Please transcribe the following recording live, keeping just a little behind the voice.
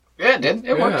Yeah, it did.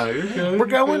 It worked. Yeah, you're good. We're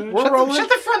going. We're rolling. Shut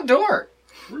the front door.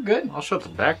 We're good. I'll shut the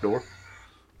back door.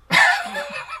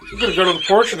 We're going to go to the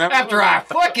porch and have After I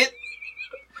fuck it.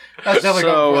 That's definitely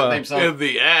going for the theme song. In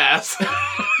the ass.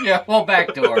 Yeah, well,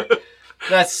 back door.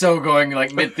 That's so going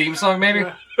like mid-theme song, maybe?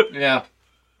 Yeah.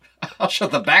 I'll shut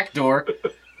the back door.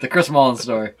 The Chris Mullins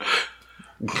story.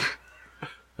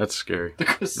 That's scary.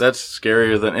 That's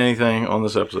scarier than anything on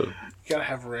this episode. You gotta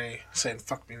have Ray saying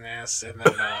 "fuck me in the ass" and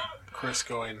then Chris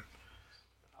going,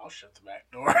 "I'll shut the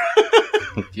back door."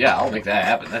 Yeah, I'll make that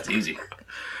happen. That's easy.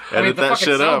 Edit the that fucking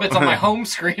shit up. It's on my home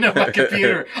screen of my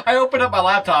computer. I open up my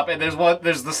laptop and there's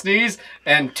the sneeze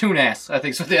and tune ass. I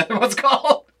think is what the other one's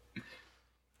called.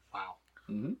 Wow.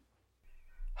 Mm-hmm.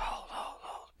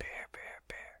 Hold, bear.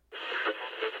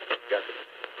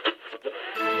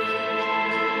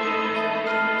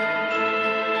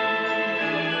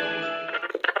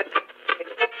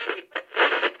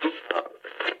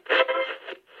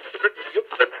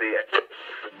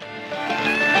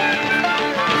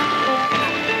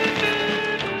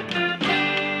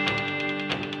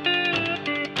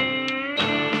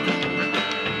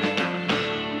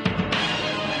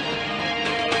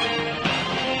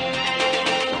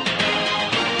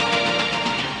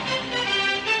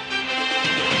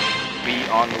 Be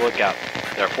on the lookout.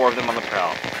 There are 4 of them on the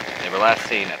prowl. They were last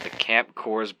seen at the Camp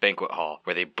Corps banquet hall,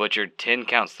 where they butchered 10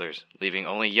 counselors, leaving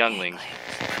only younglings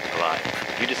alive.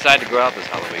 If you decide to go out this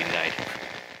Halloween night,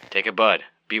 take a bud,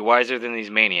 be wiser than these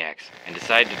maniacs, and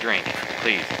decide to drink.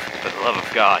 Please, for the love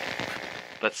of God,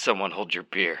 let someone hold your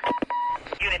beer.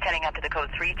 Units heading up to the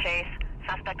Code 3 chase.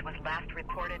 Suspect was last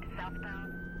reported southbound.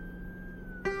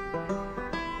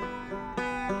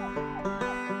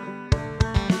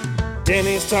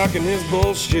 Danny's talking his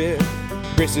bullshit.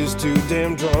 Chris is too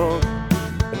damn drunk.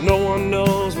 And no one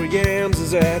knows where Yams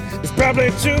is at. It's probably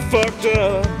too fucked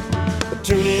up. But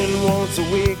tune in once a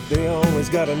week. They always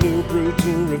got a new brew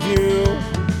to review.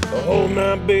 So hold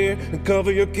my beer and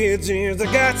cover your kids' ears. I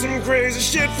got some crazy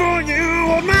shit for you.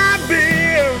 Hold my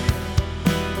beer.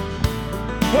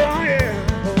 Oh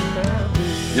yeah. Hold my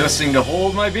beer. You're listening to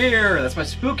Hold My Beer. That's my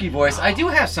spooky voice. I do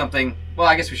have something. Well,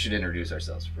 I guess we should introduce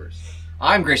ourselves first.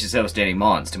 I'm gracious host Danny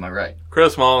Mullins to my right.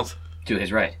 Chris Mullins. To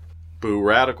his right. Boo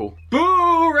Radical.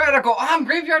 Boo Radical. I'm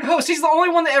Graveyard Host. He's the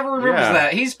only one that ever remembers Yeah.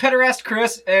 that. He's pederast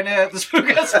Chris and the spook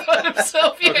has fun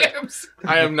himself, Yams.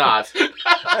 I am not.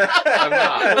 I'm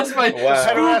not. That's my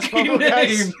Pederast spooky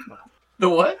poltergeist. name. The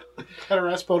what?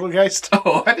 Pederast poltergeist.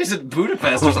 Oh, I think it's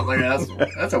Budapest or something like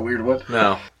that. That's a weird one.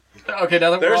 No. Okay,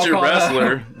 now that we're There's all your caught up.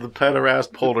 wrestler, the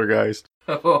pederast poltergeist.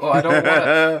 Oh, I don't want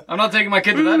to. I'm not taking my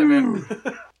kid to that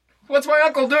event. What's my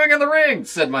uncle doing in the ring?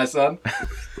 Said my son.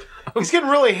 He's getting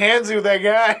really handsy with that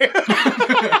guy.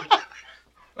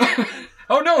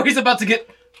 Oh no, he's about to get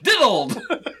diddled.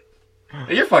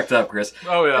 You're fucked up, Chris.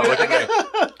 Oh yeah, look at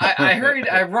me.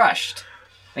 I rushed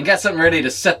and got something ready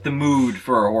to set the mood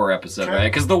for a horror episode,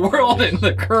 right? Because the world in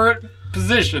the current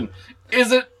position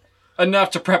isn't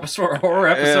enough to prep us for a horror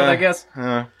episode, I guess.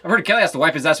 I've heard Kelly has to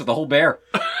wipe his ass with a whole bear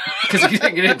because he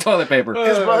didn't get any toilet paper.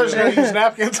 His brother's gonna use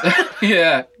napkins.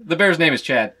 Yeah, the bear's name is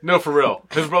Chad. No, for real.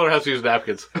 His brother has to use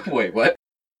napkins. Wait, what?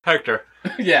 Hector.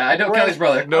 Yeah, I know Kelly's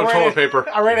brother. No toilet paper.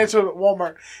 I ran into him at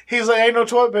Walmart. He's like, ain't no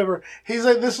toilet paper. He's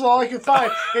like, this is all I can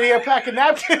find. And he had a pack of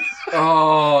napkins.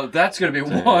 Oh, that's going to be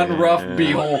one rough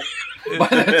beehole by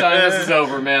the time this is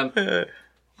over, man.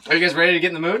 Are you guys ready to get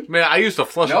in the mood? Man, I used a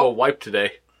flushable wipe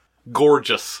today.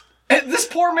 Gorgeous. This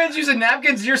poor man's using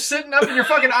napkins. You're sitting up in your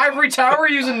fucking ivory tower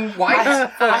using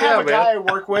wipes. I have a guy I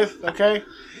work with, okay?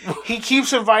 He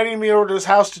keeps inviting me over to his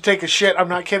house to take a shit. I'm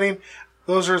not kidding.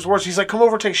 Those are his words. He's like, come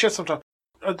over and take a shit sometime.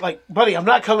 Like, buddy, I'm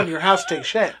not coming to your house to take a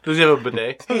shit. Does he have a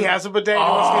bidet? He has a bidet. He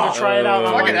wants me to try it out.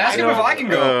 I'm I can like, ask him if I can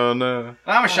go. Oh, no.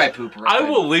 I'm a shy pooper. I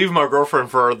will leave my girlfriend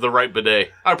for the right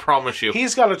bidet. I promise you.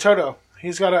 He's got a Toto.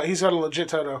 He's got a legit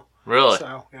Toto. Really?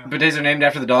 So, yeah. Bidets are named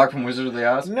after the dog from Wizard of the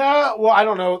Oz? No, well, I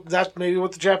don't know. That's maybe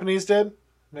what the Japanese did.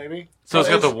 Maybe. So it's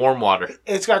got the warm water.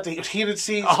 It's got the heated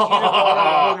seats, heated water, the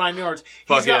whole 9 yards.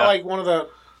 Fuck He's got yeah. like one of the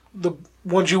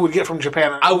ones you would get from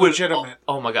Japan. I would. Legitimate.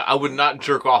 Oh my god, I would not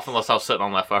jerk off unless I was sitting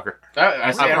on that fucker.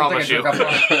 I promise you. Man,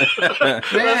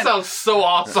 That sounds so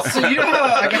awesome. so you know how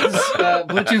I got this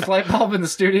Bluetooth light bulb in the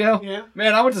studio? Yeah.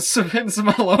 Man, I went to spend some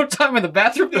alone time in the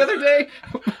bathroom the other day.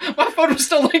 My phone was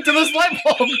still linked to this light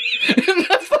bulb. Isn't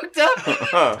that fucked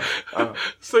up?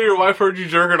 So your wife heard you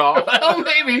jerking off? Well,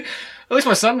 maybe. At least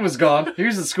my son was gone. He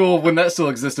was in school when that still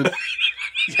existed.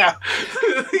 Yeah.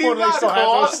 He's Well, they not still have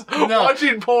caught those? No.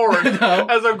 watching porn No.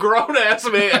 as a grown-ass I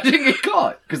man. didn't get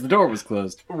caught because the door was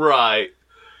closed. Right.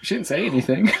 She didn't say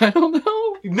anything. I don't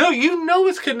know. No, you know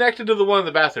it's connected to the one in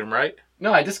the bathroom, right?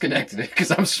 No, I disconnected it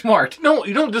because I'm smart. No,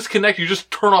 you don't disconnect. You just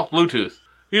turn off Bluetooth.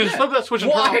 You just flip that switch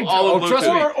and Why? turn off all Oh, of Bluetooth. trust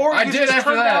me. Or I you did just after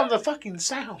turn that. down the fucking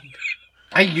sound.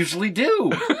 I usually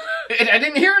do. I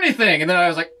didn't hear anything, and then I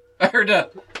was like, I heard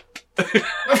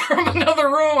from another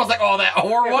room. I was like, oh, that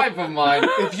whore wife of mine.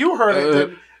 If you heard it,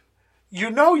 then you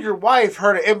know your wife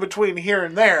heard it in between here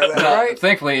and there, then, right?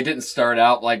 Thankfully, it didn't start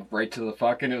out like right to the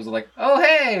fucking. It was like, oh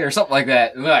hey, or something like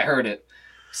that, and then I heard it.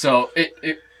 So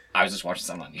I was just watching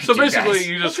something on YouTube. So basically, guys.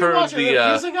 you just What's he heard watching,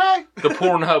 the pizza guy? the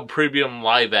Pornhub Premium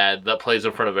live ad that plays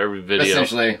in front of every video.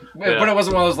 Essentially, but it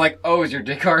wasn't one of those like, oh, is your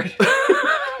dick hard?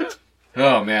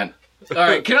 Oh man. All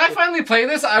right, can I finally play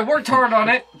this? I worked hard on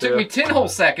it. Took me 10 whole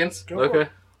seconds. Okay.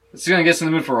 It's gonna get us in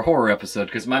the mood for a horror episode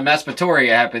because my masturbatory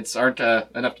habits aren't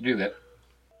enough to do that.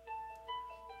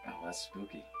 Oh, that's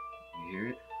spooky. You hear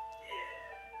it?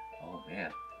 Yeah. Oh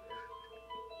man.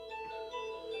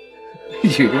 You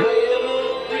hear it?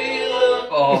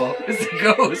 Oh, it's a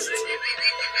ghost.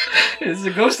 It's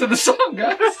the ghost of the song,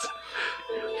 guys.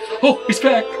 Oh, he's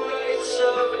back.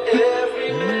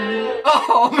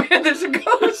 Oh man, there's a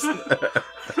ghost.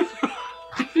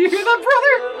 You hear that,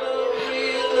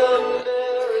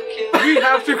 brother? We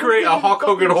have to create a Hulk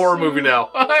Hogan horror movie now.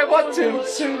 I want to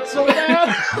so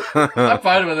bad. I'm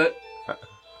fine with it.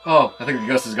 Oh, I think the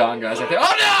ghost is gone, guys. I think.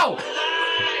 Oh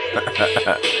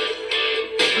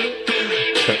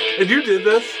And you did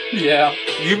this? no! Yeah,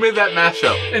 You made that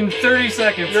mashup. in 30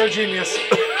 seconds. You're a genius.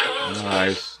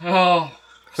 Nice. Oh,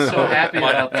 so happy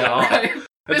about that. God. Right?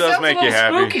 It does make you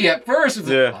happy. Spooky at first. It's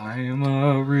Yeah. like, I am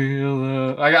a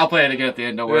real. I'll play it again at the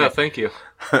end. Don't worry. Yeah, thank you.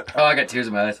 Oh, I got tears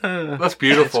in my eyes. That's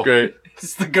beautiful. That's great.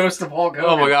 It's the ghost of Hulk Hogan.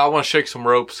 Oh my god, I want to shake some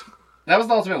ropes. That was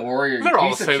the Ultimate Warrior. They're all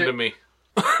the Piece of same shit. to me.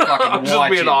 Fucking I'm just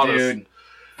watch being it, honest. dude.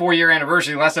 4-year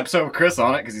anniversary. Last episode with Chris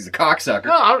on it because he's a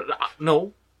cocksucker.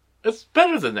 No, it's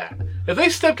better than that. If they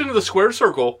stepped into the squared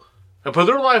circle and put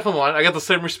their life on the line, I got the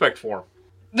same respect for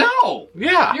them. No!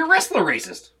 Yeah. You're wrestler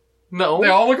racist. No. They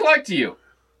all look alike to you.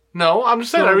 No, I'm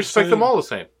just saying I respect them all the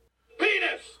same.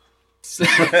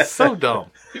 So dumb.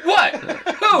 What?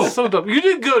 Who? So dumb. You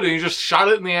did good and you just shot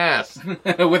it in the ass.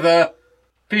 With a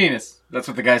penis. That's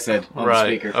what the guy said on the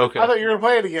speaker. Okay. I thought you were going to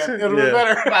play it again. It'll be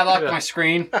better. I locked my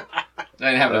screen. I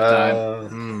didn't have enough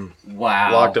time.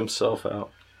 Wow. Locked himself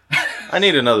out. I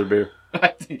need another beer.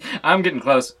 I'm getting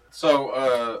close.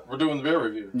 So, we're doing the beer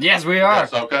review. Yes, we are.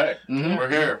 That's okay. Mhm. We're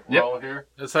here. We're Yep. all here.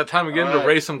 It's that time again All to right.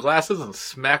 raise some glasses and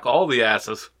smack all the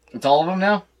asses. It's all of them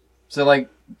now? So, like,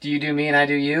 do you do me and I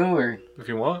do you, or If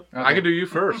you want. Okay. I can do you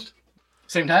first.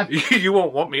 same time? You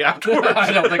won't want me afterwards.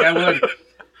 I don't think I would.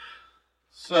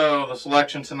 So, the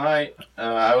selection tonight,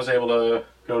 I was able to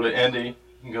go to Indy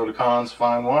and go to Conn's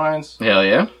Fine Wines. Hell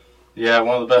yeah. Yeah,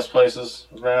 one of the best places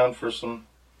around for some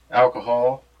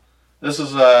alcohol. This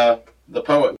is the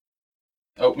Poet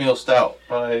Oatmeal Stout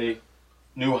by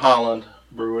New Holland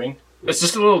Brewing. It's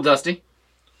just a little dusty.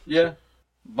 Yeah.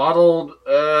 Bottled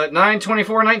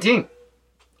 9/24/19.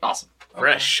 Awesome.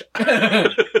 Fresh.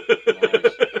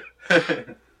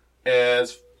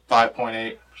 It's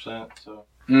 5.8%, so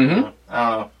Mm-hmm. I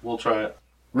don't know. We'll try it.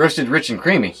 Roasted rich and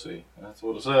creamy. We'll see. That's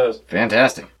what it says.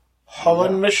 Fantastic.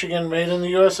 Holland, Michigan, made in the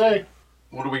USA.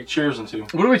 What are we cheersing to?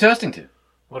 What are we toasting to?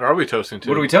 What are we toasting to?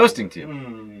 What are we toasting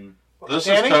to? This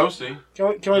Danny? is toasty.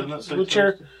 Can Doesn't we it say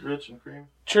cheer, toasty? Rich and creamy.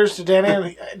 cheers to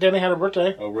Danny? Danny had a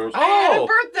birthday. Oh, roast. Oh!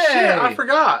 birthday! Shit, I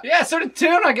forgot. Yeah, so did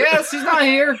Toon, I guess. He's not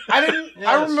here. I didn't. I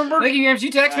Yes. remember. Thank you, James.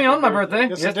 You texted me on my birthday.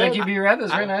 Yes, Yes, I thank did. you, B-Rad.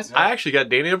 That's very nice. I actually got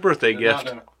Danny a birthday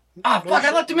gift. Ah, fuck,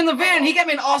 I left him in the van. He got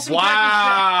me an awesome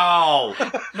Wow!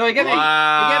 Cactus Jack. No, he got me a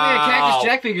Cactus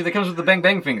Jack figure that comes with the Bang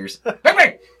Bang fingers. Bang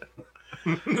Bang!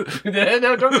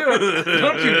 No, don't do it.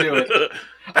 Don't you do it.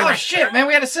 Oh, shit, man,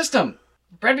 we had a system.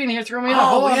 Brad being here threw me off.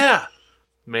 Hold Oh, on. yeah.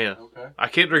 Man, Okay. I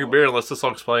can't drink a beer unless this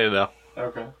song's playing now.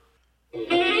 Okay.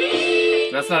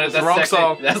 That's not it. It's That's the wrong sexy.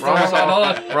 song. That's the Wrong wrong song. song. Hold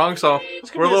on. Wrong song.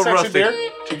 This could We're a be little sexy rusty.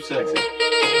 beer. Too sexy.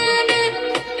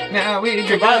 Now we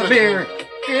drink the beer.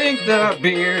 Drink the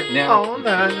beer now. Oh,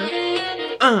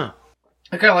 no.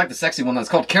 I kind of like the sexy one that's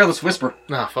called Careless Whisper.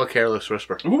 Nah, fuck Careless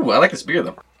Whisper. Ooh, I like this beer,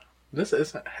 though. This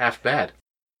isn't half bad.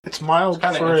 It's mild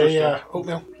Kinda for interesting. a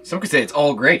oatmeal. Some could say it's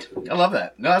all great. I love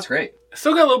that. No, that's great. It's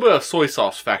still got a little bit of soy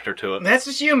sauce factor to it. That's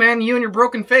just you, man. You and your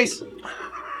broken face.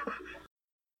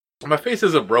 My face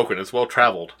isn't broken. It's well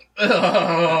traveled.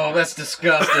 Oh, that's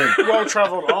disgusting. Well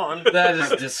traveled on. That is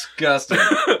disgusting.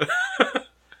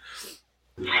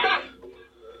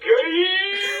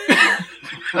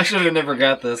 I should have never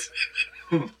got this.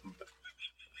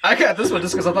 I got this one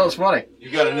just because I thought it was funny. You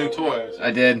got a new toy.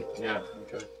 I did. Yeah.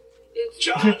 Okay.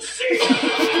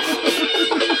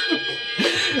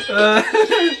 Uh,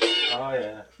 Oh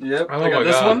yeah. yep. Oh I got my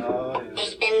this God. one. Oh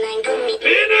yeah.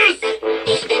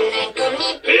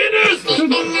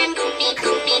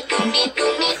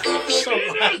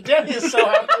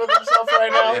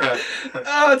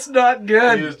 Oh, it's not He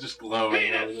good. was just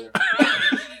glowing over there.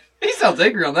 He sounds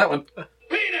angry on that one.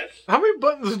 How many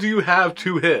buttons do you have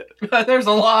to hit? There's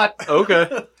a lot.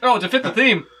 Okay. Oh, to fit the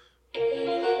theme.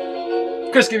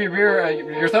 Chris, give your beer,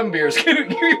 your thumb beers. Give your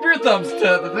beer thumbs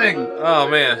to the thing. Oh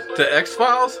man, to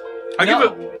X-Files? I give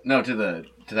it. No, to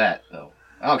that though.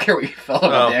 I don't care what you felt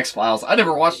about the X-Files. I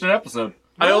never watched an episode.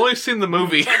 I only seen the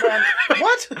movie.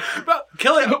 What? But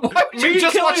Kelly, Why would you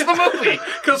just watch the movie?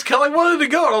 Because Kelly wanted to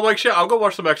go, and I'm like, shit, I'll go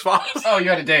watch some X-Files. Oh, you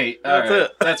had a date. That's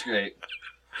it. That's great.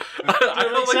 I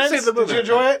don't like seeing the Did movie. you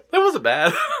enjoy it? It wasn't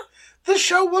bad. The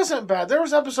show wasn't bad. There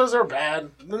was episodes that were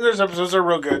bad. Then there's episodes that are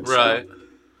real good. so. Right.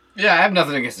 Yeah, I have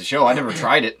nothing against the show. I never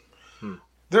tried it.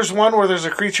 There's one where there's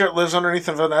a creature that lives underneath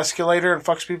of an escalator and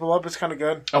fucks people up. It's kind of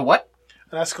good. A what?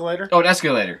 An escalator. Oh, an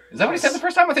escalator. Is that what he said the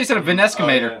first time? I thought he said a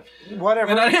Vinescomator.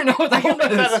 Whatever. And I didn't know what that was.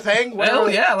 Is that a thing? Well,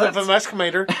 yeah, The let's...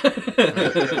 escalator.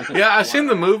 Yeah, I seen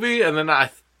the movie, and then I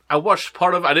watched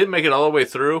part of. I didn't make it all the way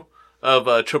through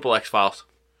of Triple X-Files.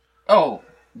 Oh,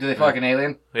 do they fuck an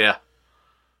alien? Yeah.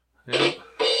 Yeah.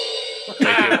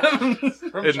 Thank you.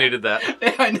 It needed that.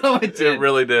 Yeah, I know it did. It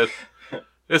really did.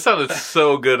 It sounded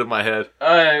so good in my head.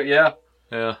 Yeah.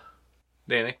 Yeah.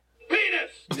 Danny,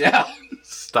 Yeah.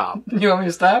 stop. You want me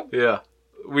to stop? Yeah.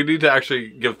 We need to actually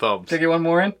give thumbs. To get one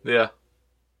more in? Yeah.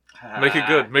 Make it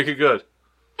good. Make it good.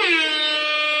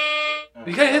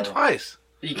 You got hit twice.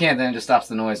 You can't, then it just stops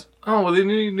the noise. Oh, well, then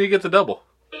you need to get the double.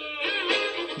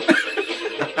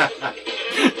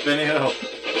 Benny Hill.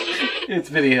 It's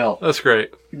Vinny Hill. That's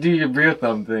great. Do your beer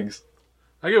thumb things.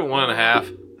 I give it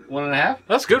 1.5. 1.5?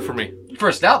 That's good for me. For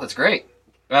a stout, that's great.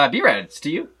 B-Rad, it's to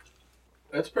you.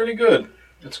 It's pretty good.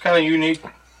 It's kind of unique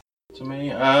to me.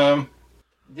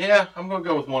 Yeah, I'm gonna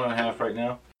go with 1.5 right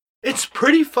now. It's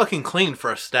pretty fucking clean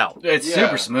for a stout. It's Yeah,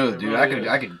 super smooth, dude. it really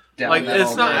I could down Like, that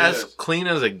it's all not day. as clean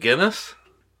as a Guinness.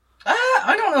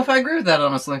 I don't know if I agree with that,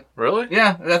 honestly. Really?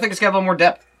 Yeah, I think it's got a little more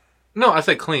depth. No, I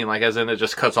say clean, like as in it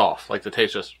just cuts off. Like the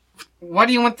taste just... Why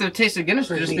do you want the taste of Guinness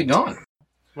to just be gone?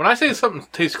 When I say something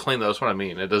tastes clean, though, that's what I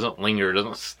mean. It doesn't linger. It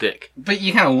doesn't stick. But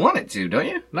you kind of want it to, don't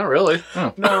you? Not really.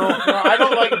 No, I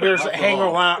don't like beers that hang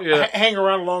around, Yeah. hang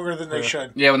around longer than they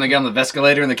should. Yeah, when they get on the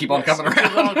escalator and they keep on coming Keep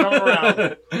on around. coming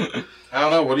around. I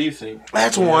don't know. What do you think?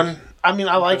 That's one. I mean,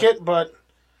 I like it, but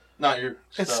Not your.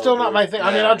 it's style still of not beer. my thing. I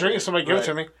mean, Yeah. I'll drink it. Somebody give it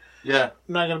to me. Yeah.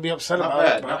 I'm not gonna be upset Not about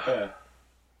bad. it. Not bad.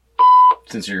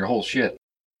 Since you're your whole shit.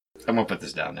 I'm going to put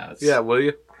this down now. Yeah, will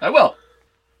you? I will.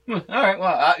 All right,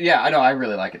 well, yeah, I know. I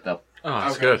really like it, though. Oh,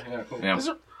 that's Okay, good. Yeah, cool. Yeah.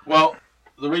 Well,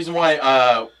 the reason why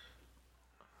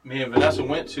me and Vanessa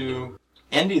went to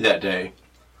Indy that day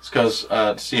is because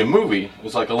to see a movie. It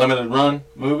was like a limited run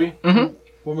movie. Mm-hmm.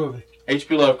 What movie?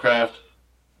 H.P. Lovecraft,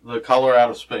 The Color Out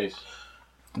of Space.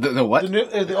 The what? The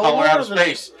old Color one Out or of the-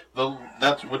 Space.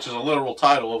 Which is a literal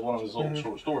title of one of his old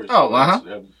short stories. Oh, So uh-huh. it's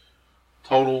a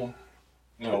total,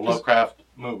 Lovecraft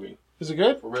movie. Is it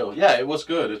good? For real. Yeah, it was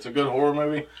good. It's a good horror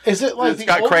movie. Is it like It's the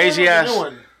got old crazy one or ass- the new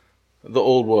one? The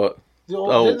old what? The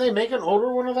old, Oh. Didn't they make an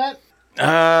older one of that?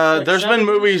 There's been 70s?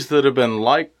 movies that have been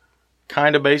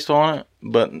kind of based on it,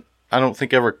 but I don't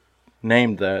think ever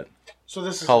named that So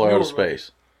this is Color a Out newer of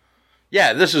Space.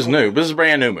 Yeah, this is new. This is a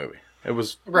brand new movie. It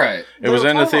was Right. it was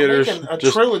in the theaters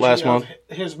just last month.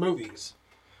 His movies.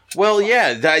 Well,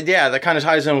 yeah, that kind of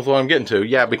ties in with what I'm getting to.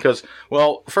 Yeah, because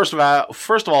first of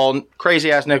all,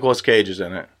 crazy ass Nicolas Cage is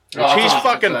in it. Oh, He's that's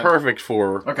fucking good. perfect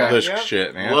for Okay. this Yeah.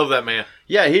 shit, man. Love that man.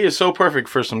 Yeah, he is so perfect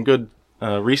for some good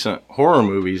recent horror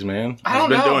movies, man. I don't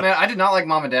know, man. I did not like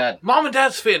Mom and Dad. Mom and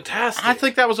Dad's fantastic. I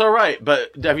think that was all right, but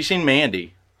have you seen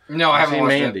Mandy? No, I haven't seen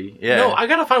watched Mandy. Yeah, No, I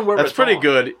gotta find where that's it's pretty on.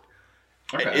 good.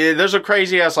 Okay. There's a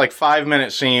crazy ass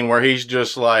 5-minute scene where he's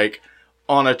just like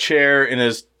on a chair in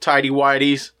his tidy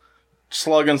whities,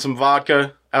 slugging some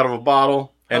vodka out of a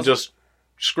bottle and just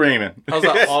screaming. How's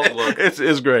that hog look?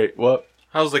 It's great. What?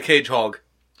 How's the cage hog?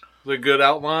 Is it a good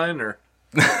outline or?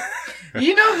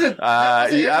 You know that. I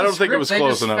don't think it was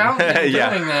close enough. Yeah.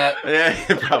 Doing that.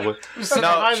 Yeah, probably. No,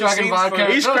 behind the chugging scenes vodka.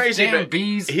 footage. He's Those crazy, damn but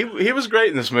bees. he was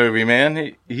great in this movie,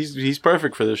 man. He's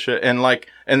perfect for this shit. And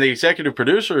the executive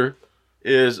producer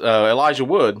is Elijah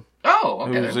Wood, Oh,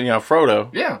 okay. who's Frodo,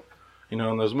 Yeah. in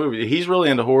those movies. He's really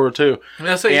into horror too. I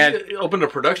mean, I say And- he opened a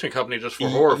production company just for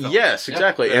horror films. Yes,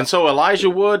 exactly. Yeah. And so Elijah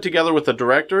Wood, together with the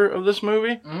director of this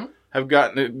movie, have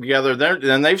gotten together there,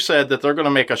 and they've said that they're going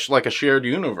to make a shared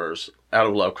universe out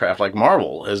of Lovecraft, like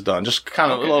Marvel has done. Just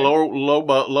kind of Okay.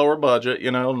 lower budget,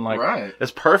 and Right.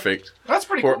 it's perfect That's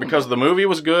pretty for cool. it because the movie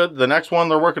was good. The next one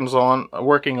they're working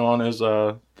on is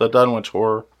the Dunwich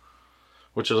Horror,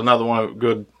 which is another one, a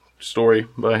good story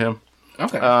by him.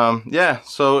 Okay. Yeah,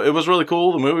 so it was really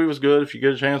cool. The movie was good. If you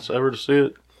get a chance ever to see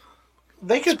it,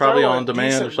 They could probably throw on a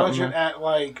demand decent or something. budget at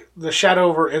like the Shadow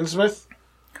over Innsmouth.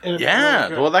 and it'd be Yeah, really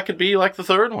good. well, that could be like the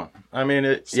third one. I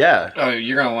mean, yeah. Oh,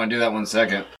 you're going to want to do that one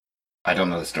second. I don't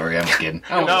know the story. I'm just kidding.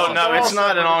 No, it's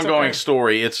not an ongoing okay.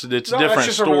 story. It's that's different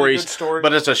just a really stories, good story.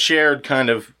 but it's a shared kind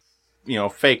of,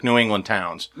 fake New England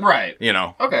towns. Right.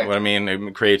 Okay. What I mean,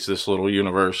 it creates this little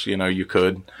universe. You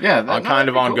could. Yeah. Kind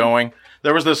of ongoing.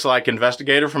 There was this like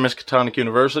investigator from Miskatonic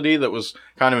University that was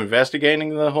kind of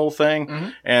investigating the whole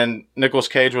thing, and Nicolas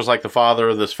Cage was like the father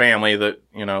of this family that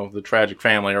the tragic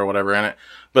family or whatever in it.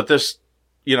 But this,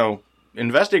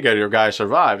 investigator guy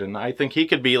survived, and I think he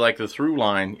could be like the through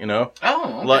line.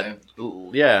 Oh, okay.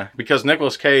 Yeah, because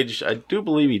Nicolas Cage, I do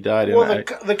believe he died in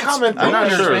that. The common I'm not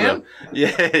thing, sure. man.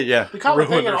 Yeah. the common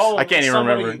thing in all of I can't even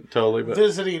somebody remember totally, but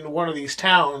visiting one of these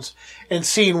towns and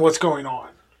seeing what's going on.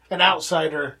 An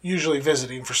outsider usually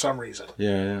visiting for some reason.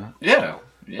 yeah. Yeah.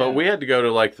 But we had to go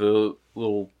to like the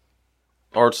little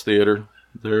arts theater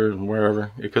there and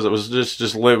wherever because it was just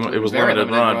it was Very limited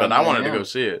run, but I wanted yeah. to go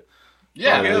see it.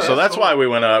 Yeah. So that's why we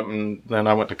went up, and then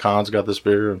I went to cons, got this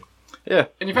beer, and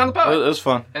And you found the it poet. was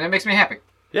fun. And it makes me happy.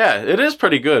 Yeah, it is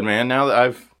pretty good, man. Now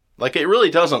that it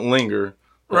really doesn't linger.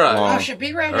 Right. long. Oh, shit,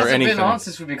 B-Rad or hasn't anything. been on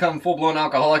since we become full-blown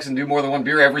alcoholics and do more than one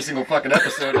beer every single fucking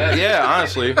episode. Yeah,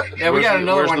 honestly. Yeah, we got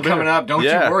another one coming up. Don't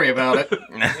you worry about it.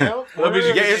 Yeah,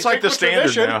 it's like the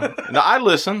standard now. No, I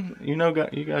listen. You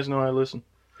guys know I listen.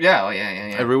 Yeah,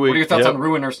 yeah. Every week. What are your thoughts on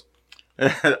Ruiners?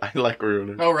 I like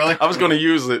Ruiners. Oh, really? I was going to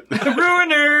use it.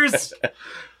 Ruiners!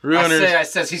 Ruiners. I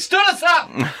says, he stood us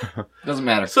up! Doesn't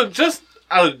matter. So just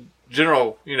out of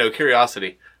general,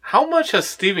 curiosity, how much has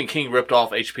Stephen King ripped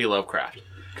off H.P. Lovecraft?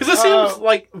 Because it seems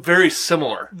like very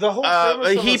similar. The whole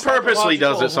premise of he the purposely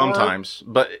does it psychological horror- sometimes,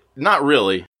 but not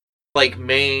really. Like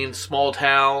Maine, small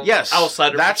town, Yes,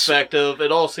 outsider that's- perspective.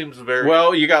 It all seems very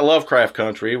Well, you got Lovecraft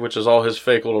Country, which is all his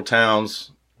fake little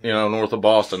towns, north of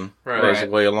Boston, Right.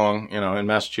 basically along, in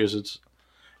Massachusetts.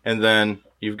 And then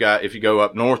you've got, if you go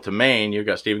up north to Maine, you've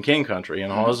got Stephen King Country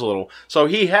and all his little. So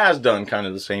he has done kind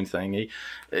of the same thing.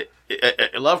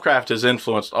 Lovecraft has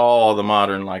influenced all the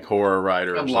modern horror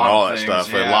writers and all that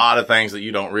stuff. yeah. A lot of things that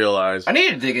you don't realize. I need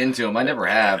to dig into him. I never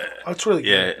have. That's really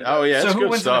Yeah. good. Oh yeah. So It's who good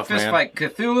wins stuff, in a fist man. fight,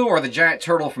 Cthulhu or the giant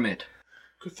turtle from it?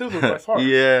 Cthulhu by far.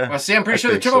 Yeah. Well, see, I'm pretty I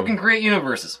sure the think turtle so. can create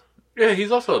universes. Yeah,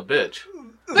 he's also a bitch.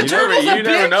 The You turtle's never, a you bitch!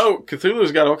 never know.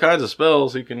 Cthulhu's got all kinds of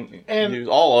spells. He can And use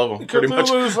all of them, pretty much.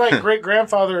 Cthulhu's great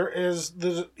grandfather is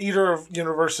the eater of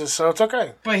universes, so it's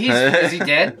okay. But is he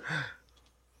dead?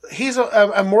 He's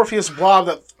a Morpheus blob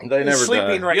that They never is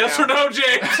sleeping die. right Yes now. or no,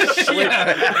 James?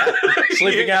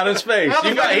 Sleeping out in space. How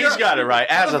the fuck He's got it right.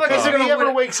 As a fuck is If it thought. he gonna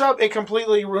ever wakes up, it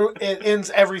completely it ends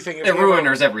everything. If It he ever-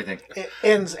 ruiners everything. It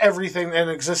ends everything in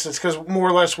existence because more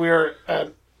or less we are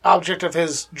an object of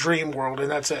his dream world, and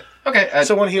that's it. Okay,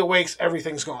 So when he awakes,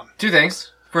 everything's gone. two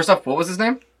things. First off, what was his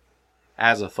name?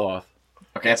 As a thought.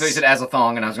 Okay, I thought you said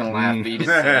Azathong, and I was going to laugh, but you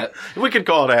didn't say it. We could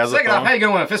call it as a Second off, how thought. you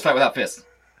going to win a fist fight without fists?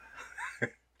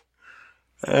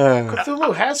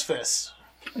 Cthulhu has fists.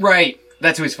 Right.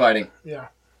 That's who he's fighting. Yeah.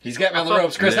 He's got me on the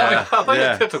ropes, Chris. Yeah. I thought he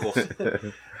Yeah. had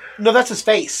tentacles. No, that's his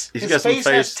face. He's His got some face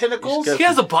has face- tentacles. he's He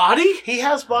has a body? He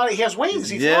has body. He has wings.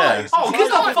 He Yeah. flies. Oh, get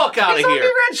the fuck out of He's on here.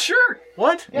 the red shirt.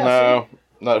 What? No,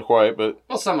 not quite, but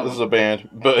Well, some of this is them. a band.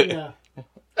 But Yeah.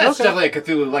 That's definitely a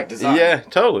Cthulhu-like design. yeah,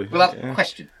 totally. Without Yeah.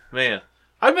 question. Man.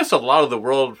 I missed a lot of the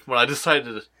world when I decided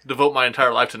to devote my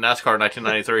entire life to NASCAR in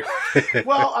 1993.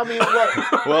 Well, I mean,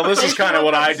 what? Well, this is kind of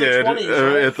what I did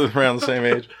 20s, right? around the same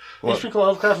age. H.P.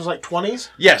 Lovecraft was like 20s.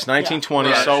 Yes, 1920s.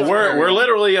 Yeah. So Yeah. we're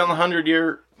literally on the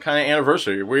 100-year kind of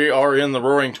anniversary. We are in the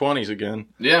Roaring 20s again.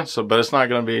 Yeah. So, but it's not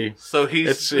going to be. So he's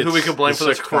It's- who we can blame it's for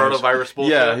this 6 points. coronavirus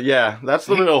bullshit. Yeah, yeah. That's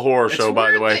the real horror show, by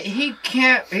the weird way. that he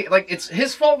can't. It's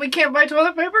his fault we can't buy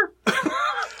toilet paper?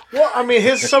 Well, I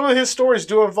mean, some of his stories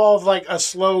do involve like a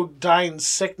slow dying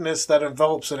sickness that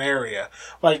envelops an area,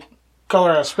 like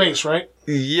Color Out of Space, right?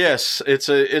 Yes,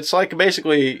 it's like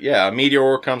basically a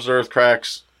meteor comes to Earth,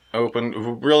 cracks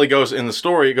open. Really goes in the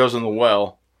story. It goes in the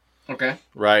well, Okay.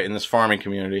 right, in this farming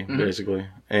community, basically,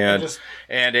 and Just-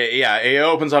 it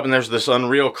opens up and there's this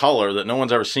unreal color that no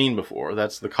one's ever seen before.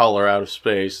 That's the color out of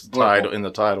space title in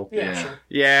the title. Yeah, Yeah. sure.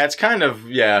 Yeah, it's kind of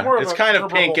More of it's a kind of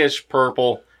purple. pinkish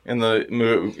purple in the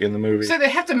movie. So they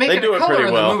have to make They it do a it color pretty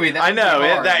in well. the movie. That's I know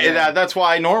hard, yeah. that's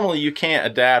why normally you can't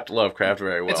adapt Lovecraft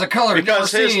very well. It's a color you've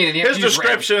because never his, seen and you have his to use red.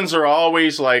 descriptions are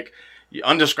always like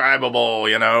undescribable,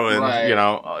 and Right.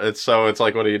 it's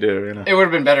like what do you do? It would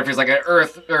have been better if it was like an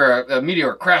Earth or a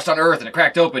meteor crashed on Earth and it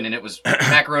cracked open and it was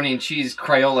macaroni and cheese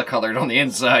Crayola colored on the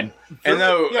inside. And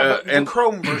though Yeah, but and the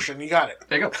Chrome version, you got it.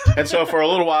 There you go. and so for a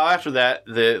little while after that,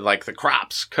 the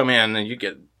crops come in and you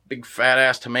get big fat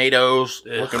ass tomatoes,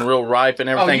 looking real ripe and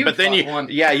everything. you but then you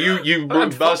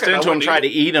bust into them, try to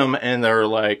eat them, and they're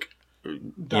like,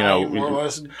 Dying, more or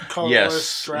less, colorless,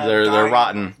 yes, drab, they're dying.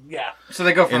 rotten Yeah. So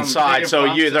they go from inside. So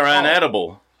they're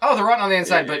inedible. Oh, they're rotten on the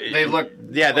inside, but they look.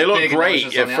 Yeah, they look big and great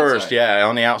delicious on at the first. outside. Yeah,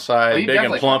 on the outside, you big and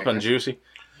definitely plump fucking and juicy.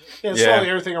 Yeah, slowly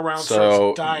everything around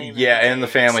So starts dying. yeah, and the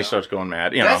family starts going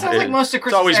mad. You know, That sounds like most of it's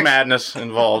Chris's always madness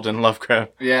involved in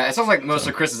Lovecraft. Yeah, it sounds like most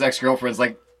of Chris's ex-girlfriends,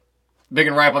 like big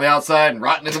and ripe on the outside and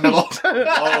rotten in the middle.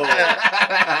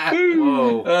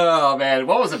 Whoa. Oh man,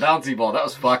 what was a bouncy ball? That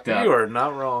was fucked up. You are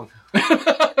not wrong.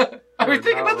 I mean,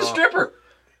 think about the wrong. stripper.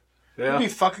 Yeah. Be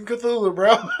fucking Cthulhu,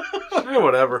 bro. Yeah,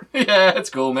 whatever. Yeah, it's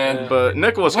cool, man. But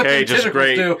Nicolas What do Cage is tentacles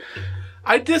great. do?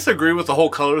 I disagree with the whole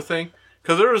color thing,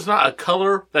 because there is not a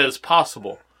color that is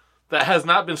possible that has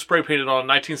not been spray painted on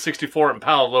 1964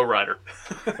 Impala Lowrider.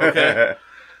 Okay?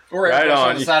 Or Right on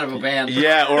on. the side of a van.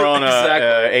 Yeah, or on Exactly.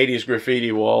 a 80s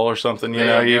graffiti wall or something. You There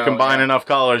know, you you go, combine yeah. enough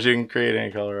colors, you can create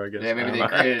any color, I guess. Yeah, maybe I they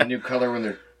don't know. created a new color when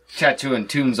they're tattooing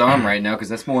Toon's arm right now because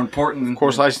that's more important. Than, Of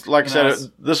course, like I said, us.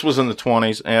 this was in the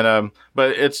 20s, and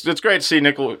but it's great to see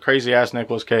crazy ass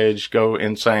Nicolas Cage go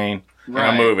insane in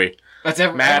Right. a movie. That's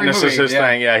every Madness movie, is his yeah.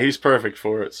 thing. Yeah, he's perfect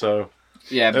for it. So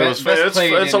Yeah,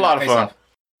 it's a lot of fun.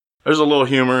 There's a little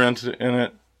humor in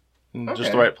it, in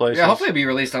just the right places. Yeah, hopefully it'll be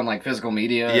released on like physical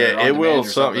media. or Yeah, on it will. demand or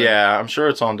something. Yeah, I'm sure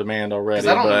it's on demand already.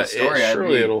 Because I don't know the but story.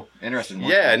 surely I'd be it'll. interested in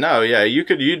watching Yeah, it. no, yeah,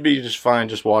 you'd be just fine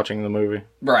just watching the movie.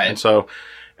 Right. And so,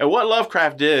 and what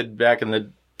Lovecraft did back in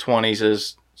the 20s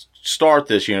is start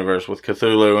this universe with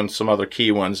Cthulhu and some other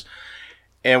key ones.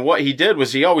 And what he did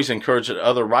was he always encouraged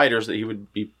other writers that he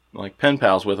would be like pen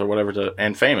pals with or whatever,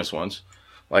 and famous ones,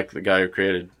 like the guy who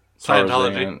created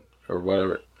Scientology. Tarzan or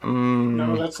whatever.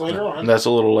 No, that's later on. That's a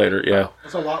little later, yeah.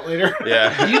 That's a lot later.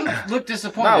 Yeah. You look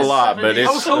disappointed. Not a lot, but I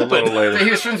it's was a hoping little later.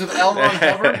 He was friends with L. Ron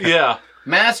Hubbard, Yeah.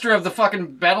 master of the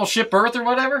fucking battleship Earth or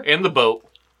whatever. And the boat.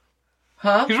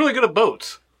 Huh? He's really good at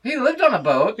boats. He lived on a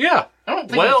boat. Yeah. I don't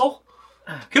think. Well,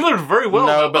 he lived very well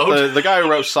No, on a but boat. the guy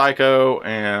who wrote Psycho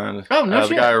and Oh, no the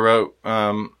shit. guy who wrote,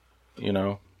 Conan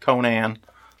Oh, and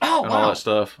all wow. that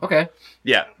stuff. Okay.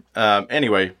 Yeah.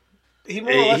 Anyway, He,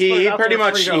 more or less put it he out pretty there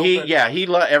much free to open. he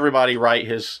let everybody write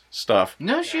his stuff,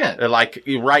 No shit. like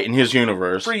write in his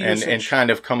universe Free and usage. kind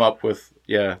of come up with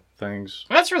things.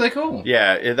 That's really cool.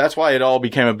 Yeah, that's why it all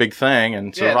became a big thing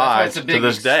and Yeah, that's why survived it's a to big,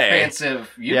 this day.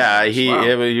 expansive universe.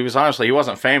 Yeah, Wow. he was honestly, he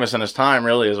wasn't famous in his time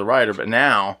really as a writer, but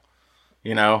now,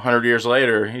 100 years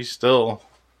later, he's still,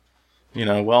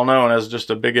 well known as just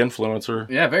a big influencer.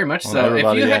 Yeah, very much on so. If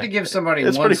everybody, you yeah. had to give somebody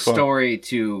It's one pretty fun. story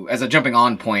as a jumping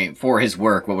on point for his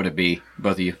work, what would it be?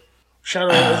 Both of you. Shadow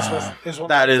over Innsmouth is one.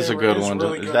 That of my is a favorite. good It's one.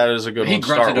 really good. That is a good He one to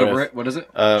start grunted over with. it. What is it?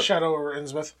 Shadow over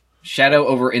Innsmouth. Shadow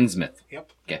over Innsmouth.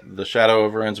 Yep. The Shadow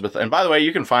over Innsmouth. And by the way,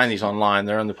 you can find these online.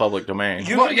 They're in the public domain.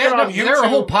 You Well, can yeah, get no, on there are a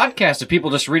whole YouTube. podcast of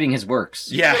people just reading his works.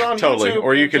 Get on Yeah, totally. YouTube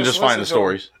Or you and can just find the listen to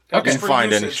 'em. stories. Okay. You It's can for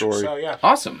find any usage, story. So, yeah.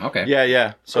 Awesome. Okay.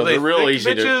 Yeah. So Are they they're real thick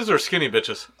easy to. bitches or skinny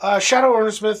bitches? Shadow over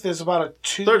Innsmouth is about a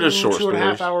They're just short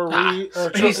 2.5 stories. hour read.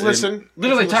 Or He's listen.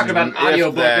 Literally Listen talking about an to it.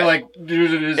 audiobook. that. You're like,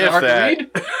 dude, is it If hard that. to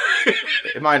read?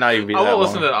 It might not even be I that will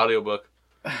listen long. to an audiobook.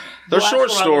 They're The last short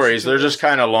one I stories. listened to They're was- just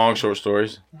kind of long short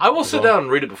stories. I will sit down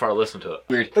and read it before I listen to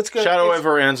it. It's good. Shadow It's-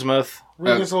 over Innsmouth.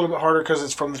 Reading is a little bit harder because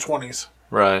it's from the 20s.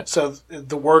 Right. So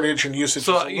the wordage and usage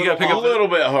So is a you little gotta pick A up off. little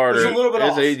bit harder. It's a little bit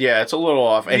off. It's a little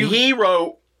off. And he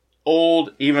wrote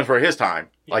old even for his time.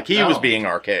 Like he was being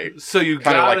archaic. So you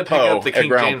Kinda gotta like pick Poe up the at King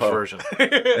Ground James Poe. version.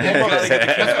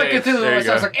 That's what Cthulhu There you was.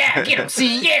 I was go. like, yeah, get him.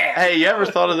 See, yeah. Hey, you ever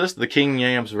thought of this? The King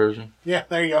Yams version? Yeah,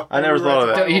 there you go. I never thought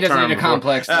of that. He doesn't term need a before.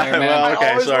 complex there, man. Well, I okay,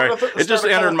 always sorry. wanted to It just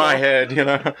start a entered my cult,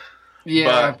 head,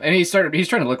 Yeah, But- and he's trying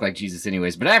to look like Jesus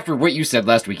anyways. But after what you said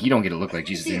last week, you don't get to look like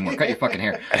Jesus anymore. Cut your fucking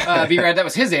hair. B-Rad, that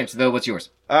was his answer, though. What's yours?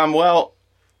 Well,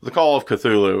 the Call of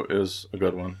Cthulhu is a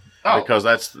good one. Oh. Because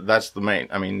that's the main.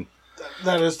 I mean,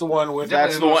 That is the one with.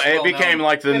 that's the most one. It well-known. became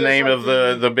like the It is name like of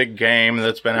the big game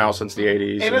that's been out since the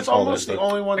 80s. and it's all that almost the stuff.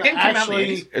 only one The that game came out in the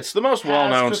actually. 80s. It's the most has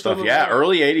well-known stuff. Cthulhu Yeah, in it.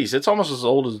 early 80s. It's almost as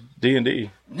old as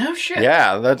D&D. No shit.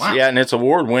 Yeah, that's Wow. and it's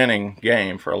award-winning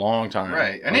game for a long time.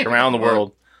 Right. And Like it- around the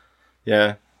world.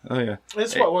 Yeah. Oh yeah.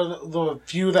 It's one of the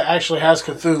few that actually has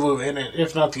Cthulhu in it,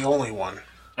 if not the only one.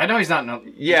 I know he's not. No,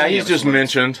 Yeah, any he's of his just works.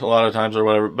 mentioned a lot of times or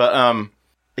whatever. But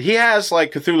he has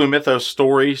like Cthulhu Mythos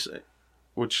stories,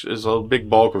 which is a big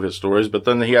bulk of his stories. But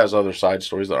then he has other side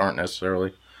stories that aren't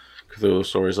necessarily Cthulhu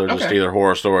stories. They're just Okay. either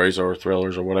horror stories or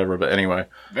thrillers or whatever. But anyway,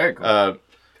 Very cool.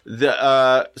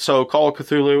 so Call of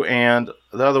Cthulhu, and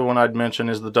the other one I'd mention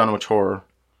is the Dunwich Horror.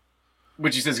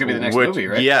 Which you said is going to be the next Which- movie,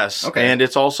 right? Yes. Okay. And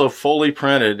it's also fully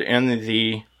printed in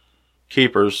the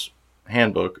Keeper's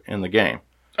handbook in the game.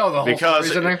 Oh, the whole because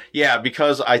story's in there? yeah,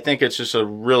 because I think it's just a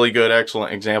really good,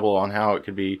 excellent example on how it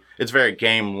could be. It's very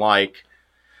game-like,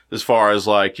 as far as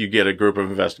like you get a group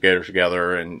of investigators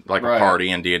together and like a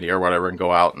party in D&D or whatever, and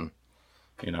go out and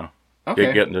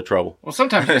get into trouble. Well,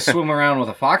 sometimes you swim around with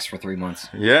a fox for 3 months.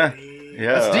 Yeah,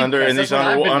 in these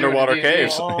underwater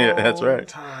caves. Yeah, that's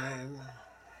right.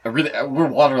 We're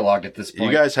waterlogged at this point.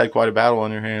 You guys had quite a battle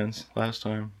on your hands last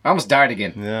time. I almost died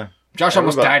again. Yeah, Josh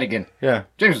almost died again. Yeah,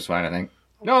 James was fine, I think.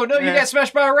 No, you got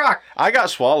smashed by a rock. I got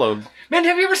swallowed. Man,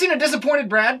 have you ever seen a disappointed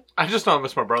Brad? I just don't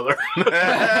miss my brother.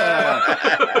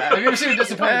 Have you ever seen a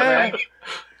disappointed Brad?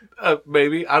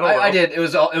 Maybe. I don't know. I did. It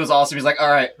was awesome. He's like, all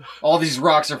right, all these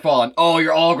rocks are falling. Oh,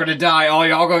 you're all going to die. Oh,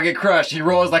 you're all going to get crushed. He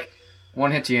rolls like,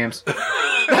 one hit to Yams.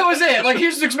 That was it. Like, he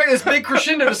was expecting this big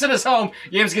crescendo to send us home.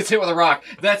 Yams gets hit with a rock.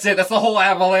 That's it. That's the whole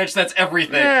avalanche. That's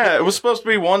everything. Yeah, it was supposed to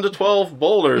be 1 to 12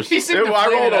 boulders. I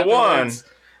rolled a 1.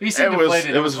 He seemed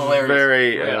deflated. It was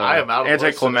very I am out of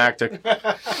anticlimactic.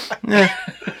 Yeah.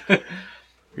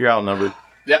 You're outnumbered.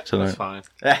 Yep. That's fine.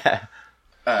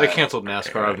 They canceled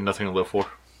NASCAR. I have nothing to live for.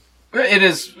 It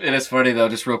is funny, though,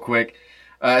 just real quick.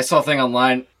 I saw a thing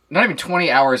online, not even 20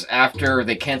 hours after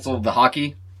they canceled the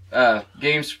hockey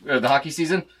games, or the hockey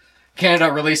season,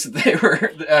 Canada released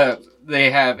that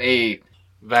they have a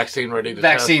vaccine ready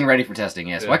for testing,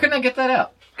 yes. Yeah. Why couldn't I get that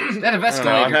out? That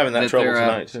investigator. I'm having that trouble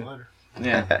tonight, too.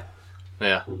 Yeah.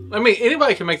 Yeah. I mean,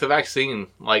 anybody can make the vaccine,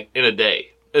 like, in a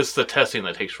day. It's the testing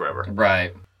that takes forever.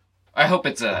 Right. I hope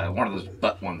it's one of those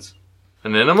butt ones.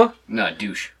 An enema? No, a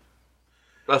douche.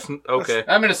 That's okay.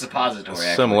 I'm in a suppository,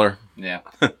 actually. Similar. Yeah.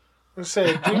 Let's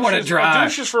say I want to drive.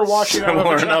 Douches for washing out.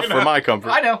 Similar enough for my comfort.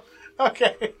 I know.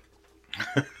 Okay.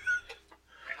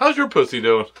 How's your pussy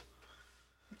doing?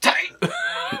 Tight.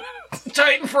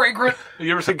 Tight and fragrant.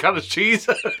 You ever seen cottage cheese?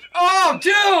 Oh,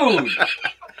 dude!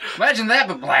 Imagine that,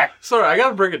 but black. Sorry, I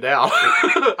gotta bring it down.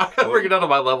 I gotta bring it down to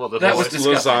my level. That was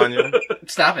disgusting. Lasagna.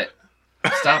 Stop it.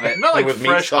 Stop it. Not like with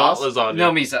fresh hot lasagna.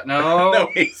 No meat sauce. No. No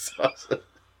meat sauce.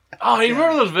 Oh, you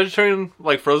remember those vegetarian,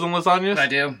 like, frozen lasagnas? I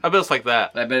do. I bet it's like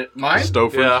that. I bet mine?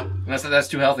 Stouffer. Yeah. That's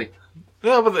too healthy.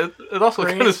 Yeah, but it also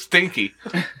kind of stinky.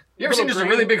 You ever seen just a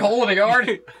really big hole in a yard?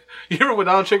 You ever went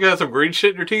down and chicken had some green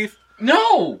shit in your teeth?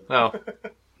 No! No.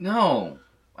 No.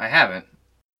 I haven't.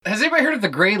 Has anybody heard of the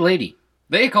Gray Lady?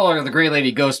 They call her the Gray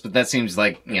Lady Ghost, but that seems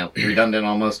like, redundant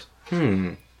almost.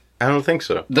 I don't think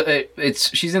so.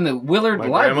 She's in the Willard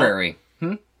Library.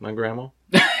 My grandma?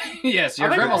 Yes, your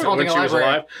grandma's haunting a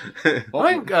library.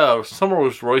 I think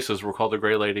Summer's Royces were called the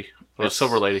Gray Lady. Or the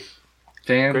Silver Lady.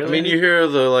 Damn. I mean, you hear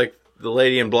the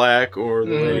lady in black or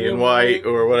the lady in white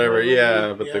or whatever.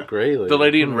 Yeah, but the Gray Lady. The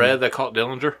lady in red that caught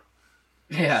Dillinger.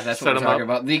 Yeah, that's what we're talking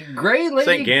about. The Gray Lady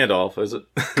St. Gandalf, is it?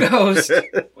 Ghost.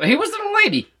 He wasn't a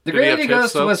lady. The Gray Lady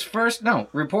Ghost was first,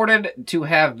 reported to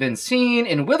have been seen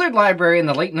in Willard Library in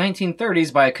the late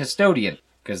 1930s by a custodian.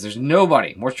 Because there's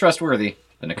nobody more trustworthy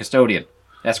than a custodian.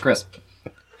 That's Chris.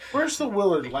 Where's the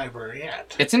Willard Library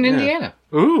at? It's in Indiana.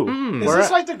 Ooh. Is this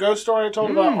like the ghost story I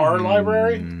told about our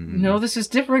library? No, this is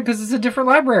different because it's a different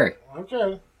library.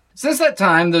 Okay. Since that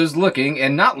time, those looking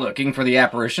and not looking for the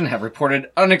apparition have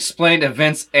reported unexplained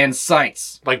events and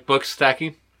sights. Like book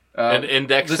stacking? And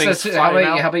index things how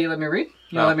about you let me read?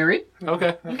 Let me read?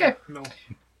 Okay. Okay. No.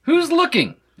 Who's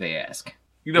looking? They ask.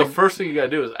 First thing you gotta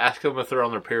do is ask them if they're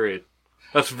on their period.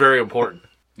 That's very important.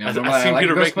 I've seen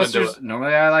Peter Venkman do it.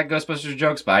 Normally I like Ghostbusters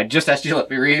jokes, but I just asked you to let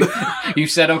me read. You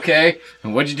said okay,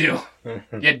 and what'd you do?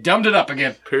 You dumbed it up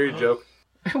again. Period joke.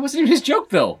 It wasn't even his joke,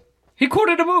 though. He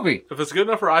quoted a movie. If it's good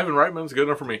enough for Ivan Reitman, it's good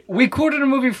enough for me. We quoted a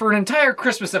movie for an entire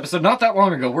Christmas episode not that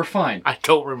long ago. We're fine. I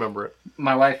don't remember it.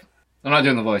 My wife. I'm not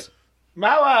doing the voice.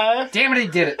 My wife. Damn it, he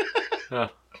did it.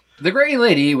 The Gray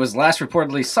Lady was last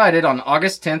reportedly sighted on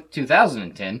August 10th,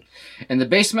 2010, in the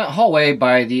basement hallway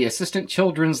by the assistant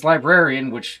children's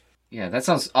librarian, which, that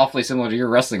sounds awfully similar to your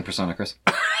wrestling persona, Chris.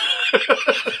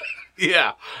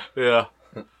 Yeah.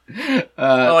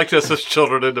 I like to assist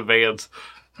children into vans.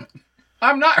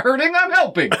 I'm not hurting, I'm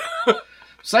helping.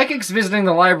 Psychics visiting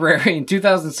the library in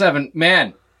 2007,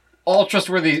 man, all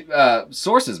trustworthy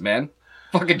sources, man.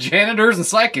 Fucking janitors and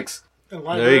psychics. And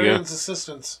librarians'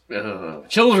 assistants.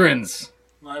 Children's.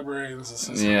 Librarians'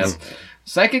 assistants. Yeah.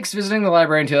 Psychics visiting the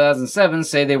library in 2007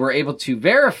 say they were able to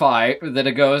verify that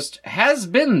a ghost has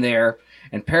been there,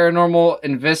 and paranormal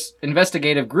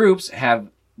investigative groups have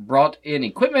brought in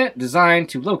equipment designed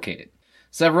to locate it.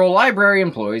 Several library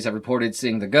employees have reported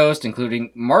seeing the ghost,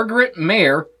 including Margaret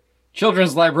Mayer,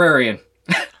 children's librarian.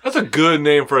 That's a good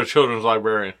name for a children's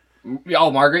librarian.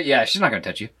 Oh, Margaret? Yeah, she's not going to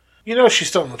touch you. You know she's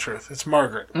telling the truth. It's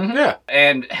Margaret. Mm-hmm. Yeah.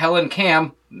 And Helen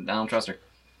Cam, I don't trust her.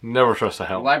 Never trust a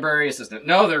help. Library assistant.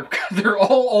 No, they're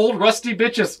all old rusty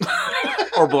bitches.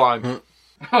 Or blind.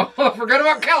 Oh, forget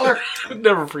about Keller.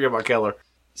 Never forget about Keller.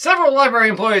 Several library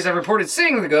employees have reported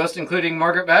seeing the ghost, including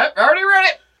Margaret Bat. Already read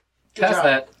it. Past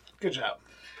that. Good job.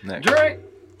 Next.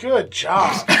 Good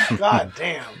job. God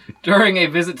damn. During a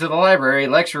visit to the library,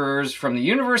 lecturers from the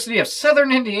University of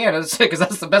Southern Indiana, because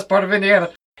that's the best part of Indiana,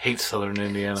 Hate Southern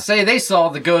Indiana. say they saw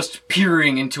the ghost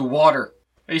peering into water.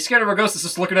 Are you scared of a ghost that's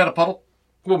just looking at a puddle?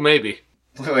 Well, maybe.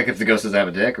 Like if the ghost doesn't have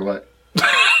a dick or what?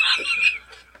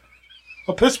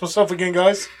 I'll piss myself again,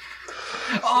 guys.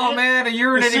 Oh man, a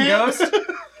urinating ghost?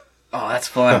 Oh, that's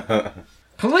fun.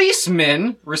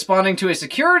 Policemen responding to a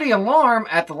security alarm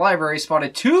at the library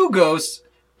spotted 2 ghosts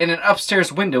in an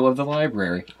upstairs window of the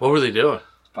library. What were they doing?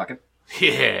 Fucking.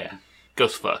 Yeah.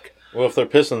 Ghost fuck. Well, if they're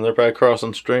pissing, they're probably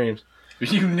crossing streams.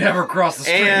 You never cross the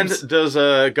streams. And does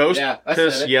a ghost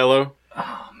piss yellow?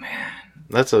 Oh man.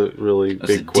 That's a really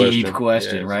big question. Deep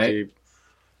question, Yeah, it's right? deep.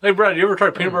 Hey, Brad, you ever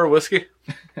tried peanut butter whiskey?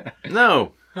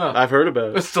 No. Huh. I've heard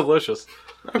about it. It's delicious.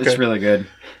 Okay. It's really good.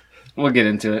 We'll get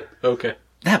into it. Okay.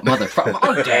 That motherfucker.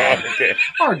 Our dad.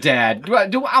 Our dad.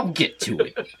 I'll get to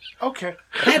it. Okay.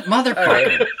 That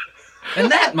motherfucker.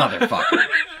 And that motherfucker.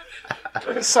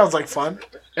 This sounds like fun.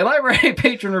 A library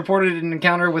patron reported an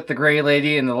encounter with the gray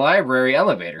lady in the library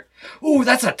elevator. Ooh,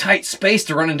 that's a tight space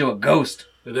to run into a ghost.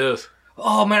 It is.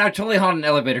 Oh man, I totally haunt an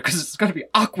elevator because it's going to be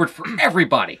awkward for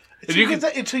everybody.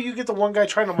 Until you get the one guy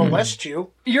trying to molest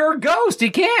you. You're a ghost. He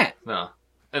can't. No.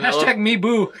 And Hashtag me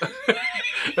boo.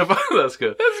 That's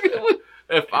good. That's good.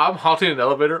 If I'm haunting an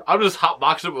elevator, I'm just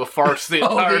hotboxing it with farts the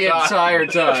entire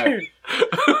time.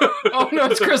 Oh no,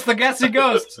 it's Chris the Gassy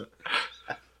Ghost.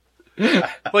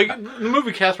 Like the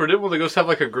movie Casper, didn't one of the ghosts have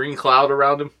like a green cloud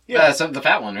around him? Yeah, that's the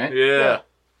fat one, right? Yeah.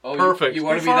 Oh, Perfect. You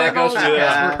want to be that ghost?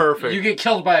 Yeah, perfect. You get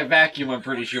killed by a vacuum, I'm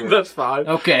pretty sure. That's fine.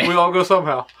 Okay. We all go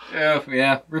somehow.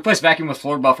 Yeah. Replace vacuum with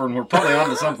floor buffer and we're probably on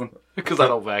to something. Because I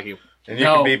don't vacuum. And you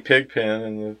can be Pigpen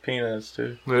and the peanuts,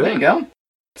 too. There you go.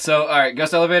 So, alright,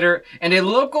 ghost elevator. And a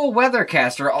local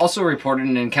weathercaster also reported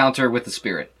an encounter with the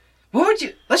spirit. What would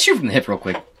you... Let's shoot from the hip real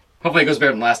quick. Hopefully it goes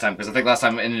better than last time, because I think last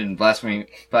time it ended in blasphemy.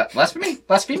 Blasphemy?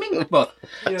 Blaspheming? Both.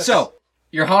 Yes. So,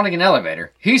 you're haunting an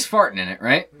elevator. He's farting in it,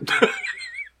 right?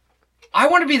 I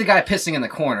want to be the guy pissing in the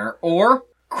corner, or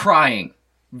crying.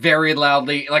 Very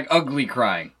loudly, like ugly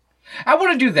crying. I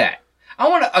want to do that. I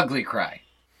want to ugly cry.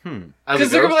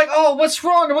 Because they're going to be like, oh, what's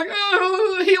wrong? I'm like,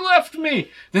 oh, he left me.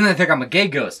 Then they think I'm a gay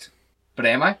ghost. But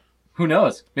am I? Who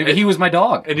knows? Maybe he was my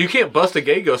dog. And you can't bust a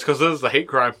gay ghost because this is a hate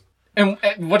crime. And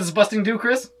what does busting do,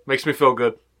 Chris? Makes me feel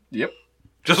good. Yep.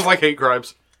 Just like hate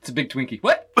crimes. It's a big Twinkie.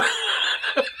 What?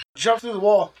 Jump through the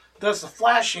wall, does the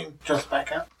flashing, jumps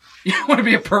back out. You want to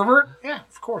be a pervert? Yeah,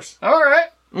 of course. All right.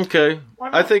 Okay. Why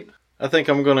not? I think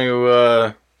I'm going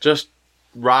to just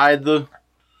ride the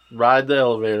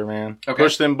elevator, man. Okay.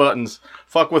 Push them buttons.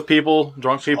 Fuck with people,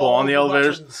 drunk people on the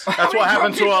elevators. buttons. That's what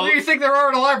happened to What do you a think there are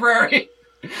in a library?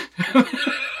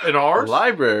 In ours?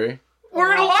 library.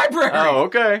 We're in a library. Oh,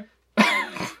 okay.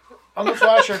 On the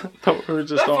flasher. Thought we were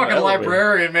just That on fucking the elevator.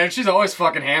 librarian, man. She's always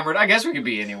fucking hammered. I guess we could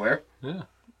be anywhere. Yeah.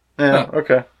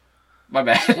 Okay. My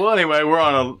bad. Well, anyway, we're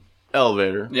on an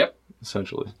elevator. Yep.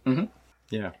 Essentially. Mhm.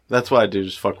 Yeah. That's what I do.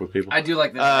 Just fuck with people. I do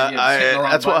like this idea of hitting the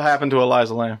wrong That's what buttons. happened to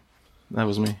Eliza Lamb. That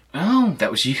was me. Oh, that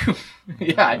was you.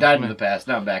 Yeah, I died in the past.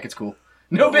 Now I'm back. It's cool.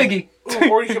 No biggie.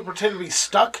 Or you can pretend to be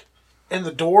stuck in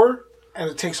the door and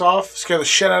it takes off, scare the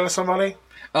shit out of somebody.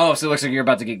 Oh, so it looks like you're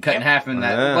about to get cut in half in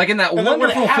that, Yeah. like in that And then when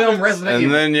it wonderful film happens- Resident And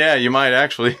Evil. then, yeah, you might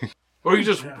actually. Or you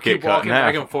just keep cut walking in half.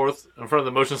 back and forth in front of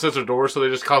the motion sensor doors so they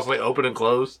just constantly open and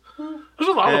close. There's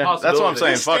a lot of Yeah, possibilities. that's what I'm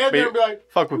saying. Just stand there and be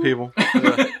like, Fuck with people.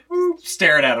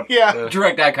 Staring at him. yeah,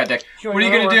 Direct eye contact. You What are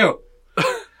you ain't gonna do?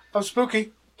 I'm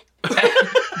spooky.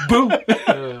 Boo.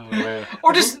 Oh, man.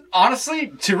 Or just honestly,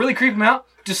 to really creep him out,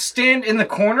 just stand in the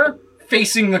corner,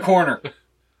 facing the corner.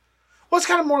 Well, it's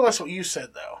kind of more or less what you said,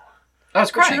 though. I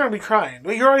was But you're crying. going to be crying.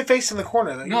 Well, you're already facing the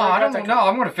corner, though. You No, already I got don't that know.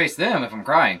 I'm going to face them if I'm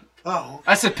crying. Oh.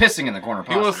 I said pissing in the corner.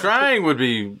 Possibly. Crying would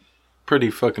be pretty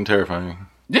fucking terrifying.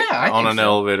 Yeah, I on think an so.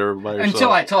 elevator by yourself.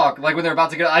 Until I talk, like when they're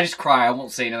about to go, I just cry. I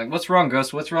won't say anything. What's wrong,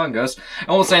 Ghost? What's wrong, Ghost?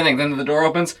 I won't say anything. Then the door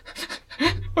opens.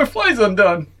 My flight's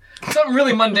undone. Something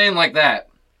really mundane like that.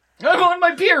 I'm on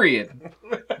my period.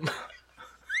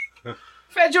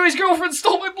 Fat Joey's girlfriend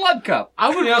stole my blood cup. I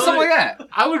would something like that.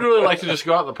 I would really like to just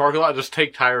go out in the parking lot and just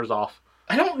take tires off.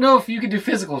 I don't know if you can do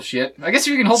physical shit. I guess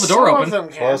you can hold the door Some open. of them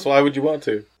can. Well, that's why would you want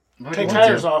to? Take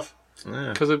tires off. Yeah.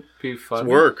 Because it'd be fun. It's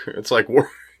work. It's like work.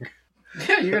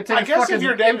 Yeah, you're gonna take I a guess fucking if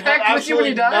you're dead, impact with you when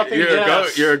you die. nothing You're,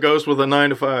 else. you're a ghost with a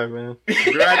 9 to 5, man.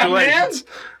 Congratulations.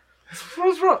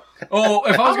 What's wrong? Oh,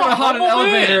 if I was I'm gonna a haunt an humble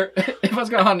elevator, if I was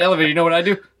gonna haunt an elevator, you know what I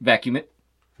do? Vacuum it.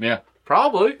 Yeah.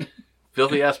 Probably.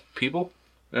 Filthy ass people.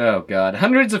 Oh, God.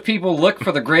 Hundreds of people look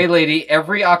for the Grey Lady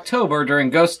every October during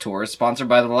ghost tours sponsored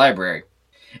by the library.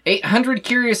 800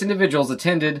 curious individuals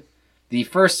attended the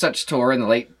first such tour in the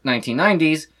late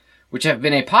 1990s, which have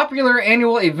been a popular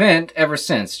annual event ever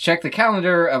since. Check the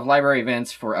calendar of library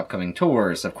events for upcoming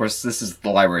tours. Of course, this is the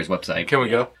library's website. Can we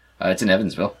go? It's in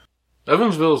Evansville.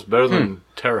 Evansville is better than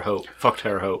Terre Haute. Fuck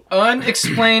Terre Haute.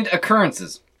 Unexplained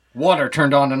occurrences. Water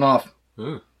turned on and off.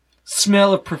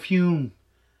 Smell of perfume.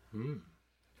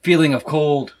 Feeling of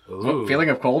cold. Ooh. Feeling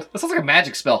of cold? That sounds like a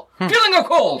magic spell. Feeling of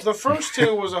cold! The first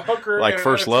two was a hooker Like and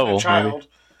first an level, child.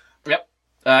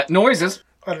 Yep. Noises.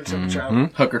 Unattended child.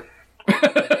 Hooker.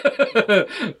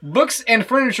 Books and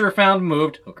furniture found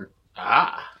moved. Hooker.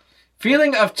 Ah.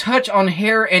 Feeling of touch on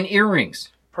hair and earrings.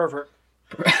 Pervert.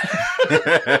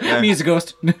 Means a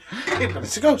ghost.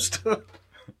 It's a ghost.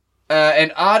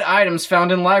 And odd items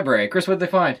found in library. Chris, what'd they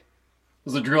find? It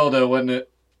was a drill dough, wasn't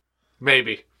it?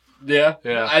 Maybe. Yeah?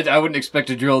 Yeah. I wouldn't expect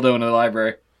a drill dough in a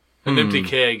library. An empty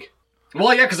keg.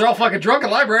 Well, yeah, because they're all fucking drunk in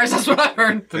libraries. That's what I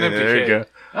heard. It's an empty there keg. you go.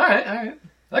 All right.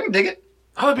 I can dig it.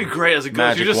 Oh, that'd be great as a ghost.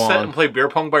 Magic You just sit wand. and play beer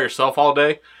pong by yourself all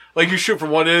day. Like you shoot from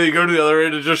one end, you go to the other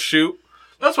end and just shoot.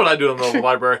 That's what I do in the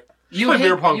library. Just play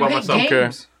beer pong by myself.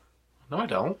 games. No, I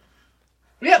don't.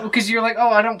 Yeah, because you're like, oh,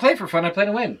 I don't play for fun. I play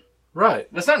to win. Right.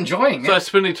 That's not enjoying So I it.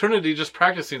 spend eternity just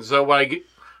practicing. So when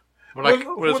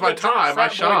it's my the time, I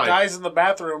frat boy shine. dies in the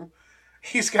bathroom.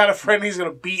 He's got a friend he's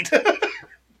gonna beat.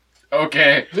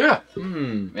 Okay. Yeah.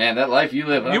 Man, that life you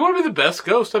live, huh? You want to be the best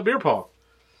ghost at beer pong?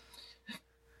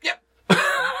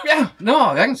 Yeah, no,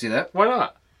 I can see that. Why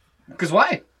not? Because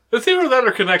why? It's either that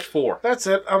or Connect 4. That's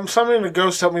it. I'm summoning a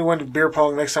ghost to help me win beer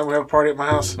pong next time we have a party at my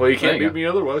house. Well, you can't There you beat me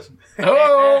otherwise.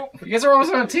 Oh, you guys are always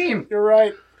on a team. You're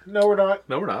right. No, we're not.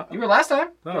 No, we're not. You were last time.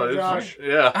 No, it's Josh.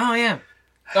 Yeah. Oh, yeah.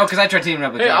 Oh, because I tried teaming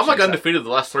up with Hey, Josh I'm like and undefeated the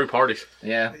last 3 parties. stuff.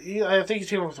 Yeah. I think you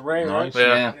teamed up with Ray, right? Nice.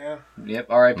 Yeah. Yeah. Yep.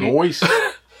 R.I.P. Moist.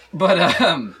 But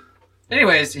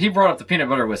anyways, he brought up the peanut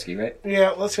butter whiskey, right?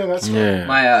 Yeah, let's hear that story. Yeah.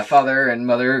 My father and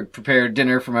mother prepared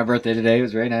dinner for my birthday today. It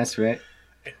was very nice, right?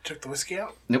 And took the whiskey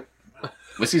out. Nope.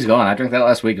 Whiskey's gone. I drank that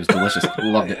last week. It was delicious.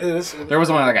 Loved It it. is. There was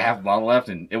only like a half bottle left,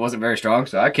 and it wasn't very strong,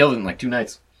 so I killed it in like 2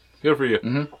 nights. Good for you.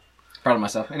 Proud of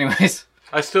myself. Anyways.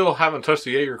 I still haven't touched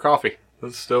the Jaeger coffee.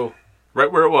 It's still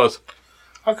right where it was.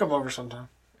 I'll come over sometime.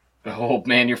 Oh,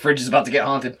 man, your fridge is about to get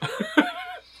haunted.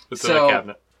 It's in So- the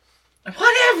cabinet.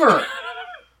 Whatever!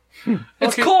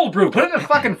 It's Okay. cold brew. Put it in the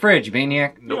fucking fridge, you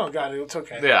maniac. You don't got to. It's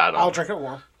okay. Yeah, I don't. I'll drink it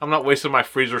warm. I'm not wasting my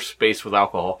freezer space with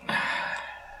alcohol.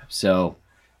 So,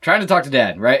 trying to talk to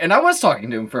Dad, right? And I was talking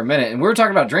to him for a minute, and we were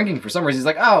talking about drinking for some reason. He's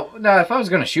like, oh, no, if I was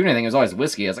going to shoot anything, it was always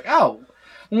whiskey. I was like, oh,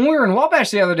 when we were in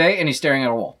Wabash the other day, and he's staring at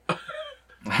a wall.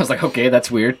 I was like, okay, that's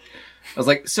weird. I was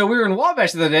like, so we were in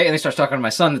Wabash the other day, and he starts talking to my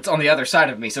son that's on the other side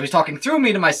of me. So he's talking through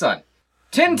me to my son.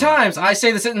 10 times I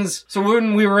say the sentence, so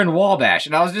when we were in Wabash,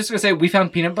 and I was just going to say, we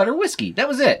found peanut butter whiskey. That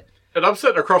was it. And I'm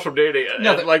sitting across from Danny, and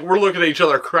No, like we're looking at each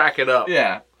other cracking up.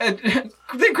 Yeah. And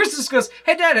then Chris just goes,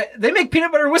 hey, Dad, they make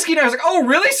peanut butter whiskey now. I was like, oh,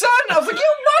 really, son? I was like,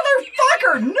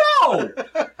 you motherfucker,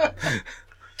 no!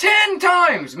 10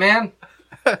 times, man.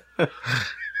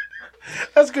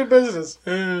 That's good business.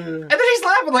 And then he's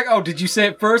laughing like, oh, did you say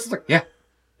it first? I was like, yeah.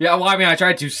 Yeah, well, I mean, I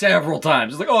tried to several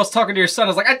times. He's like, oh, I was talking to your son. I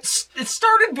was like, it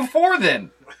started before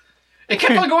then. It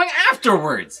kept on going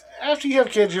afterwards. After you have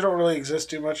kids, you don't really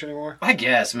exist too much anymore. I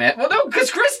guess, man. Well, no,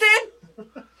 because Chris did.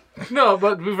 No,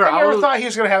 but to be fair, I I never was. thought he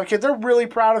was going to have a kid. They're really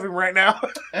proud of him right now.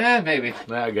 Maybe.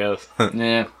 Yeah, I guess.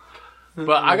 Yeah.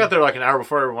 But I got there like an hour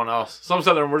before everyone else. So I'm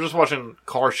sitting there and we're just watching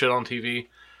car shit on TV.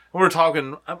 And we're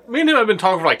talking. Me and him have been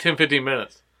talking for like 10, 15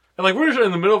 minutes. And like we're just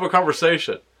in the middle of a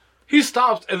conversation. He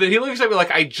stops and then he looks at me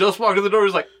like I just walked in the door.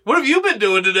 He's like, what have you been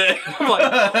doing today? I'm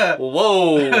like,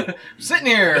 whoa. Sitting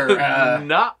here.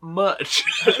 Not much.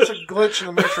 It's a glitch in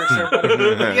the matrix there,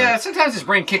 buddy. Yeah, sometimes his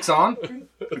brain kicks on.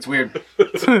 It's weird.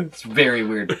 It's very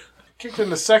weird. Kicked in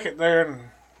the second there and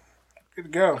good to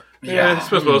go. Yeah, he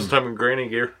spends most of the time in granny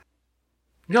gear.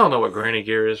 Y'all know what granny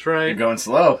gear is, right? You're going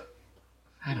slow.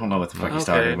 I don't know what the fuck he's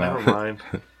talking about. Never mind.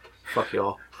 Fuck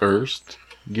y'all. First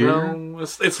gear. No,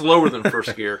 it's lower than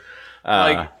first gear.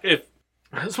 Like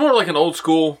it's more like an old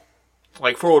school,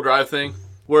 like 4-wheel drive thing,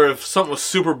 where if something was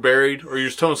super buried or you're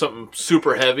just towing something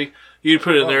super heavy, you'd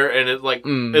put it in there and it like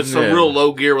it's a real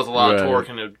low gear with a lot of torque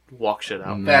and it'd walk shit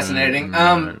out. Fascinating.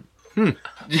 All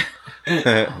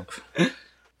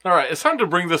right, it's time to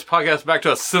bring this podcast back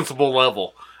to a sensible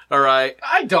level. All right.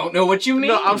 I don't know what you mean.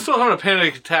 No, I'm still having a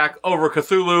panic attack over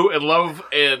Cthulhu and Love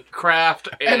and Craft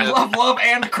and love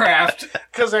and craft.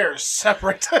 Because they're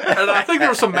separate. And I think there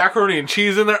was some macaroni and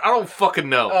cheese in there. I don't fucking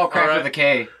know. Oh, craft all right? with a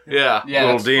K. Yeah. Yeah.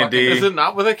 Little D&D. Is it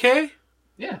not with a K?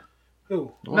 Yeah.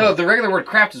 Ooh. No, the regular word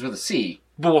craft is with a C.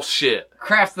 Bullshit.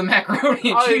 Craft the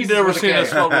macaroni and I've cheese. never is with seen a K. it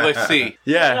spelled with a C.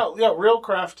 Yeah. Yeah, real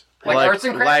craft. Like arts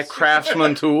and crafts? Like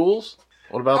craftsman tools.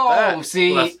 What about Oh, that?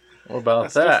 see. Well, What about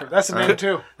That's that? different. That's a name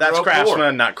too. That's Real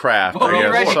craftsman, not craft. Oh, I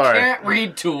you're guess. right. Sorry. You can't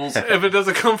read tools. If it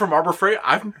doesn't come from Arbor Freight,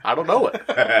 I don't know it.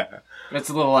 It's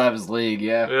a little out of his league,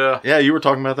 yeah. Yeah. Yeah, you were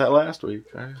talking about that last week.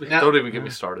 Right? Now- Don't even get me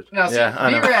started. Now, see, Yeah,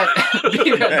 I know.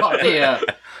 B-Rad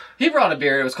bought he brought a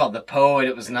beer. It was called the Poe, and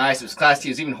it was nice. It was classy.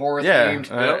 It was even horror Yeah,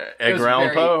 themed. It Edgar was Allan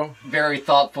very, Poe. very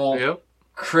thoughtful. Yep.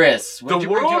 Chris, The what'd you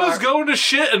bring to world is our- going to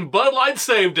shit, and Bud Light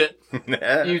saved it.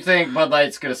 You think Bud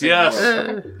Light's gonna save Yes. the world?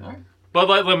 Okay. Bud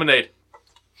Light lemonade.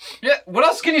 Yeah. What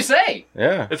else can you say?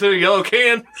 Yeah. It's in a yellow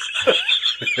can.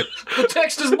 The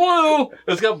text is blue.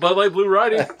 It's got Bud Light blue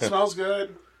writing. Smells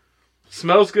good.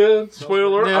 Smells good.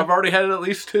 Spoiler: Yeah. I've already had it at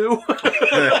least 2.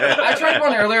 I tried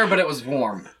one earlier, but it was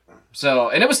warm. So,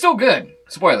 and it was still good.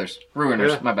 Spoilers. Ruiners.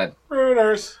 Yeah. My bad.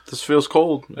 Ruiners. This feels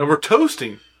cold. And we're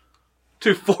toasting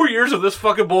to 4 years of this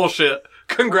fucking bullshit.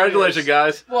 Congratulations,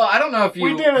 guys. Well, I don't know if you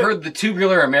We did it. heard the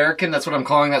Tubular American. That's what I'm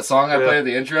calling that song I played at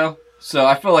the intro. So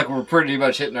I feel like we're pretty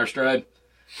much hitting our stride.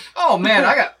 Oh, man,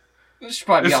 this should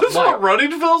probably be Is off this mic. what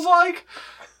running feels like?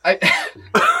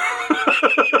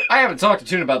 I haven't talked to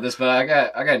Tune about this, but I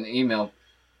got an email.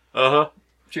 Uh-huh.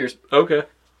 Cheers. Okay.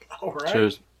 All right.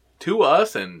 Cheers. To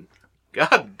us, and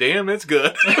god damn, it's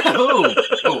good.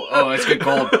 oh, it's good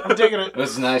cold. I'm digging it.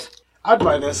 This is nice. I'd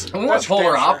buy this. We want That's for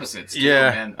polar damn sure. opposites. Too, Yeah,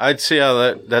 man. I'd see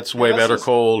how that's way this better is-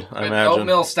 cold, I An imagine.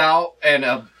 oatmeal stout and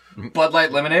a Bud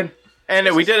Light lemonade. And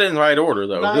we did it in the right order,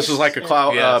 though. Nice. This is like a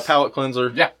Yes. palate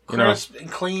cleanser. Yeah. You know. Crisp and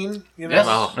clean. You know? Yes.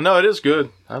 Oh. No, it is good.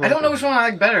 I don't know which one I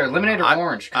like better, lemonade or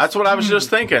orange. 'cause- That's what I was just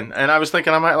thinking, and I was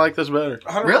thinking I might like this better.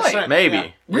 100%. Really? Maybe. Yeah.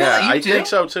 Really? Yeah, You I do? think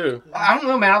so too. I don't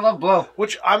know, man. I love blow.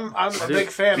 Which I'm a big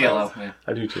fan Yellow. of, Yeah.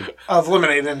 I do too. of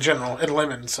lemonade in general and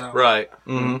lemon. So Right.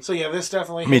 So yeah, this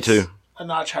definitely Me hits too. a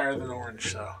notch higher than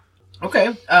orange. So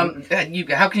Okay.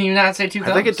 How can you not say two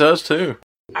thumbs? I think it does too.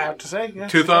 I have to say, yeah,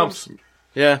 2 thumbs.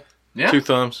 Yeah. Yeah. 2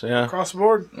 thumbs. Yeah. across the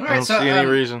board. All I right. don't So see any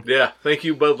reason. Yeah. Thank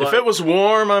you, Bud Light. If it was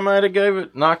warm, I might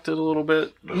have knocked it a little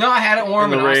bit. no, I had it warm,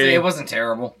 In the and honestly, rain. it wasn't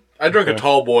terrible. I drank a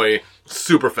tall boy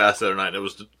super fast the other night. It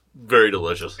was very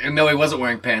delicious. And no, he wasn't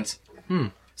wearing pants.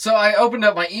 So I opened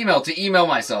up my email to email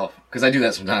myself because I do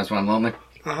that sometimes when I'm lonely.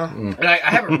 And I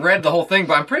haven't read the whole thing,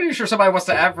 but I'm pretty sure somebody wants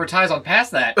to advertise on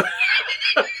past that.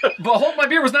 But Hold My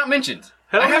Beer was not mentioned.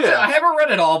 Hell I yeah. haven't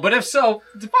read it all, but if so,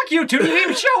 fuck you, Tune. You didn't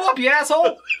even show up, you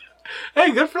asshole.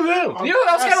 Hey, good for them. You know who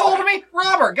else got a hold of me?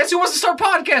 Robert. Guess who wants to start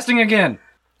podcasting again?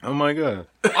 Oh my god.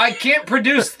 I can't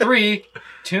produce 3.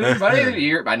 Tune,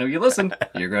 buddy. I know you listen.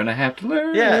 You're going to have to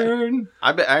learn. Yeah.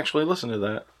 I actually listened to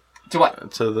that. To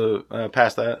what? To the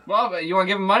past that. Well, you want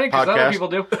to give them money? Because other Podcast. people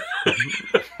do.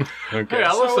 Okay. Hey,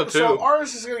 I listened too. So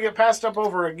ours is going to get passed up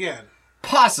over again.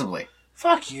 Possibly.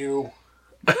 Fuck you.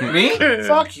 Me?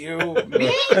 Fuck you.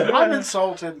 Me? I'm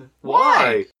insulted.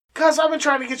 Why? Because I've been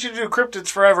trying to get you to do cryptids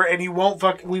forever, and you won't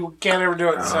we can't ever do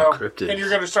it. So, cryptids. and you're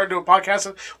going to start doing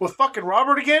podcasts with fucking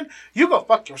Robert again? You go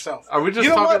fuck yourself. Are we just You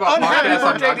know talking what? about Unhappy podcasts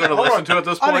I'm birthday not going to to you. listen to at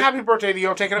this point? Unhappy birthday to you.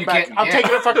 I'm taking it You back. can't- I'm yeah.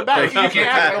 taking it fucking back. You can't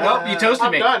have it. Nope, you toasted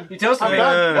I'm me. done. You toasted I'm me.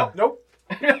 done. Nope.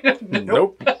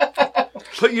 Nope.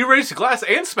 But you raised the glass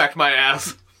and smacked my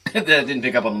ass. That didn't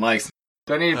pick up on the mics.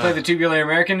 Do I need to play the Tubular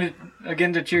American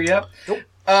again to cheer you up? Nope.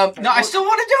 No, I still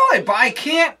want to do it, but I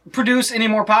can't produce any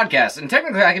more podcasts. And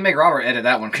technically, I can make Robert edit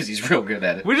that one because he's real good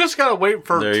at it. We just gotta wait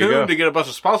for There you go. Toon to get a bunch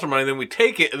of sponsor money, then we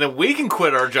take it, and then we can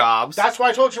quit our jobs. That's why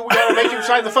I told you we got to make him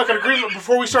sign the fucking agreement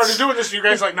before we started doing this. And you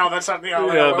guys like, no, that's not. yeah,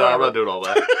 no, I'm not doing all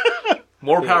that.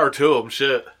 More power to them,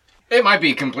 shit. It might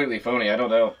be completely phony. I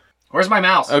don't know. Where's my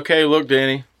mouse? Okay, look,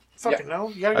 Danny. Fucking no.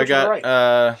 You got to I go to the got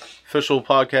right. official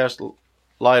podcast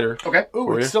lighter. Okay. Ooh,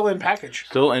 for it's you. still in package.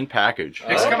 Still in package.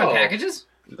 Things come in Oh. packages?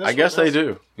 I guess they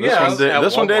do. This Yeah, one did. at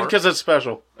This one did Walmart. because it's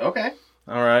special. Okay.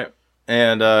 All right.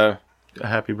 And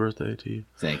happy birthday to you.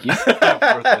 Thank you.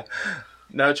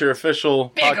 Now it's your official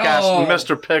Pickle. podcast,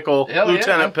 Mr. Pickle, Hell yeah.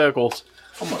 Lieutenant Pickles.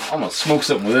 I'm gonna smoke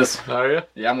something with this. Are you?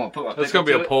 Yeah, I'm gonna put my That's pickle gonna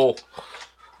be to a it. poll.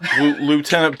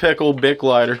 Lieutenant Pickle Bic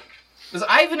Lighter. It's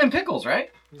Ivan and Pickles,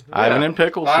 right? Ivan and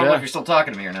Pickles. Well, I don't know if Yeah. you're still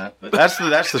talking to me or not. But That's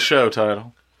the show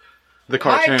title. The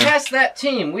cartoon. Podcast that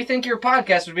team. We think your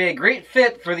podcast would be a great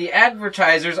fit for the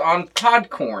advertisers on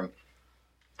Podcorn.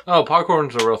 Oh,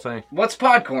 popcorn's a real thing. What's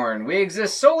Podcorn? We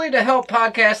exist solely to help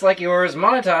podcasts like yours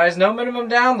monetize no minimum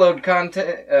download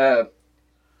content.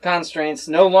 constraints,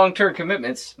 no long-term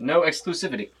commitments, no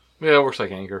exclusivity. Yeah, it works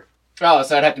like Anchor. Oh,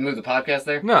 so I'd have to move the podcast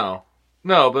there? No,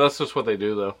 but that's just what they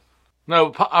do, though.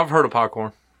 No, I've heard of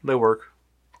Popcorn. They work.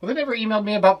 Well, they never emailed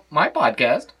me about my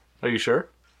podcast. Are you sure?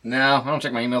 No, I don't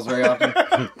check my emails very often.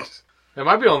 It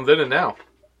might be on Then and Now.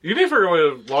 You need to figure a way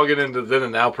to log it into Then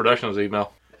and Now Productions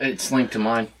email. It's linked to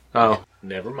mine. Oh,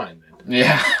 never mind then.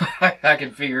 Yeah, I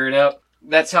can figure it out.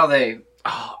 That's how they...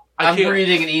 I'm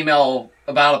reading an email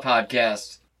about a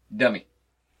podcast. Dummy.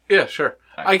 Yeah, sure.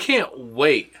 I can't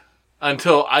wait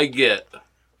until I get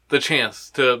the chance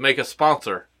to make a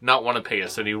sponsor not want to pay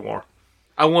us anymore.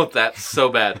 I want that so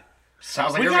bad.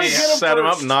 Sounds like we gotta get them Set them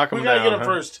up and knock them We down. gotta get them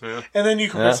first. Yeah. And then you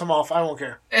can piss them off. I won't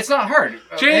care. It's not hard.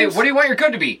 James- Hey, what do you want your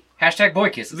code to be? Hashtag boy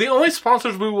kisses. The only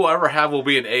sponsors we will ever have will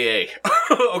be an AA.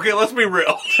 Okay, let's be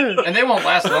real. And they won't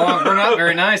last long. We're not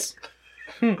very nice.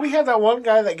 We had that one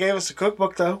guy that gave us a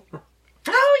cookbook, though.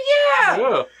 Oh, yeah!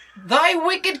 Yeah. Thy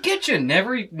Wicked Kitchen.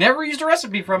 Never used a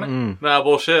recipe from it. Nah,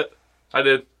 bullshit. I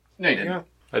did. No, you didn't. Yeah.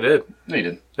 I did. No, you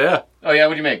didn't. Yeah. Oh, yeah,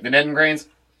 what'd you make? The Ned and Grains?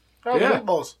 Oh, Yeah. the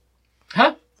meatballs.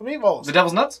 Huh? The meatballs. The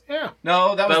Devil's Nuts? Yeah.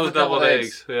 No, that was the deviled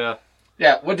eggs. Yeah.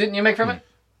 Yeah, what didn't you make from it?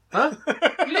 Huh? You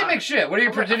didn't make shit. What are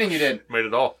you pretending you did? Made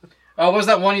it all. Oh, what was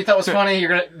that one you thought was funny?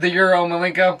 The Euro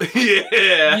Malenko?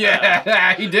 Yeah.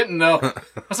 Yeah, he didn't though.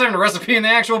 That's not even a recipe in the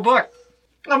actual book.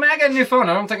 Oh man, I got a new phone.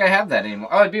 I don't think I have that anymore.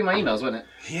 Oh, it'd be in my emails, wouldn't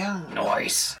it? Yeah.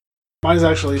 Nice. Mine's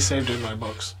actually saved in my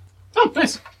books. Oh,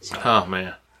 nice. Oh,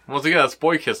 man. Once again, that's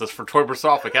Boy Kisses for 20%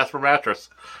 off at Casper Mattress.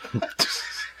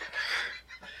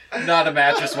 Not a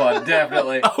mattress one,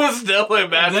 definitely. Oh, it's definitely a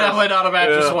mattress. Definitely not a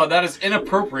mattress one. That is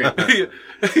inappropriate.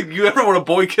 You ever want a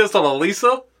boy kissed on a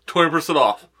Lisa? 20%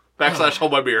 off. /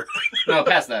 hold my beer. No,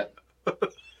 past that.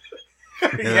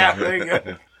 Yeah, there you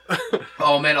go.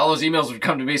 Oh man, all those emails would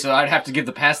come to me, so I'd have to give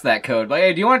the past that code. Like,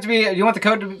 hey, do you want the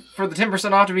code for the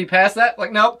 10% off to be past that?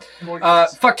 Like, nope.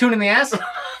 Fuck tune in the ass.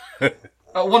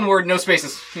 One word, no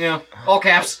spaces. You know, all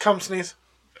caps. Come sneeze.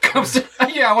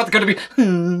 Yeah, I want the code to be.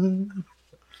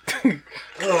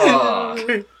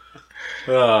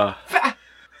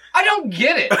 I don't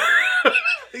get it.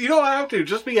 You don't have to.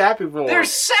 Just be happy for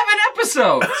There's 7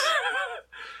 episodes.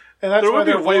 And that's There why would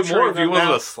be they're way more vulturing if you them wasn't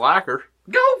now. a slacker.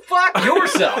 Go fuck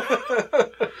yourself.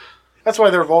 That's why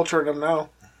they're vulturing them now.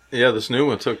 Yeah, this new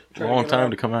one took a long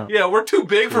time to come out. Yeah, we're too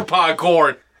big for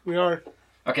popcorn. We are.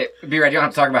 Okay, B-Rad, you don't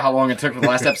have to talk about how long it took for the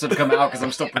last episode to come out because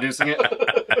I'm still producing it.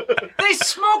 They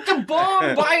smoked a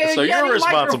bomb by a So you're Yeti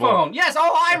responsible. microphone. Yes,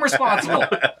 I'm responsible.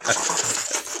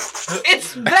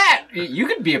 It's that. You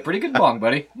could be a pretty good bong,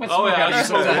 buddy. Oh, yeah, I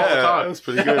smoke them all the time. That's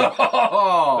pretty good.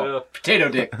 Oh, Yeah. potato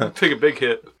dick. Take a big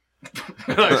hit.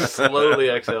 And I just slowly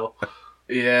exhale.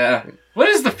 Yeah. What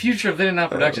is the future of Then and Now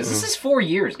Productions? This is 4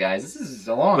 years, guys. This is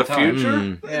a long The time.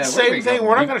 future? Yeah, where Same we thing. going?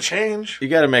 We're not going to change. You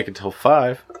got to make it till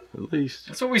 5, at least.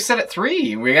 That's what we said at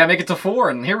 3. We gotta make it to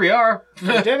 4, and here we are. We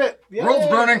did it. Yay. World's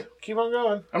burning. Keep on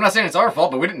going. I'm not saying it's our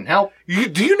fault, but we didn't help.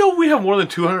 Do you know we have more than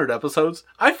 200 episodes?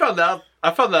 I found that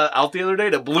out the other day.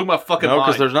 That blew my fucking No, mind.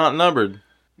 because they're not numbered.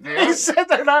 He said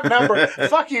they're not numbered.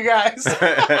 Fuck you guys.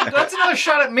 That's another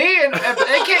shot at me, and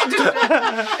AKA, just,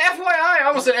 FYI, I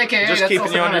almost said AKA. Just that's keeping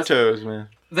also you on known your as- toes, man.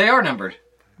 They are numbered.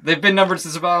 They've been numbered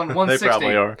since about 160. They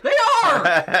probably are. They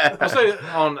are! I'll say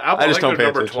on Apple, I just don't they're pay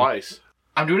numbered attention. twice.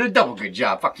 I'm doing a double good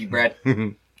job. Fuck you, Brad.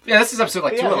 Yeah, this is episode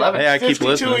like Yeah, 211. Hey, I keep 52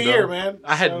 listening. a year, though. man.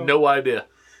 I had So no idea.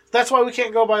 That's why we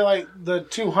can't go by like the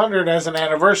 200 as an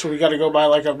anniversary. We got to go by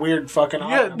like a weird fucking.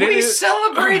 Yeah, odd- We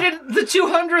celebrated the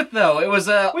 200th, though. It was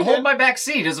We Hold did. My Back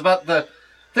Seat. It was about the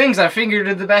things I fingered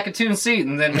in the back of Toon's seat,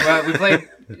 and then we played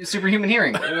Superhuman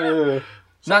Hearing.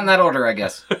 Not in that order, I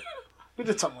guess. We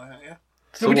did something like that, yeah.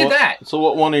 So we did that. So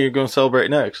what one are you going to celebrate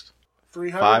next?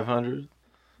 300. 500?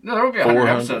 No, there will be 100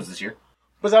 400. episodes this year.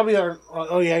 But that'll be our.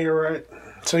 Oh yeah, you're right.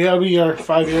 So yeah, it'll be our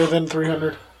 5 year, then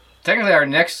 300. Technically, our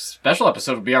next special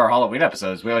episode will be our Halloween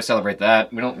episodes. We always celebrate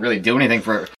that. We don't really do anything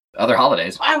for other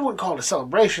holidays. I wouldn't call it a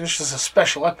celebration. It's just a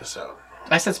special episode.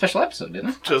 I said special episode,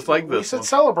 didn't I? Just like He this said one.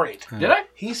 celebrate. Did I?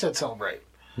 He said celebrate.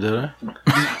 Did I?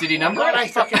 Did he number God, I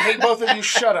it? fucking hate both of you.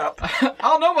 Shut up. I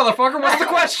don't know, motherfucker. What's the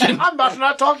question? I'm about to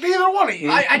not talk to either one of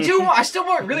you. I still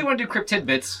really want to do Crypt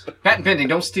Tidbits. Patent pending.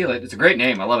 Don't steal it. It's a great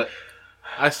name. I love it.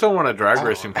 I still want a drag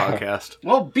racing podcast.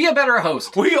 Well, be a better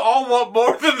host. We all want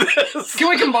more than this. Can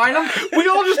we combine them? We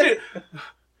all just need.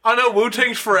 I know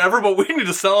Wu-Tang's forever, but we need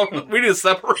to sell. We need to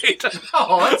separate.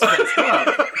 Oh, that's messed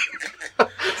up.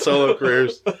 Solo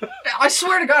careers. I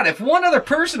swear to God, if one other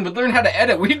person would learn how to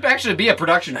edit, we'd actually be a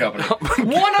production company.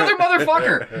 One other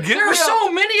motherfucker. There are so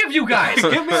many of you guys.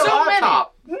 Give me a so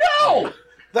laptop. many. No.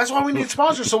 That's why we need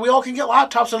sponsors, so we all can get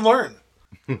laptops and learn.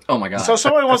 Oh my god. So if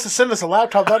somebody wants to send us a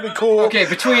laptop, that'd be cool. Okay,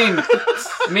 between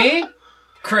me,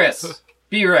 Chris,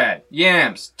 B-Rad,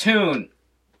 Yams, Toon,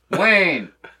 Wayne,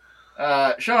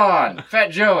 Sean,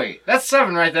 Fat Joey. That's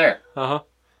 7 right there. Uh-huh.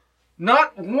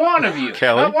 Not one of you.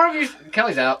 Kelly? Not one of you.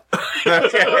 Kelly's out.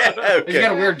 Okay. He's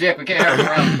got a weird dick. We can't have him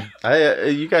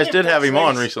around. You guys did have him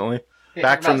on recently.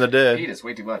 Back from the dead. Penis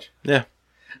way too much. Yeah.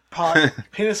 Pot.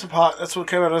 Penis and pot. That's what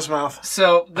came out of his mouth.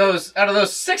 So out of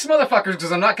those 6 motherfuckers,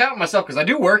 because I'm not counting myself because I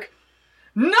do work,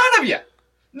 none of you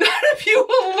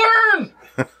will learn.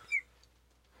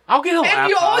 I'll get a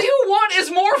laptop. All you want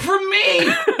is more from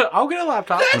me. I'll get a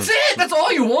laptop. That's it. That's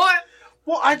all you want.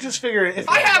 Well, I just figured if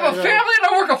I have a family and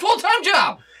I work a full-time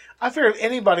job. I figured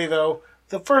anybody though,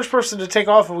 the first person to take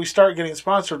off when we start getting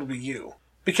sponsored will be you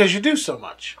because you do so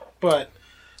much. But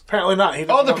apparently not. He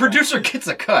doesn't The know producer gets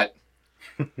a cut.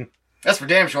 That's for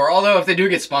damn sure. Although if they do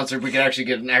get sponsored, we can actually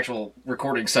get an actual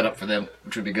recording set up for them,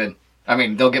 which would be good. I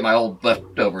mean, they'll get my old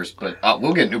leftovers, but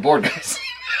we'll get a new board, guys.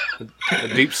 A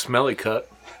deep, smelly cut.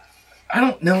 I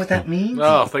don't know what that means.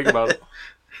 Oh, think about it.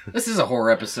 This is a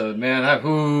horror episode,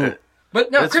 man.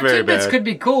 But no, That's Crypt very Tidbits bad. could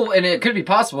be cool, and it could be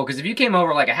possible, because if you came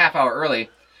over like a half hour early,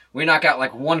 we knock out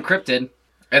like 1 cryptid,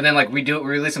 and then like we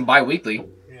release them bi-weekly.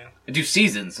 Yeah. Do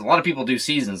seasons. A lot of people do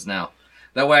seasons now.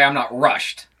 That way I'm not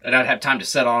rushed, and I'd have time to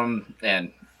set on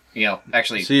them and,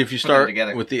 actually See, if you put them start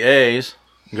together. with the A's,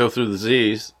 go through the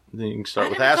Z's, then you can start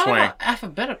with Asswing.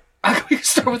 Alphabetical. We can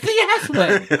start with the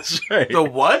alphabet. That's right. The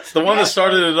what? The one that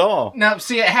started it all. Now,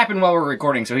 see, it happened while we're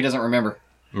recording, so he doesn't remember.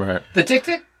 Right. The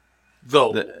tick-tick?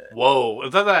 Whoa.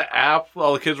 Is that app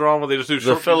all the kids are on where they just do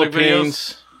The short music videos?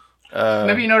 Philippines.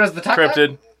 Maybe you know it as the Tic Tac?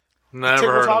 Cryptid.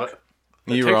 Never heard of it.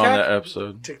 You were on Tic-Tac? that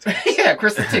episode. TikTok. Yeah,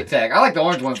 Chris the Tic Tac. I like the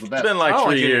orange ones the It's best. been like I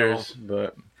don't 3 like it at years,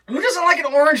 but Who doesn't like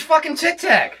an orange fucking Tic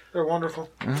Tac? They're wonderful.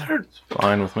 it's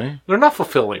fine with me. They're not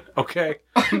fulfilling, okay?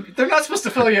 They're not supposed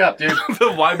to fill you up, dude.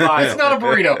 Then why buy It's them? not a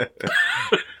burrito.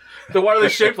 Then why are they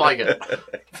shaped like it?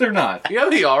 They're not. Yeah,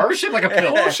 they are. They're shaped like a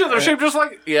pill. Oh, shit, they're shaped just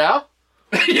like... Yeah?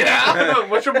 Yeah.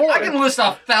 What's your I can boy? list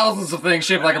off thousands of things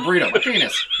shaped like a burrito. My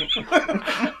penis.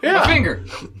 My Yeah. finger.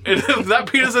 If that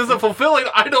penis isn't fulfilling,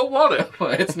 I don't want it.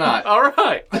 But it's not. All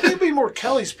right. I think it'd be more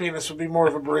Kelly's penis would be more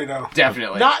of a burrito.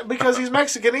 Definitely. Not because he's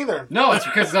Mexican either. No, it's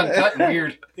because it's uncut and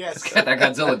weird. Yes. It's got that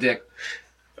Godzilla dick.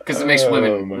 Because it makes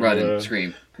women my run and God.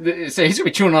 scream. So he's going to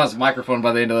be chewing on his microphone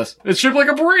by the end of this. It's shaped like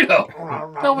a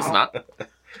burrito. No, it's not.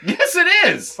 Yes, it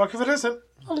is. Fuck if it isn't.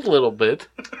 A little bit.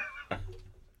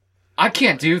 I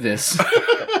can't do this.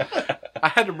 I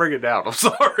had to bring it down. I'm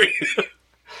sorry.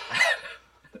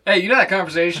 Hey, you know that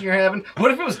conversation you're having?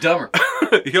 What if it was dumber?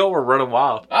 Y'all were running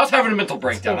wild. I was having a mental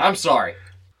breakdown. I'm sorry.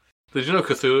 Did you know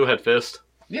Cthulhu had fists?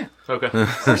 Yeah. Okay.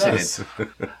 Of course I did.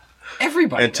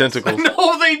 Everybody And does. tentacles.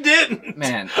 No, they didn't.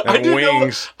 Man. I And didn't know-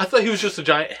 wings. I thought he was just a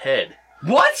giant head.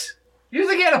 What? You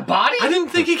think he had a body? I didn't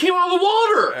think he came out of the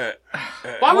water.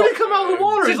 Why would he come out of the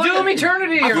water? To He's do like him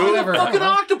eternity or He's a whatever. fucking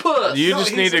octopus. You No, just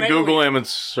he's need to an Google alien. him and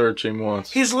search him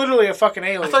once. He's literally a fucking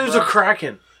alien. I thought he was bro. a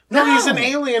kraken. No, he's an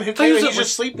alien who thought he came was and a- he's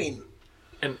just sleeping.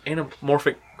 An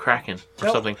anamorphic kraken or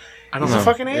Nope. something. I don't He's know. a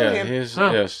fucking Yeah, alien. he's,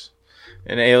 Oh. yes.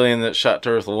 An alien that shot to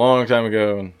Earth a long time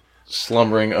ago and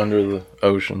slumbering under the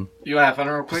ocean. You want to have fun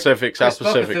real quick? Pacific, South Chris,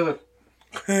 spell Pacific.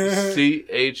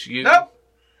 Cthulhu. CHU. Nope.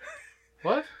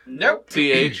 What? Nope.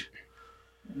 CH.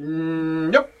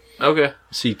 Nope. Okay.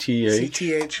 CTH.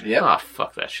 CTH. Yep. Ah,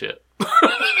 fuck that shit.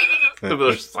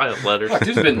 Those silent letters. Fuck,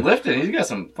 dude's been lifting. He's got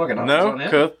some fucking arms No, on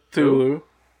him. Cthulhu. Ooh,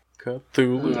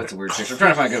 Cthulhu. that's a weird picture. I'm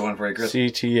trying to find a good one for you, Chris.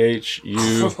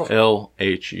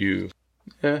 CTHULHU.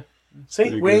 Yeah. See,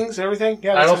 Pretty good. wings, everything.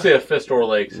 Yeah, I that's don't see a fist or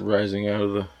legs. Rising out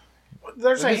of the.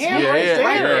 There's a hand Yeah, right yeah,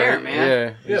 there. there,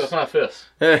 man. Yeah, that's not a fist.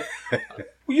 Yeah.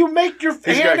 You make your He's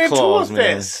hand got into claws, a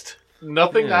man. fist.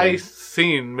 Nothing Yeah. I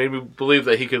seen made me believe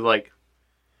that he could like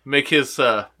make his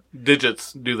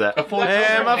digits do that. A fully Hey,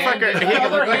 covered motherfucker, hand. he The could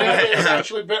other look hand is like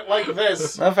actually bent like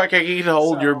this. Motherfucker, he could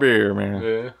hold your beer, man.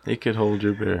 Yeah. He could hold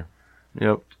your beer.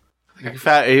 Yep.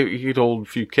 He could hold a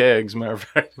few kegs, matter of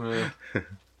fact.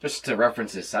 Just to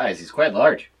reference his size, he's quite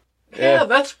large. Yeah,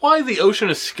 that's why the ocean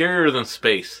is scarier than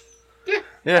space.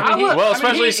 Yeah. I mean, well, he-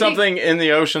 especially he- something in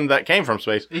the ocean that came from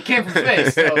space. He came from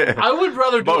space, so... I would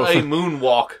rather do Both. a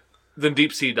moonwalk than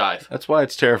deep sea dive. That's why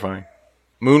it's terrifying.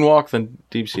 Moonwalk than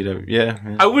deep sea diving. Yeah.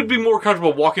 I would be more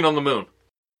comfortable walking on the moon.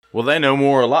 Well, they know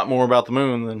a lot more about the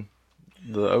moon than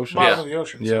the ocean. Bottom Yeah. of the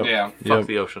ocean. Yep. Yeah. Fuck Yep.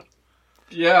 the ocean.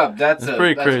 Yeah, that's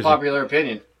pretty a crazy. popular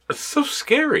opinion. It's so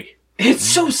scary. It's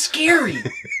so scary.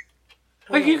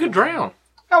 Like you could drown.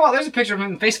 Oh, well, there's a picture of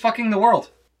him face fucking the world.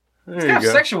 There It's you kind go.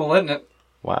 of sexual, isn't it?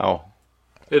 Wow.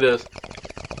 It is.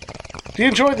 Do you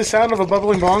enjoy the sound of a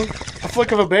bubbling bong? A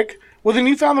flick of a bic? Well, then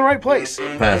you found the right place.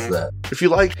 Past that. If you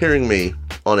like hearing me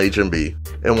on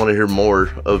HMB and want to hear more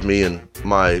of me and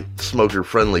my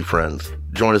smoker-friendly friends,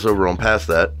 join us over on Past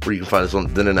That, where you can find us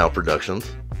on Then and Out Productions.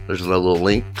 There's a little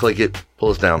link. Click it. Pull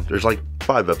us down. There's like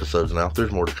 5 episodes now.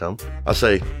 There's more to come. I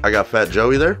say, I got Fat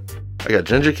Joey there. I got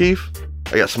Ginger Keef.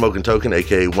 I got Smoking Token,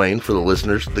 a.k.a. Wayne, for the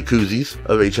listeners, the koozies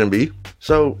of HMB.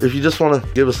 So if you just want to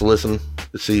give us a listen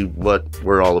to see what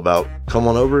we're all about, come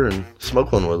on over and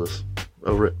smoke one with us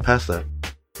over at Past That.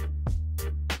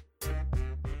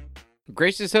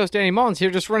 Gracious host Danny Mullins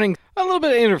here, just running a little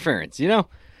bit of interference, you know?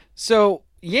 So,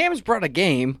 Yams brought a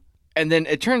game, and then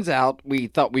it turns out we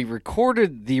thought we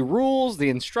recorded the rules, the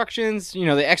instructions, you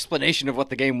know, the explanation of what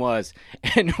the game was,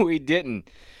 and we didn't.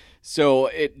 So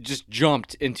it just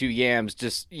jumped into Yams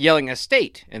just yelling a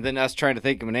state, and then us trying to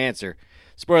think of an answer.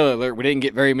 Spoiler alert, we didn't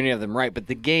get very many of them right, but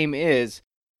the game is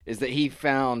that he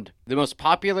found the most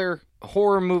popular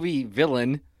horror movie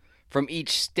villain from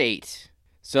each state.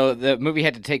 So the movie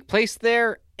had to take place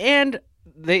there, and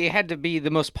they had to be the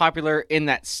most popular in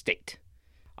that state.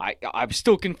 I'm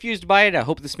still confused by it. I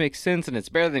hope this makes sense, and it's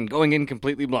better than going in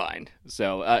completely blind.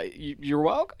 So you're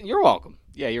welcome. You're welcome.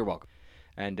 Yeah, you're welcome.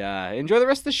 And enjoy the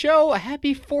rest of the show. A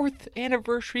happy 4th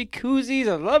anniversary koozies.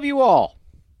 I love you all.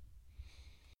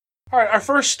 All right, our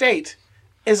first state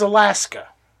is Alaska.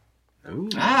 Ooh.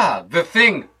 Ah, The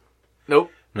Thing.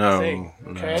 Nope. No. Thing.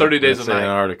 Okay. 30 Days That's of Night.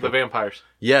 Antarctica. The vampires.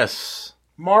 Yes.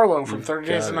 Marlowe from 30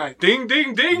 Days a Night. Ding,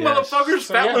 ding, ding, Yes. motherfuckers.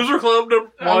 So, Fat yeah. Loser Club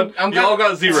number 1. Y'all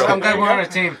got 0. I'm glad we're on a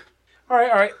team. All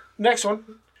right. Next one.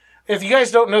 If you guys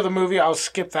don't know the movie, I'll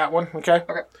skip that one, okay?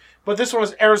 Okay. But this one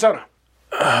is Arizona.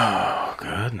 Oh,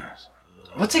 goodness.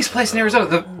 What takes place in Arizona?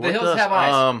 The hills have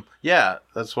eyes. Yeah,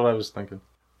 that's what I was thinking.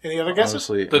 Any other guesses?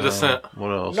 Honestly, The Descent. What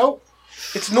else? Nope.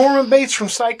 It's Norman Bates from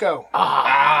Psycho.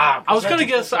 I was going to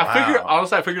guess, Wow.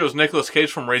 honestly, I figured it was Nicolas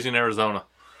Cage from Raising Arizona.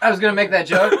 I was going to make that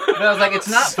joke, but I was like, it's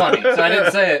not funny, so I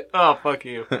didn't say it. Oh, fuck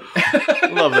you.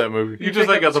 Love that movie. You just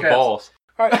pick ain't up got the the scraps. balls.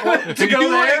 All right. Well, To go You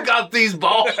there, ain't got these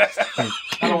balls. I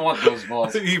don't want those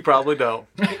balls. You probably don't.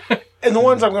 and the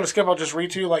ones I'm going to skip, I'll just read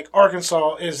to you. Like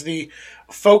Arkansas is the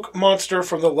folk monster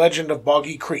from the Legend of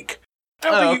Boggy Creek. I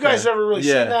don't think you guys ever really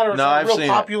Yeah. seen that, or it's No, a I've real seen it.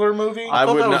 popular movie. I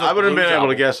thought that was a would have blues been able to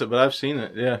album. guess it, but I've seen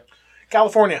it. Yeah.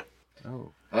 California.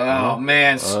 Oh,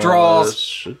 man, straws. That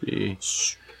should be.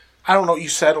 I don't know what you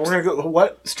said. We're going to go,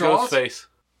 what? Straws? Ghostface.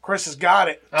 Chris has got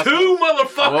it. 2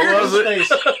 motherfuckers. What was it?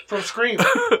 Ghostface from Scream.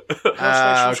 Ghostface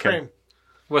from okay. Scream.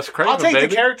 Wes Craven, I'll take baby.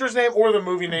 the character's name or the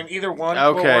movie name. Either one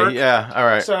will Okay, work. yeah, all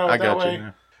right. So I that got way-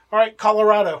 you. All right,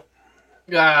 Colorado.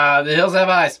 The hills have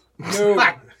eyes. No.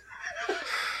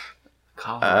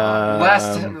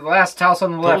 Last house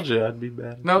on the Told left. you I'd be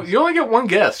bad. No, you only get one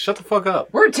guess. Shut the fuck up.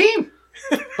 We're a team.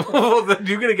 Well, then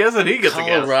you get a guess and he gets a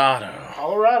guess.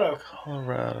 Colorado.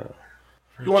 Colorado.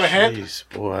 You want a hint? Jeez,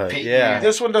 boy. Peyton Yeah.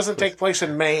 This one doesn't take place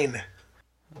in Maine.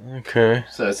 Okay.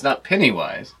 So it's not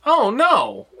Pennywise. Oh,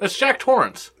 no. It's Jack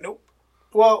Torrance.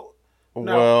 Well,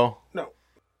 No. Well. No.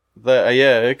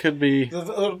 Yeah, it could be. don't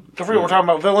forget we're talking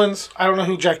about villains. I don't know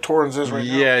who Jack Torrance is right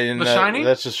now. Yeah, and The Shining?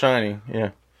 That's just Shining.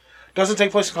 Yeah. Doesn't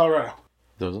take place in Colorado.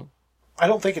 Doesn't. I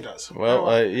don't think it does. Well,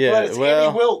 No. yeah, But it's well-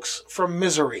 Andy Wilkes from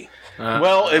Misery.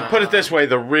 Put it this way: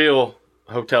 the real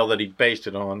hotel that he based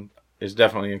it on is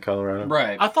definitely in Colorado.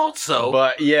 Right. I thought so.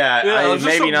 But yeah, yeah, it was just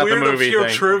maybe some not the weird, movie obscure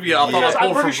thing. trivia. I thought Because I I'm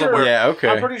pulled from pretty sure. somewhere. Yeah, okay.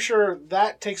 I'm pretty sure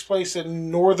that takes place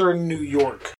in northern New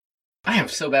York. I am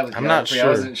so bad with I'm not geography. sure. I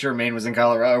wasn't sure Maine was in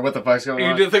Colorado or what the fuck's going You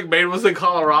on. didn't think Maine was in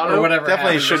Colorado? Or whatever.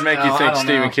 Definitely happened should just make now. you I think don't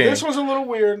Stephen know. King. This one's a little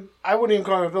weird. I wouldn't even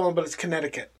call him a villain, but it's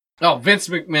Connecticut. Oh, Vince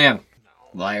McMahon.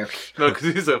 Liar. No,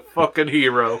 because he's a fucking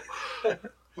hero.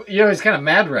 You know, he's kind of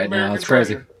mad right now. American It's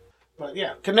crazy. treasure. But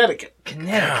yeah, Connecticut.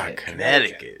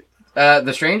 Connecticut.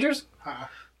 The Strangers?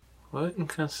 Wouldn't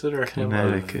consider him a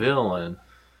Connecticut. villain.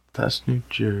 That's New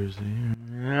Jersey.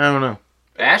 I don't know.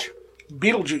 Ash?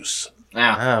 Beetlejuice. No.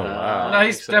 Oh wow. No,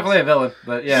 he's definitely a villain,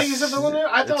 but yeah. Think he's a villain there?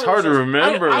 I thought It's it hard was to just-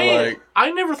 remember.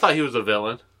 I never thought he was a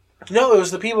villain. No, it was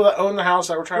the people that owned the house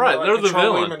that were trying Right, to they're the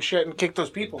control villain. him and shit and kick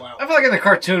those people out. I feel like in the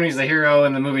cartoon he's the hero,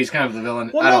 and the movie he's kind of the villain.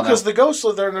 Well, I no, don't know. because the ghosts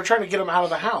live there and they're trying to get him out of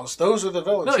the house. Those are the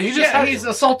villains. No, he just Yeah, he's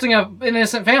assaulting an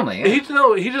innocent family. Yeah.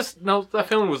 That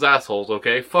family was assholes,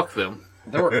 okay? Fuck them.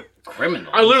 They were criminals.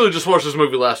 I literally just watched this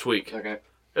movie last week. Okay.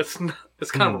 It's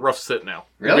kind of a rough sit now.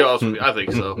 To Really? be honest with you, I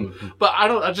think so. But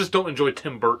I just don't enjoy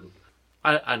Tim Burton.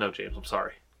 I know, James, I'm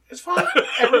sorry. It's fine.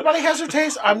 Everybody has their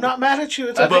taste. I'm not mad at you.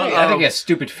 It's I okay. think he has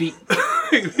stupid feet.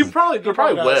 They're probably does.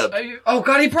 webbed. Oh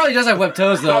god, he probably does have webbed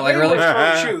toes though. Like They really?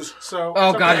 wear strong shoes. So Oh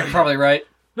it's god, okay. you're probably right.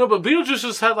 No, but Beetlejuice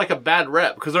just had like a bad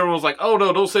rep because everyone was like, "Oh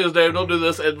no, don't say his name, don't do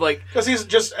this," and like because he's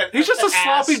just a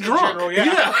sloppy drunk. General,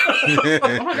 yeah.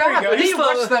 Oh my god! But he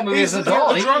watched that movie as an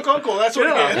adult. The drunk uncle. That's what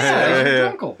he is. Yeah, he's a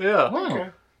drunk uncle. Yeah. Wow. Okay.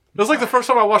 It was like the first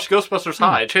time I watched Ghostbusters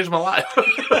High. It changed my life.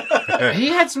 He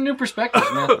had some new perspectives,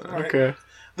 man. Right. Okay.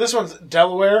 This one's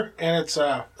Delaware, and it's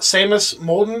Samus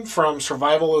Molden from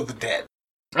Survival of the Dead.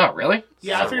 Oh, really?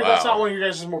 Yeah, I figured that's not one of your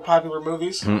guys' more popular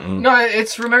movies. No,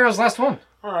 it's Romero's last one.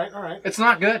 All right, all right. It's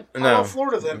not good. How No. about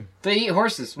Florida then? They eat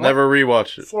horses. What? Never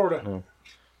rewatched it. Florida. No.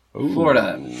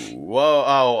 Florida.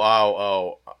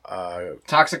 Whoa.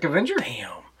 Toxic Avenger?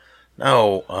 Damn.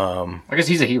 No. I guess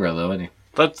he's a hero, though, isn't he?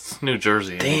 That's New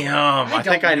Jersey. Damn. I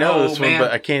think I don't know know, this man. one,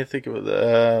 but I can't think of it.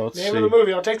 Let's Name see. of the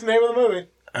movie. I'll take the name of the movie.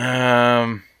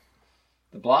 The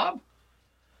Blob?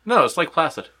 No, it's like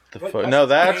Placid. No,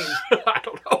 that's I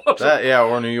don't know. that. Yeah,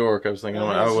 or New York. I was thinking. No,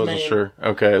 I it's wasn't Maine. sure.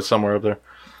 Okay, it's somewhere up there.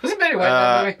 Is it Betty White in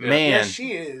that movie? Man, Yes,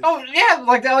 she is. Oh, yeah,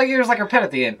 like the alligator's like her pet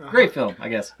at the end. Great film, I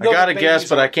guess. I got the a guess, babies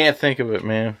but are- I can't think of it,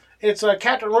 man. It's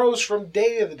Captain Rose from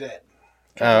Day of the Dead.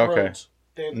 Oh, Captain okay. Rhodes.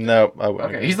 Day of the Dead. Nope.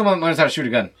 Okay, he's the one that learns how to shoot a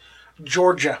gun.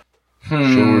 Georgia.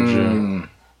 Georgia.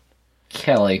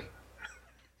 Kelly.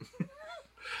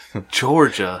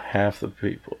 Georgia. Half the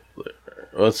people there.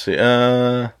 Let's see.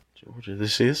 Georgia.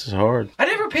 This is hard. I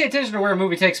never pay attention to where a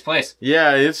movie takes place.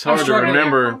 Yeah, it's hard to struggling.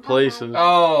 remember places.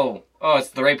 Oh, it's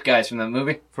the rape guys from that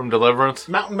movie. From Deliverance.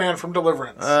 Mountain Man from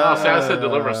Deliverance. Oh, see, I said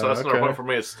Deliverance, so that's okay. another point for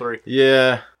me. It's 3.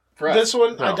 Yeah. For us. This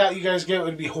one, I No. doubt you guys get,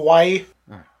 would be Hawaii.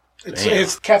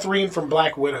 It's Catherine from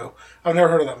Black Widow. I've never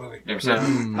heard of that movie. Never seen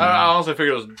it. I honestly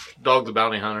figured it was Dog the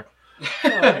Bounty Hunter.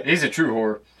 He's a true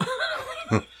horror.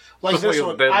 Like Looks like this his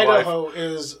one, dead Idaho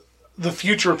is the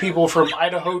future people from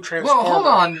Idaho Transformer. Well, hold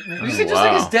on. You said just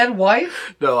like his dead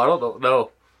wife? No, I don't know.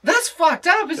 No. That's fucked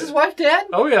up. Is his wife dead?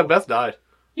 Oh, yeah, Beth died.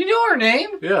 You know her name?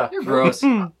 Yeah. You're gross.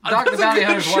 Dr. That's a Bounty good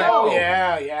Hunter's show. wife. Oh,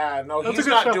 yeah. No, That's a he's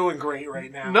good not show. doing great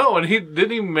right now. No, and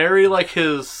didn't he marry, like,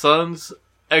 his son's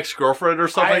ex-girlfriend or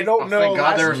something? I don't know. Thank God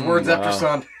Last- there's words after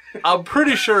son. I'm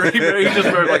pretty sure he just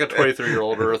married, like, a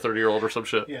 23-year-old or a 30-year-old or some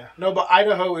shit. Yeah. No, but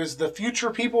Idaho is the future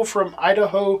people from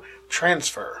Idaho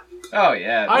Transfer. Oh,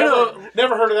 yeah. I know.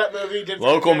 Never heard of that movie. Didn't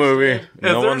Local think you guys movie. did.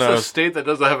 No If one there's a knows. state that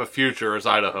doesn't have a future, it's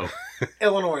Idaho.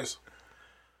 Illinois.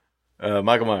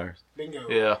 Michael Myers. Bingo.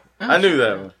 Yeah. I knew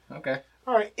that one. Okay.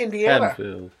 All right, Indiana.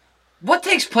 Haddonfield. What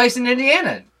takes place in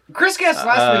Indiana? Chris guessed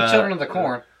last week Children of the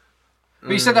Corn.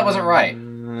 But you said that wasn't right.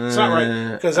 It's not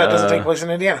right, because that doesn't take place in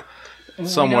Indiana.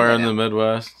 Somewhere in the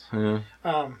Midwest. Yeah.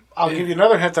 I'll give you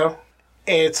another hint, though.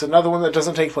 It's another one that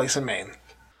doesn't take place in Maine.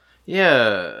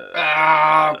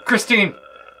 Yeah. Christine.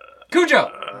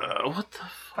 Cujo. What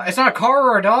the It's not a car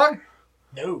or a dog?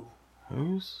 No.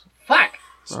 Who's Fuck.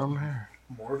 from here?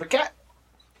 More of a cat.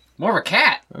 More of a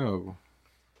cat. Oh.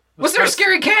 Was there a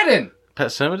scary cat in?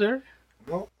 Pet Cemetery?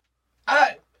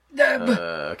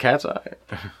 Cat's Eye.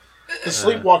 The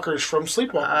Sleepwalkers from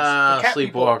Sleepwalkers. The cat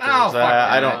people. Sleepwalkers. Oh, fuck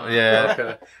I that. don't. Yeah.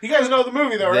 Okay. You guys know the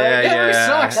movie, though, right? Yeah, That movie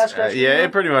yeah. sucks. Yeah,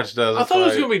 it pretty much does. I thought it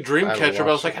was going to be I Dreamcatcher, but I was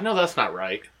watched like, I know that's not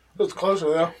right. It was closer,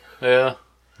 though.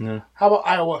 Yeah. How about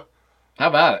Iowa? How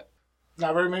about it?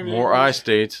 Not very many. More I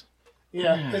states.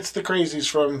 Yeah, it's the Crazies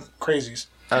from Crazies.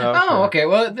 Oh, okay.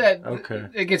 Well, Okay.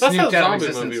 it gets That's a nuked out of zombie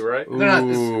existence. movie, right? They're not,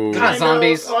 Ooh. they're not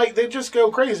zombies. Like, they just go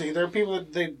crazy. They're people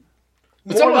that they...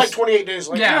 It's More almost- like 28 Days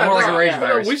Later. Yeah, more like a rage yeah.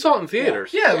 virus. We saw it in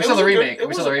theaters. Yeah, we It saw was the a good- remake. it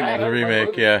We saw was the a remake. bad- The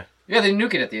remake, yeah. Yeah, they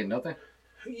nuke it at the end, don't they?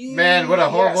 Man, what a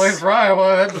horrible way for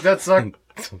Iowa. That sucked.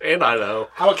 And Idaho.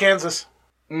 How about Kansas?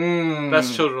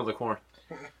 That's Children of the Corn.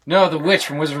 No, the witch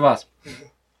from Wizard of Oz. That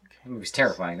movie's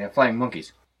terrifying. They have flying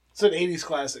monkeys. It's an 80s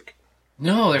classic.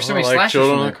 No, there's so many like slashers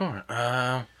Children from of the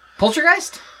there. Corn.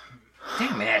 Poltergeist?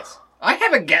 Damn it. I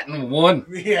haven't gotten one.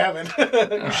 You haven't.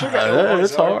 You should have Illinois.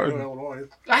 It's though. hard. Illinois.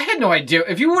 I had no idea.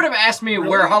 If you would have asked me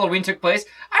where Halloween took place,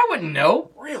 I wouldn't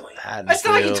know. Really? It's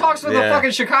not like he talks with a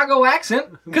fucking Chicago accent,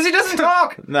 because he doesn't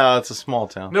talk. No, it's a small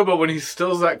town. No, but when he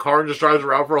steals that car and just drives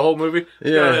around for a whole movie,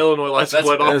 Yeah. got an Illinois license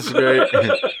plate on. That's great.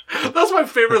 That's my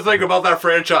favorite thing about that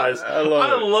franchise. I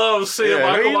love it. seeing Yeah,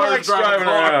 Michael he Myers likes drive a driving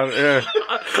car. around. Yeah.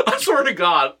 I swear to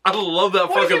God, I love that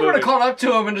What if fucking you would movie. have called up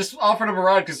to him and just offered him a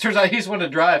ride, because it turns out he just wanted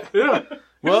to drive. Yeah.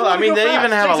 Well, I mean, they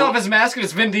even have Takes off a. his mask and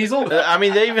it's Vin Diesel. I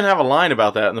mean, they even have a line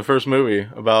about that in the first movie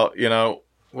about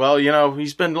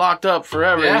he's been locked up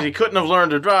forever. Yeah. He couldn't have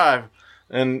learned to drive,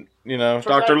 and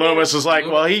Dr. Loomis is like,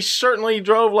 well, he certainly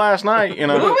drove last night.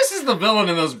 Loomis is the villain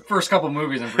in those first couple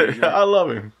movies, I'm pretty sure. I love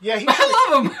him. Yeah, he I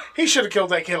love him. He should have killed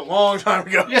that kid a long time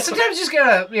ago. Yeah, sometimes you just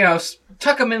gotta,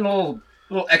 tuck them in a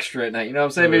little extra at night. You know what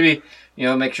I'm saying? Maybe,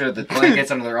 make sure the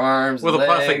blanket's under their arms. With a legs,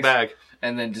 plastic bag.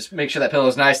 And then just make sure that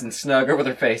pillow's nice and snug over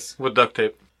their face. With duct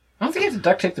tape. I don't think he had to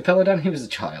duct tape the pillow down. He was a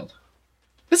child.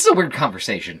 This is a weird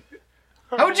conversation.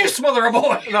 How would you smother a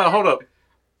boy? No, hold up.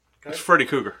 It's Freddy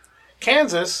Cougar.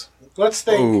 Kansas. Let's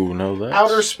think. Ooh, no, that's...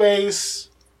 Outer space,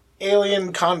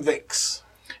 alien convicts.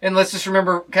 And let's just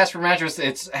remember, Casper Mattress,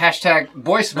 it's hashtag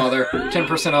boy smother,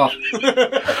 10% off.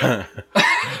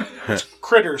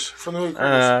 Critters from the movie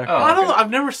Critters. I've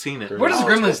never seen it. Where does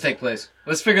Gremlins take place?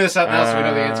 Let's figure this out now so we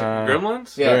know the answer.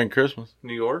 Gremlins? Yeah. During Christmas.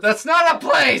 New York? That's not a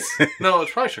place! No,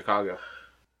 it's probably Chicago.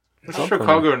 It's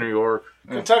Chicago or New York.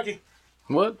 Kentucky.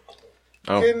 What?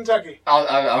 Oh. Kentucky.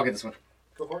 I'll get this one.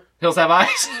 Go for it. Hills Have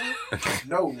Eyes?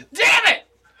 No. Damn it!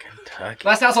 Kentucky.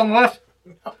 Last House on the Left?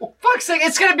 No. Fuck's sake,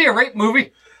 it's gonna be a rape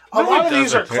movie. A lot of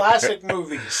these are classic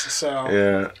movies, so...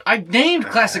 Yeah. I named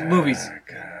classic movies.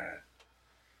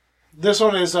 This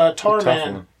one is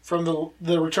Tarman from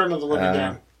the Return of the Living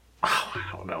Dead. I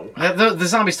don't know. The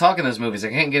zombies talk in those movies. I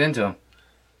can't get into them.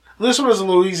 This one is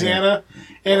Louisiana,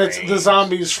 and it's the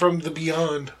zombies from the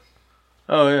Beyond.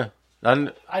 Oh, yeah. I don't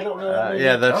know that movie.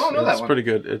 Yeah, I don't know that's that one. pretty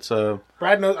good. It's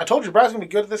Brad knows. I told you Brad's gonna be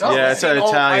good at this. Yeah, it's an all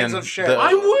Italian. kinds of shit.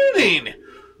 I'm winning!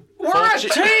 We're a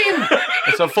team!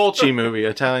 It's a Fulci movie,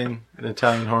 Italian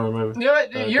horror movie. You know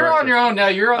what? You're on your own now.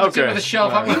 You're on the tip of the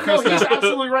shelf. I'm with No, Chris he's now.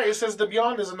 absolutely right. It says The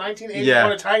Beyond is a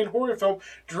 1981 Italian horror film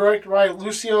directed by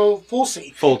Lucio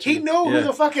Fulci. He knew who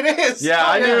the fuck it is. Yeah,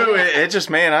 I knew it. It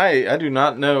just, man, I do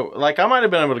not know. Like, I might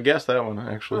have been able to guess that one,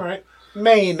 actually. All right.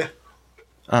 Maine.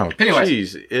 Oh, Pennywise.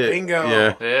 jeez. Bingo.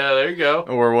 Yeah. Yeah, there you go.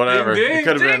 Or whatever. Ding, It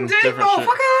could have been ding, different shit.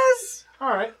 motherfuckers! All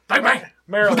right. Bang, bang.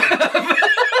 Maryland.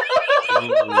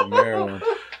 Ooh, Maryland.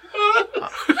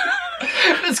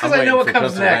 It's because I'm I know what waiting for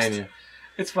comes next. Pennsylvania.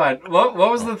 It's fine. What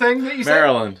was the thing that you said?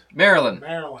 Maryland. Maryland.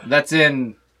 Maryland. That's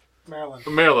in... Maryland.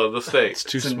 Maryland, the state. It's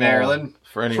too It's in small Maryland.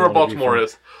 for That's anyone where to be Baltimore from.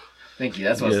 is. Thank you.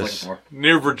 That's what I was Yes. looking for.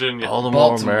 Near Virginia. Baltimore,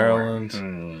 Baltimore.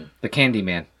 Maryland. The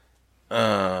Candyman.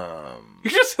 You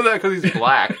just said that because he's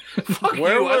black. Fuck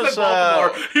Where you. I was, said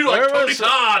Baltimore. You're like, where Tony was-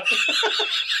 Todd.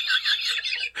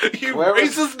 You Where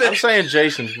was- racist I'm saying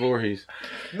Jason Voorhees.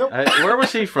 Nope. Where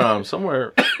was he from?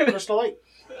 Somewhere. Crystal Lake.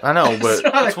 I know, but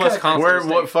That's Wisconsin.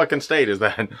 what fucking state is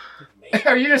that?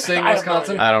 Are you just saying I have no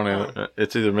Wisconsin? I don't know.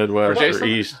 It's either Midwest or Jason?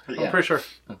 East. I'm pretty sure.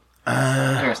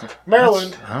 Interesting.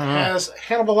 Maryland I don't know. has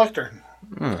Hannibal Lecter.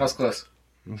 That was close.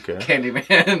 Okay.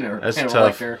 Candyman or That's Hannibal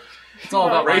tough. Lecter. It's all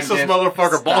about Racist Ryan motherfucker,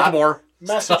 Stop. Baltimore.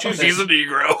 Massachusetts. He's a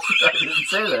Negro. I didn't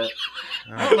say that.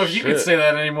 I don't know if you can shit. say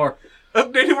that anymore.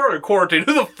 Native are in quarantine.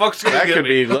 Who the fuck's gonna That get could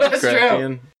me? be That's true.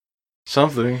 Lovecraftian.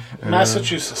 Something.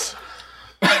 Massachusetts.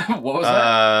 What was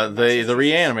that? The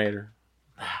Reanimator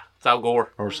It's Al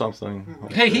Gore. or something.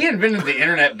 Hey, he invented the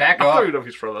internet. Back I off. don't even know if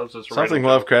he's from. That was just a Something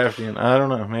random Lovecraftian. I don't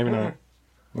know. Maybe not.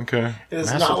 Okay. It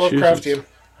is not Massachusetts. Lovecraftian.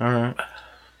 All right.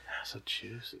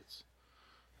 Massachusetts.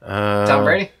 Tom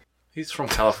Brady? joke. He's from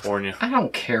California. I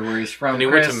don't care where he's from. And he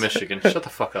went to Chris. Michigan. Shut the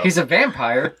fuck up. He's a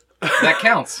vampire. That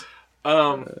counts.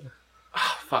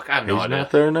 Fuck, I have no He's idea.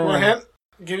 not there now. One hint.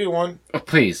 Give you one. Oh,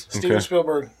 please. Steven Okay.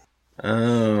 Spielberg.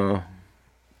 Oh.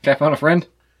 Can I phone a friend?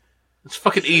 It's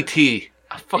fucking E.T.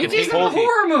 I fucking E.T.'s hate not a E.T.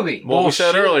 horror movie. What we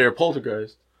said Bullshit. earlier,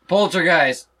 Poltergeist.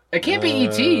 Poltergeist. It can't be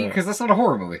E.T. because that's not a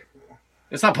horror movie.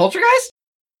 It's not Poltergeist?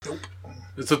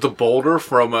 Is it the boulder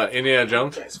from Indiana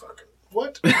Jones? Guys, fucking.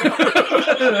 What?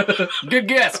 Good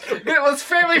guess. Good, let's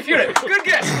family feud it. Good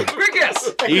guess. Good guess.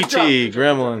 E.T.,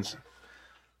 Gremlins.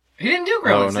 He didn't do Oh,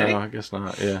 Gremlins, no, did he? I guess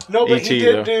not. Yeah. No, but E.T., he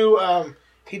did though. do.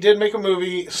 He did make a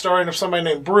movie starring of somebody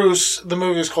named Bruce. The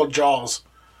movie is called Jaws.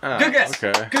 Ah, Good guess.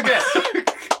 Okay. Good guess.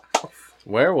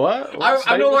 Where? What? What I'm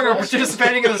state no was longer that?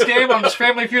 participating in this game. I'm just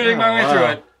family feuding my way wow. through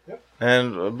it.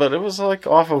 And but it was like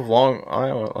off of Long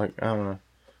Island. Like I don't know.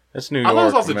 It's New I thought it York,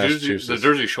 was off the Massachusetts.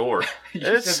 Jersey Shore.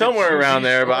 It's somewhere around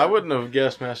there, but I wouldn't have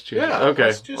guessed Massachusetts. Yeah, okay.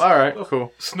 Massachusetts. All right.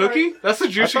 Cool. Snooki? That's the I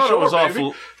Juicy thought Shore, it was off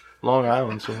baby. Long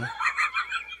Island somewhere.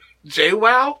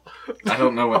 J-Wow? I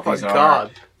don't know what Oh my these are.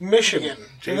 god. Michigan.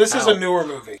 And this is a newer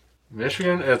movie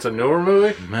Michigan? It's a newer movie?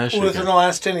 within Michigan. the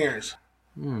last 10 years.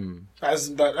 Hmm.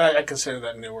 But I consider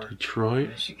that newer. Detroit.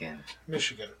 Michigan.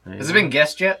 Michigan. Has it been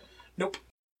guessed yet? Nope.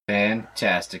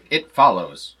 Fantastic. It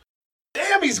follows.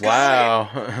 Damn, he's got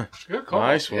Wow. Good call.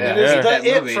 Nice one. Yeah. it. It is Yeah. That the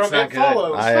It movie, from it's not It good.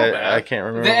 Follows. I can't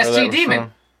remember. The where ST that was Demon.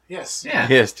 from. Yes. Yeah.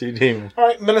 Yes, T Demon. All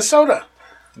right, Minnesota.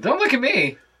 Don't look at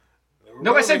me.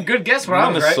 Nobody said good guess when I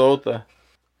was right. Minnesota.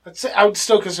 I would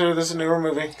still consider this a newer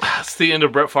movie. That's the end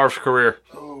of Brett Favre's career.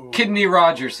 Kidney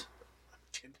Rogers.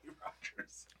 Kidney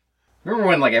Rogers. Remember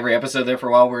when like every episode there for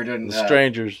a while we were doing... The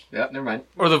Strangers. Yep, never mind.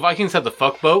 Or the Vikings had the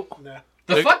fuck boat. Nah.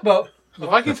 The fuck boat. The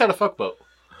Vikings had a fuck boat.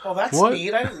 Oh, that's What?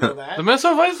 neat. I didn't know that. The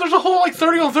Minnesota Vikings, there's a whole like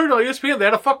 30 on 30 on ESPN. They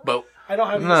had a fuck boat. I don't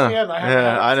have No. ESPN. I haven't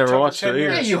had it I never for watched 10 it either.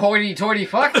 years. Yeah, you hoity-toity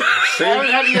fuck. I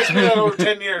haven't had ESPN in over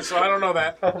 10 years, so I don't know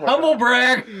that. Humble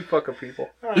brag. You fucking people.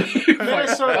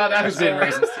 Minnesota Oh, that was being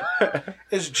racist.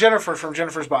 is Jennifer from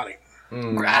Jennifer's Body.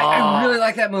 I really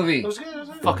like that movie. It was good,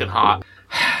 isn't it? Fucking hot.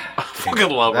 I fucking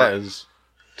love That her. is.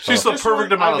 She's the This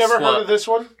perfect one, amount I've of never heard slut. of this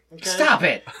one. Okay. Stop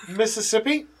it.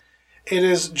 Mississippi. It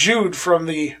is Jude from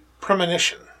The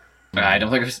Premonition. I don't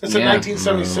think It's a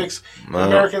 1976 No.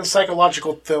 American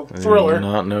psychological thriller I did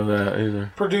not know that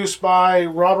either. produced by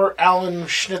Robert Allen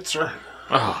Schnitzer.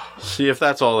 See, if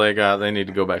that's all they got, they need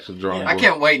to go back to the drawing board. I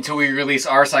can't wait until we release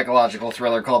our psychological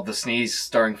thriller called The Sneeze,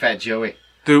 starring Fat Joey.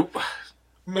 Dude,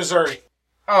 Missouri.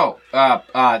 Oh,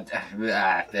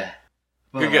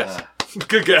 good guess.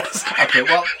 Good guess. Okay,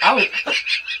 well, I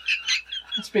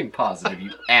was being positive,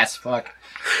 you ass fuck.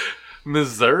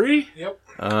 Missouri? Yep.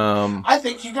 Um, I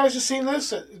think you guys have seen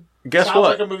this. It guess sounds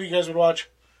what? like a movie you guys would watch.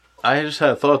 I just had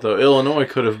a thought though. Illinois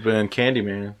could have been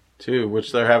Candyman too,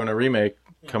 which they're having a remake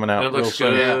coming out. It looks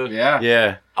real soon. good. Yeah.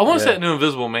 Yeah, I want to see Yeah. that new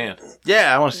Invisible Man.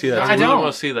 yeah. I want to see that. I too. really don't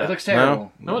wanna see that. It looks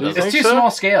terrible. No, it it's doesn't. too So?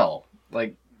 small scale.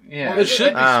 Like, yeah. It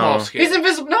should be small Oh. scale. He's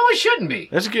invisible. No, it shouldn't be.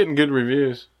 It's getting good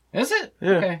reviews. Is it?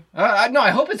 Yeah. Okay. No, I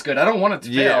hope it's good. I don't want it to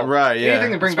fail. Yeah, right, yeah.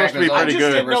 Anything to bring It's back supposed to be those I pretty just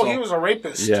good. didn't know Universal. he was a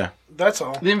rapist. Yeah. That's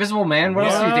all. The Invisible Man. What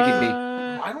else do you think he'd be?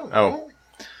 I don't know.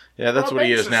 Oh. Yeah, that's what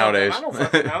he is nowadays. I don't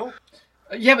fucking know.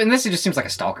 Yeah, but in this he just seems like a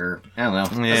stalker. I don't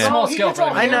know. Yeah. A small he scale gets for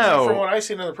all the I handsy know. From what I've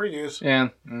seen in the previews. Yeah.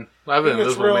 I have an He gets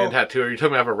Invisible real- Man tattoo. Are you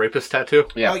telling me I have a rapist tattoo?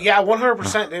 Yeah. Yeah,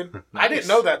 100%, dude. I didn't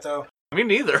know that, though. Me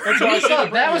neither. Until I You saw thought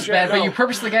the that was previews, bad, yeah, but no. you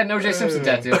purposely got an O.J. Simpson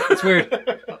tattoo. It's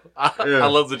weird. I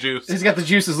love the juice. He's got the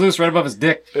juices loose right above his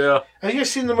dick. Yeah. Have you guys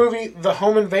seen the movie The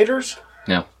Home Invaders?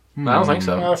 No. I don't think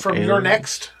so. From Your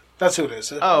Next? That's who it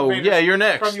is. Oh, Invaders yeah, you're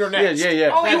next. From Your Next. Yeah.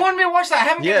 Oh, you wanted me to watch that? I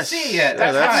haven't Yes. get to see it yet.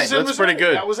 Yeah, That's in that's Missouri. pretty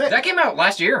good. That was it. That came out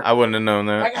last year. I wouldn't have known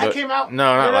that. I but- came out. No,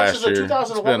 not Your Next last is a year.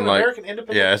 2011 It's been like, American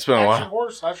independent yeah, it's been a action while.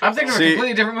 horror slasher. I'm thinking of a See-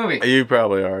 completely different movie. You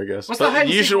probably are, I guess. What's the But hide and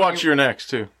you seek should watch movie? your next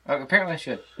too. Apparently I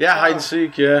should. Yeah, hide and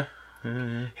seek. Yeah.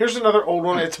 Here's another old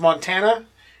one. It's Montana,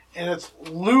 and it's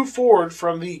Lou Ford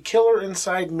from The Killer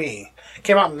Inside Me.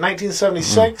 Came out in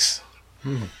 1976.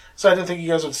 So I didn't think you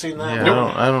guys had seen that.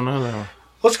 Yeah, I don't know that one.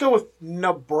 Let's go with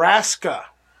Nebraska.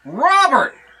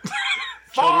 Robert!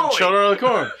 Children of the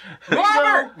Corn.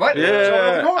 Robert! What? Children of the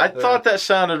Yeah, Corn. I thought that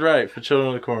sounded right for Children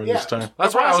of the Corn this time.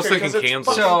 That's why I was Nebraska, thinking 'cause it's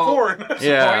Kansas. fucking So- corn.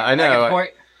 Yeah, Point. I know. get the point.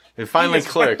 It finally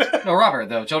clicked. No, Robert,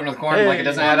 though. Children of the Corn, Hey, like it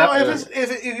doesn't No, add no, up.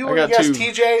 if you I would have got guessed two.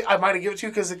 TJ, I might have given it to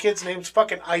you because the kid's name's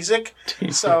fucking Isaac.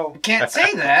 So Can't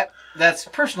say that. That's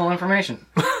personal information.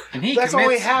 And he that's commits,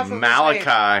 only half of his name.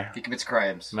 Malachi. he commits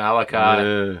crimes. Malachi.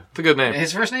 Yeah. It's a good name.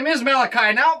 His first name is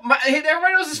Malachi. Now,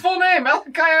 everybody knows his full name.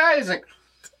 Malachi Isaac.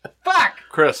 Fuck!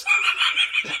 Chris.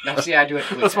 No, see, I do it.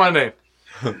 That's my name.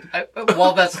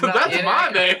 Well, that's not That's it. my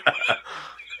name.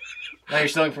 Now you're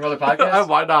stealing from other podcasts?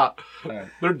 Why not? Alright.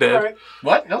 They're dead. All right.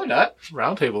 What? No, they're not.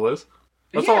 Roundtable is.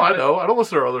 That's Yeah, all I but- know. I don't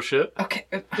listen to other shit. Okay.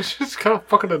 It's just kind of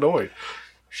fucking annoying.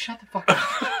 Shut the fuck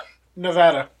up.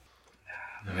 Nevada.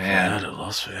 Man.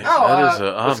 Las Vegas. Oh, that is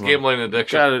a odd It's one. gambling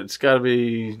addiction. It's got to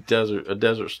be a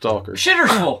desert stalker.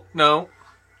 Shittersville. No.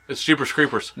 It's Jeepers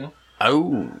Creepers.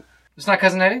 Oh. It's not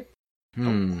Cousin Eddie?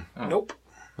 Hmm. Oh. Nope.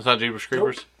 It's not Jeepers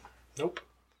Creepers? Nope.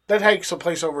 That takes a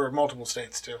place over in multiple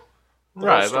states too.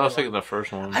 Right, whole but I was storyline. thinking the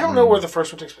first one. I don't know where the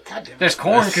first one takes place. God damn it. There's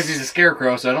corn because he's a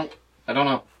scarecrow, so I don't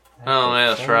know. Oh, yeah,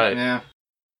 that's right. Yeah.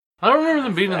 I don't remember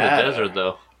them being in the desert,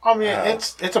 though. I mean,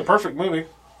 it's a perfect movie.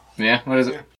 Yeah, what is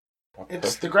it?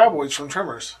 It's the Graboids from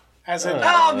Tremors. As in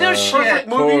Oh, no shit! perfect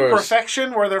movie course.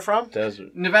 perfection where they're from.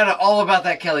 Desert. Nevada, all about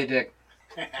that Kelly dick.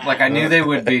 Like I knew they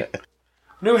would be.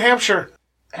 New Hampshire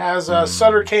has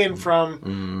Sutter Kane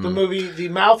from the movie The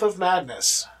Mouth of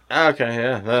Madness. Okay,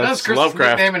 yeah. That was That's Chris's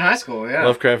Lovecraft. nickname in high school, yeah.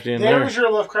 Lovecraftian There there. was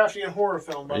your Lovecraftian horror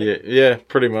film, buddy. Yeah,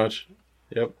 pretty much.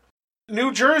 Yep.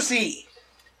 New Jersey.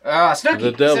 Snooki, The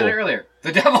you said devil. it earlier.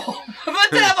 The devil! The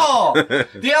devil!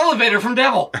 The elevator from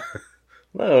Devil.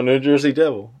 No, New Jersey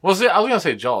Devil. Well, see, I was going to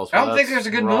say Jaws. I but don't think that's there's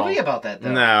a good wrong. movie about that,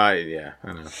 though. No, I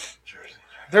know.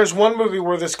 There's one movie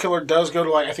where this killer does go to,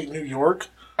 like, I think New York.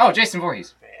 Oh, Jason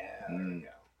Voorhees.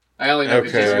 I only know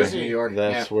because Jason was Okay, in New York.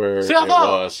 that's yeah. where See, I it thought-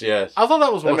 was. Yes. I thought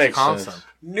that was That makes Wisconsin. sense.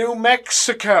 New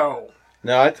Mexico.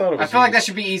 No, I thought it was. I feel like that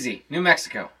should be easy. New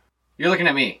Mexico. You're looking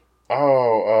at me.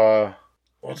 Oh,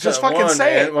 what's Just that fucking one,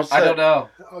 say man? it. What's I that? don't know.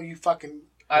 Oh, you fucking...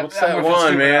 What's I'm that gonna feel one,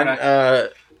 stupid, man? aren't I?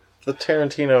 The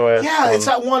Tarantino ass. Yeah, it's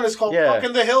that one. It's called Yeah.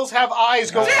 Fucking The Hills Have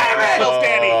Eyes. Go Damn it!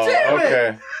 Danny. Damn it!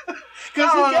 Okay.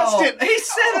 Because he guessed it. He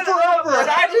said it forever. and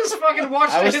I just fucking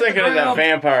watched it. I was hit the thinking of that ground.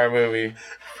 vampire movie.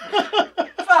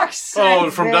 Fuck fuck's sake! Oh,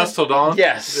 from man. Dusk Till Dawn?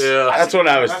 Yes. Yeah. That's what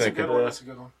I was That's a thinking. good one. That's a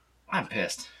good one. I'm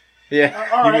pissed. Yeah.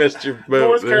 All You right. missed your boat.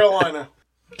 North there. Carolina.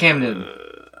 Camden.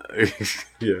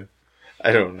 Yeah.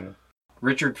 I don't know.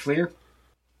 Richard Fleer.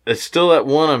 It's still that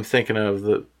one I'm thinking of.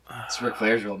 That That's Ric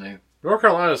Flair's real name. North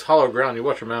Carolina's hollow ground. You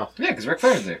watch your mouth. Yeah, because Ric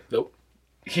Flair's there. Nope.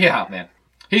 Yeah, man.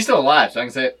 He's still alive, so I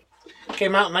can say it.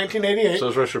 Came out in 1988. So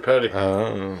is Richard Petty.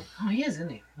 Oh, he is, isn't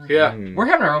he? Yeah. We're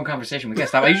having our own conversation. We can't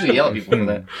stop. I usually yell at people for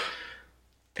that.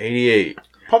 88.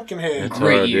 Pumpkinhead. That's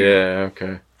Great hard. year. Yeah,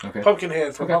 okay. Okay.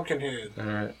 Pumpkinhead from Pumpkinhead. All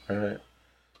right. All right.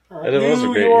 All right. That was a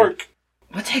New great York.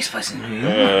 What takes place in New York?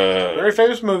 Very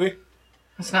famous movie.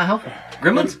 That's not helpful.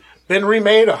 Gremlins? Been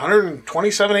remade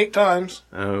 127 times.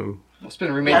 Oh. It's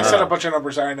been remade. I said a bunch of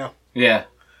numbers. I know. Yeah.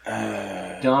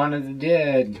 Dawn of the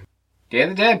Dead. Day of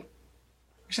the Dead.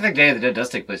 Actually, I think Day of the Dead does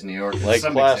take place in New York. Lake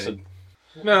Some big Placid. city.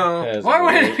 No. Hasn't Why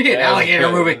would been- it be an hasn't alligator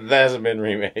been- movie? That hasn't been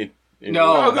remade.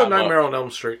 No. I'll go Not Nightmare on Elm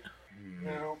Street.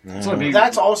 No. It's only big-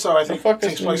 That's also, I think, fuck is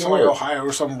takes place New in like York? Ohio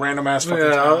or some random ass fucking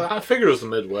Yeah, town. I figured it was the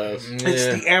Midwest. It's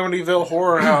Yeah. the Amityville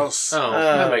Horror House. Oh,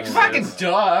 that makes Fucking sense.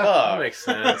 duh. That makes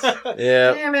sense.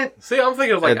 Yeah. Damn it. See, I'm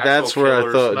thinking of like And that's actual where I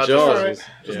killers, thought not Jaws just, was. just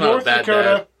Yeah. not North bad Dakota.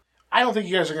 dad. I don't think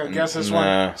you guys are going to guess this Nah.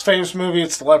 one. It's a famous movie.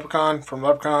 It's the Leprechaun from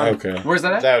Leprechaun. Okay. Where's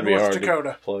that at? That would be North hard Dakota.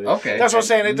 to play. Okay. That's what I'm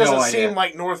saying. It No doesn't idea. seem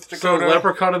like North So Dakota.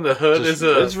 Leprechaun in the Hood Just- is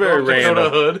a it's very North Dakota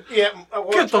random. hood. Yeah. Well,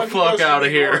 Get it's the when he fuck goes to outta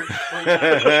New here.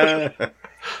 York.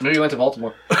 Maybe you went to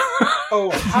Baltimore.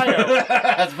 Ohio.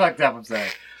 That's fucked up, I'm sorry.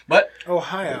 But,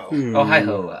 Ohio.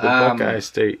 Ohio. The Buckeye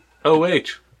State.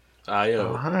 OH.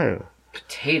 I-O. Ohio.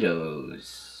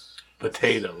 Potatoes.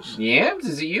 Potatoes. Yams?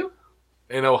 Is it you?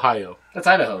 In Ohio. That's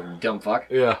Idaho, you dumb fuck.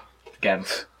 Yeah. Got him.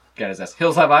 Got his ass.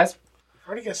 Hills Have Eyes?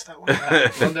 Already guessed that one.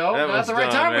 Well, no, That not one's the right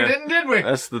done, time. man. We didn't, did we?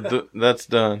 That's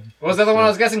done. What was the other one I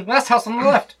was guessing? Last house on the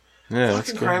left. Yeah,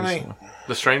 that's Fucking good. cry me.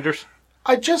 The Strangers?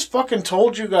 I just fucking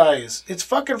told you guys. It's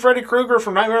fucking Freddy Krueger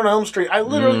from Nightmare on Elm Street. I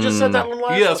literally just said that one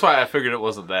last Yeah, that's one. why I figured it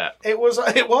wasn't that. It was.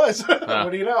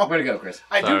 What do you know? Way to go, Chris.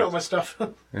 I do Sorry. know my stuff.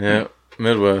 Yeah,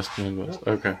 Midwest.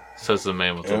 Okay. Says the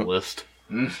man with the list.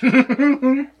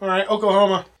 All right,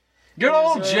 Oklahoma. Good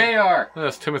old JR.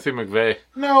 That's Timothy McVeigh.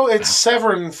 No, it's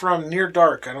Severin from Near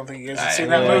Dark. I don't think you guys have seen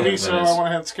that know movie, that so is. I went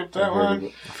ahead and skip that one.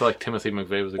 I feel like Timothy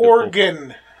McVeigh was a good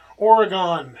Oregon.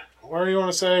 Where do you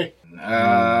want to say?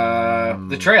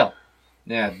 The trail.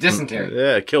 Yeah, dysentery.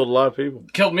 Yeah, it killed a lot of people.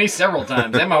 Killed me several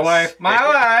times. And my wife. My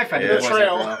wife! I The did voice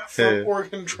Trail after all. from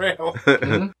Oregon Trail.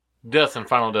 Death and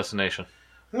Final Destination.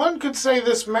 One could say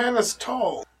this man is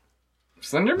tall.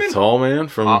 Slenderman? Tall man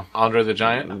from Andre the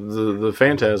Giant. the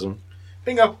Phantasm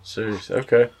Bingo. series.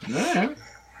 Okay. Yeah.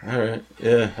 All right.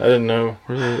 Yeah, I didn't know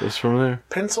where it was from there.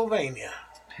 Pennsylvania.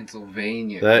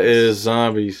 Pennsylvania. That is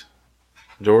Zombies.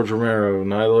 George Romero,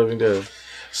 Night of the Living Dead.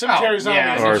 Cemetery Oh, Zombies.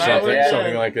 yeah, Or Night of the something, Living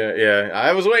something Dead. like that. Yeah,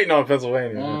 I was waiting on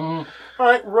Pennsylvania. All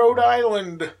right, Rhode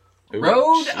Island. Ooh,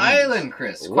 Rhode jeez. Island,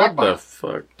 Chris. What the Quackbar.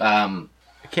 fuck? It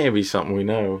It can't be something we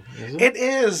know. Is it? It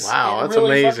is. Wow, It that's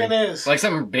really amazing. fucking is. like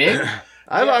something big?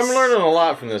 I'm learning a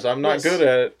lot from this. I'm not Yes. good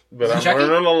at it, but I'm Chucky?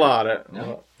 learning a lot at it.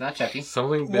 No, not Chucky.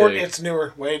 Something More, big. it's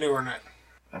newer, way newer than that.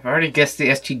 I've already guessed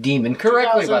the ST Demon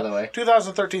correctly, by the way.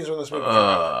 2013 is when this movie came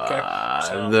out. Okay.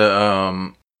 So,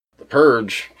 The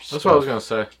Purge. That's what I was going to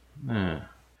say. Yeah.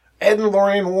 Ed and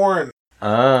Lorraine Warren.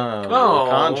 Oh, Oh,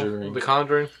 The Conjuring. The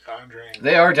Conjuring. Conjuring.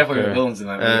 They are definitely the Okay. villains in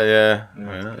that movie. Yeah.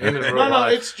 And in real No,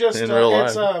 life. it's just In real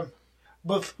it's life.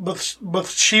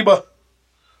 Bathsheba.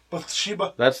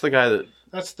 Bathsheba. That's the guy that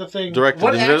That's the thing. directed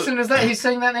What the accent is that he's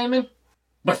saying that name in?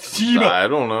 Bathsheba. I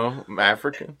don't know.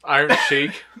 African. Iron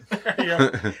Sheik. There you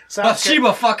go.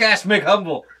 Bathsheba, fuck ass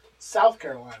McHumble. South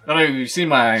Carolina. I don't know if you've seen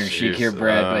my Iron Sheik here, Jeez,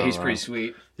 Brad, but he's pretty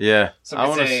sweet. Yeah. Some I could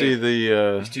want to say see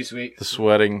the He's too sweet.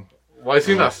 sweating. Why is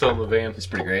he not still in the van? It's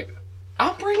pretty great.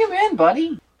 I'll bring him in,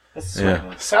 buddy. That's the Yeah. sweet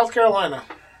one. South Carolina.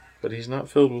 But he's not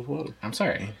filled with water. I'm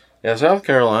sorry. Yeah, South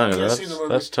Carolina. Can't see the movie.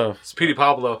 That's tough. It's Petey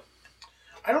Pablo.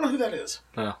 I don't know who that is.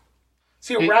 No. Is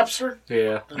he a rapster?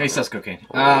 Yeah. He sells cocaine.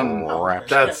 Rap.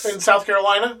 That's in South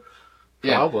Carolina?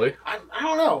 Yeah. probably. I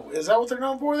don't know. Is that what they're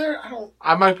known for there? I don't.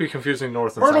 I might be confusing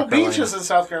North and Myrtle South Carolina. Beach is in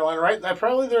South Carolina, right?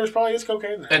 There's probably is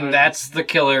cocaine there. And that's the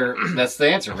killer. That's the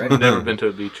answer, right? Never been to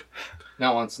a beach.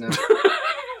 Not once, no.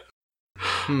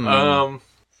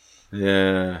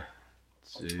 Yeah.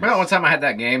 Jeez. Well, one time I had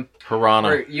that game Piranha.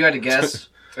 where you had to guess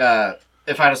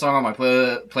if I had a song on my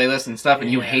playlist and stuff, and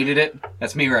you hated it.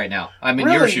 That's me right now. I'm in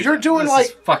your Really? shoes. You're doing This like-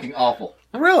 is fucking awful.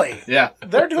 Really? Yeah.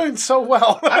 They're doing so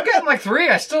well. I've gotten like 3.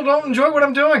 I still don't enjoy what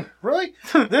I'm doing. Really?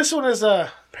 This one is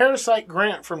a Parasite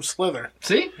Grant from Slither.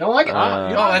 See? Don't like it.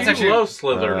 That's You actually... love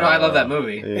Slither. No, I love that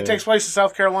movie. It takes place in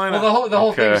South Carolina. Well, the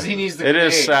whole thing is he needs the It grenade.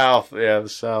 is south. Yeah, the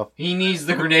south. He needs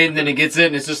the grenade, and then he gets it,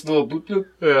 and it's just a little bloop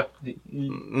bloop.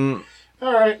 Yeah.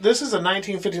 All right, this is a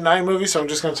 1959 movie, so I'm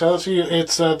just going to tell it to you.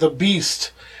 It's The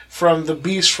Beast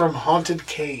from Haunted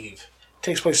Cave. It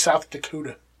takes place South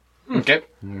Dakota. Okay.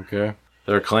 Okay.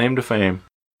 Their claim to fame.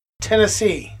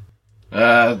 Tennessee.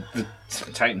 The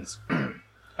Titans.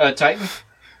 Titan?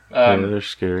 Yeah, they're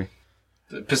scary.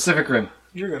 The Pacific Rim.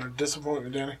 You're going to disappoint me,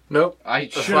 Danny. Nope. I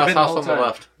That's should the have last been the house whole on the time.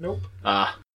 left.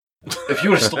 Nope. If you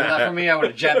would have stolen that from me, I would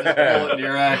have jabbed this bullet into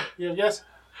your eye. You have a guess?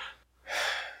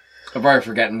 I've already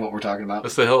forgotten what we're talking about.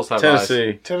 It's the Hills Have Eyes.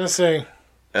 Tennessee. Tennessee.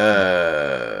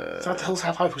 It's not The Hills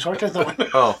Have Eyes. We already did that one.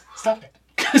 Oh. Stop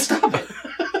it. Stop it.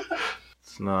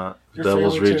 It's not You're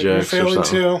Devil's failing to. You're Rejects or failing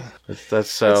something. to. That's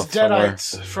south It's somewhere.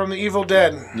 Deadites from The Evil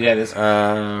Dead. Yeah, it is.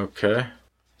 Okay.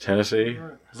 Tennessee.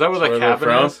 Is that where the Where they're cabin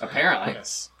from? is? Apparently.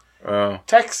 Yes. Oh.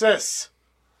 Texas.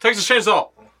 Texas Chainsaw.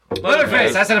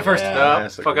 Leatherface. I said it first.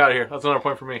 That's a Fuck good- out of here. That's another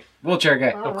point for me. Wheelchair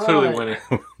guy. I'm clearly winning.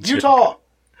 Utah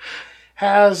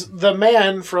has the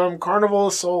man from Carnival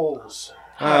of Souls.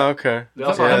 Oh, okay. The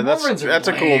Yeah, that's Mormons are a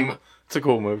lame. cool. It's a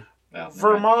cool movie.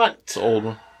 Vermont. It's an old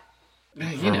one.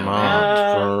 You know.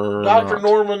 Vermont. Dr.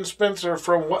 Norman Spencer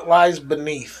from What Lies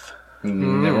Beneath.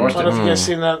 Never watched I don't know if it. you guys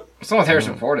seen that. It's not with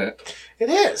Harrison Ford in it. It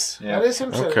is. Yeah. That is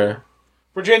him. sitting Okay. there.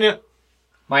 Virginia.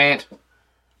 My aunt.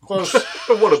 Close.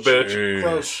 What a bitch.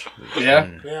 Close. Yeah.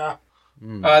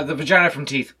 Yeah. The vagina from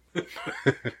Teeth. I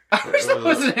wish that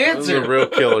was an That was a answer. real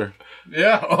killer.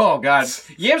 Yeah. Oh, God.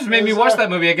 Yams made me watch that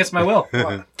movie against my will.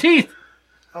 Teeth.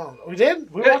 Oh, we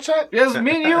did? We watched that? Yes,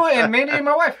 me and you and Mandy and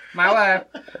my wife. My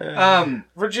wife.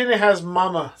 Virginia has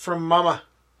Mama from Mama.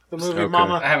 The movie Okay.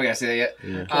 Mama. I haven't got to see that yet.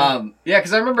 Yeah. Yeah,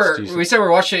 because I remember It's decent. we said we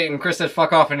were watching it and Chris said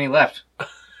fuck off and he left.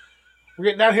 We're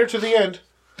getting down here to the end.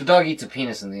 The dog eats a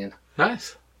penis in the end.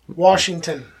 Nice.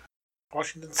 Washington.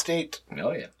 Washington State.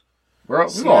 Oh, yeah. We've all heard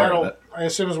of Seattle. it. I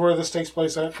assume is where this takes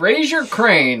place at. Fraser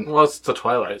Crane. Well, it's the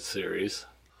Twilight series.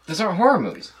 Those aren't horror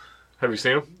movies. Have you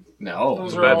seen them? No.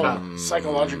 Those a are bad all time.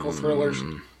 psychological thrillers.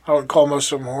 I would call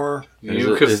most of them horror. Is You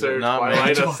it- is consider it not Twilight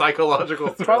made- a psychological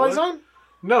thriller? Twilight Zone?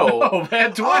 No. Oh,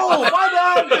 man, Twilight. Oh, my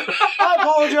bad. I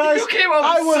apologize. You came up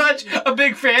I with was- such a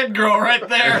big fangirl right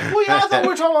there. Well, yeah, I thought we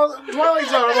were talking about Twilight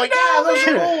Zone. I'm like, yeah, those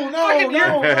are cool. No, Fucking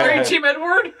no. Are you Team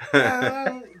Edward?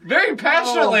 Uh, Very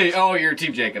passionately. Oh, you're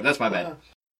Team Jacob. That's my bad.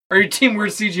 Are you Team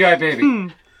Weird CGI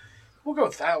Baby? we'll go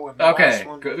with that one. the Okay. last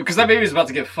one. Because that baby's about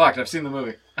to get fucked. I've seen the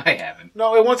movie. I haven't.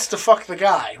 No, it wants to fuck the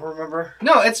guy, remember?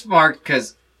 No, it's marked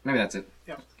because maybe that's it.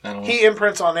 Yeah. I don't know. He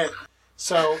imprints on it,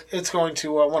 so it's going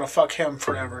to want to fuck him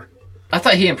forever. I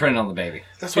thought he imprinted on the baby.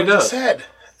 That's He what I just does. said.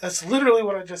 That's literally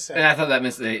what I just And said. I thought that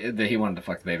meant that he wanted to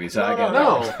fuck the baby. So I get it.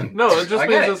 No. No, it just I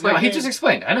means get it. it's like... No, he just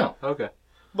explained. I know. Okay.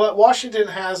 But Washington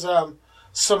has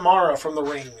Samara from The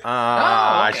Ring.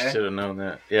 Ah, okay. I should have known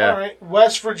that. Yeah. All right,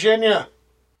 West Virginia.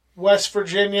 West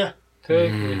Virginia.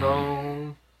 Take me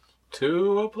home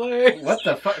to a place. What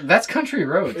the fuck? That's Country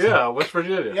Roads. Yeah, West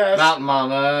Virginia. Yes. Mountain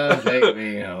Mama, take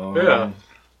me home. Yeah.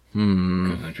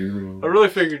 Country Roads. I really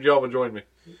figured y'all would join me.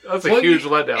 That's a Well, huge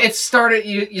letdown. It started.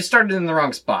 You started in the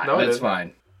wrong spot. No, I but it's didn't.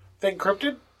 fine. Think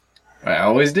Cryptid? I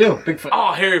always do. Bigfoot.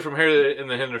 Oh, Harry from Harry and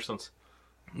the Hendersons.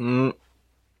 Mm.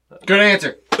 Good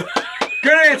answer.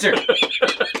 Good answer.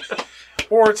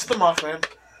 Or it's the Mothman.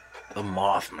 The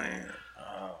Mothman.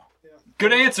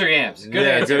 Good answer, Yams. Good Yeah,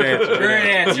 answer. good answer. Good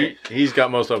answer. He's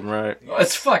got most of them right.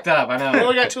 It's fucked up. I We know.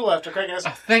 only got two left, okay, guys?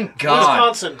 Thank God.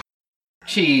 Wisconsin.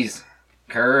 Cheese.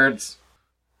 Curds.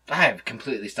 I have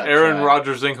completely stopped. Aaron trying.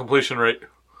 Rodgers' incompletion rate.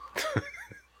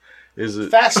 Is it?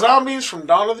 Fast Zombies from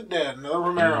Dawn of the Dead. Another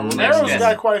Romero. Romero's yes.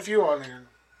 got quite a few on here.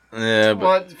 Yeah, but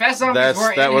Well, Fast Zombies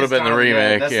weren't that in would have his been the time.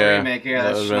 remake. That's Yeah, the remake. Yeah, that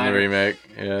that's would have been the Schneider. remake.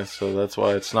 Yeah, so that's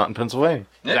why it's not in Pennsylvania.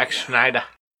 Yeah. Zack Schneider.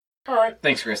 All right.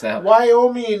 Thanks, Chris. That helped.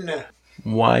 Wyoming.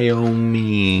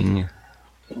 Wyoming.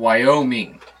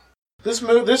 Wyoming. This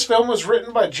film was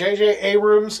written by J.J.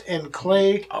 Abrams and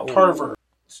Clay Tarver.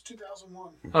 It's 2001.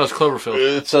 Oh, it's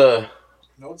Cloverfield. It's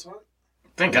No, it's not.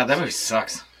 Thank God that movie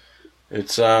sucks.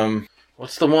 It's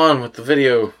what's the one with the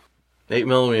video,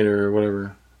 8mm or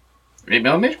whatever?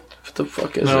 8mm? What the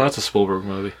fuck is No, it? that's a Spielberg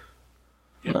movie.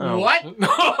 No. What? No!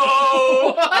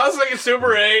 I was thinking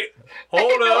Super 8.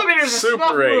 Hold up. 8mm is a Super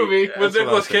snuff 8. movie. That's With what I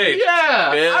Nicolas was thinking. Cage.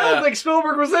 Yeah. Yeah. I don't think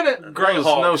Spielberg was in it. Great no,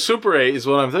 Hawk. no, Super 8 is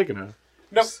what I'm thinking of.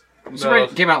 Nope. Super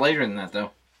 8 came out later than that,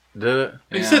 though. Did it?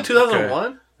 You Yeah. said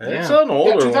 2001? It's Yeah. an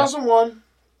older Yeah, 2001.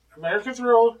 American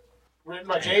Thriller. Written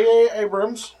by J.A.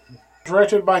 Abrams.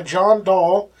 Directed by John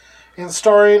Dahl and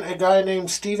starring a guy named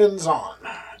Steven Zahn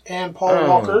and Paul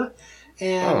Walker.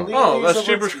 And that's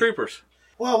Jeepers Creepers.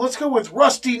 Well, let's go with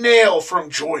Rusty Nail from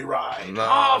Joyride. No.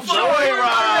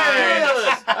 Joyride!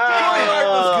 Joyride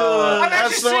was good.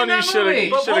 That's the one you should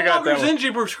have got that Walker's one. in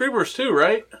Jeepers Creepers too,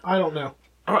 right? I don't know.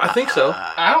 I think so.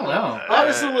 I don't know. That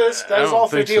was the list. That I was don't all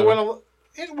think 50. so.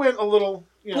 It went a little...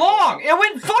 Long! It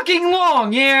went fucking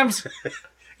long, Yams!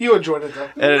 You enjoyed it, though.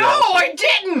 I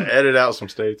didn't! Edit out some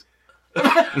states.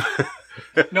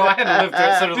 No, I had to live through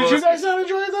it. So did Did you Lewis. guys not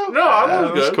enjoy it, though? No, I That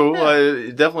was was good. cool.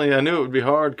 I knew it would be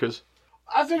hard because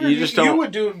I figured You just you don't-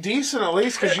 would do decent at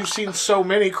least because you've seen so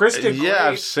many. Chris did yeah, I've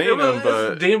great. seen them, It's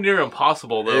but damn near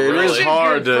impossible though. It really. is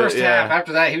hard to. First half. Yeah.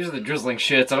 After that, he was the drizzling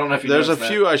shits. I don't know if you There's a noticed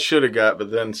that. few I should have got,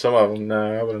 but then some of them,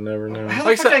 no, I would have never known. How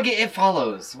Like the fuck I did I get It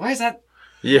Follows? Why is that?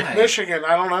 Yeah, Michigan,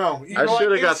 I don't know. You I know,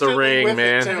 should have got the instantly ring, with it,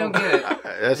 man. too. I don't get it.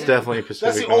 that's definitely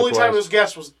Pacific That's the only time Northwest. his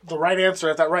guess was the right answer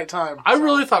at that right time. I So-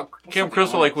 really thought Camp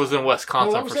Crystal Lake was in No,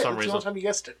 Wisconsin that was for it. some That's the reason. only time you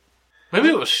guessed it. Maybe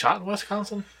it was shot in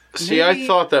Wisconsin. See, I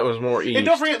thought that was more east. And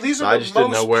don't forget, these I are just the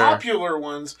didn't know most where. popular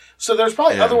ones. So there's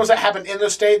probably Yeah. other ones that happen in the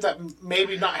state that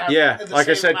maybe not have. Yeah, the like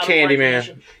I same said, amount of Candyman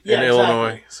recognition. Yeah, in exactly.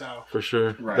 Illinois. So, For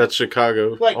sure. Right. That's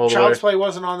Chicago. like all the Child's way. Play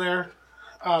wasn't on there.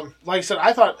 Like I said,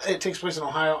 I thought it takes place in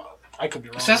Ohio. I could be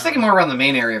wrong. So I was thinking more around the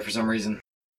main area for some reason.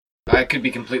 I could be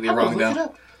completely wrong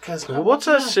though. What's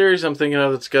that series I'm thinking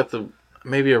of that's got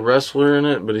maybe a wrestler in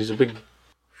it, but he's a big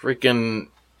freaking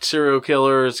serial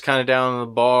killer. It's kind of down in the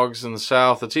bogs in the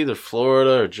south. It's either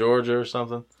Florida or Georgia or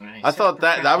something. I thought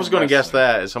that I was going to guess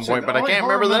that at some point, but I can't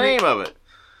remember the name of it.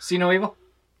 See No Evil?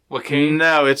 What came?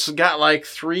 No, it's got like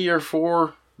 3 or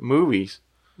 4 movies,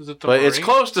 Is it the but it's Marine?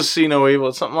 close to See No Evil.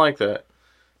 It's something like that.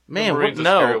 The Man, what? Marine's a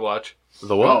scary No, watch.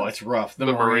 the what? Oh, it's rough. The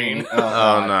Marine. Oh, Oh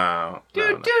God. no. Do,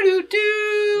 No, no. do, do,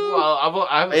 do. Well,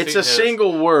 I haven't It's seen a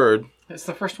single word. It's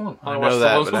the first one. I watched know the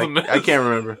that, ones but with the I can't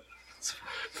remember.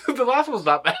 the last one's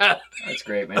not bad. That's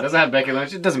great, man. It doesn't have Becky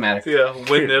Lynch. It doesn't matter. Yeah,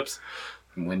 wind nips.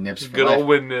 Wind nips for Good life. old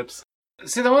wind nips.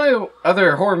 See, the only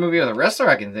other horror movie with a wrestler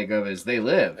I can think of is They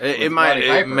Live. It with might. Roddy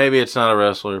Piper. Maybe it's not a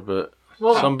wrestler, but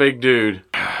Well, some big dude.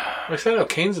 I said no,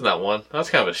 Kane's in that one. That's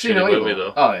kind of a See No shitty Evil. movie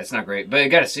though. Oh, it's not great, but it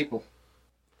got a sequel.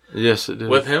 Yes, it did.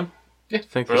 With him? I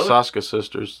think Really? the Saska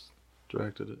sisters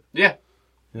directed it. Yeah.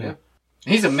 Yeah.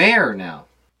 He's a mayor now.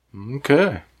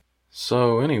 Okay.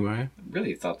 So anyway,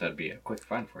 Really thought that'd be a quick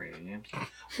find for you, James.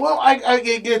 Well,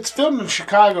 it's filmed in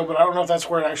Chicago, but I don't know if that's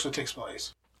where it actually takes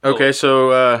place. okay.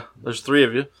 So there's 3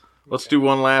 of you. Let's do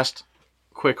one last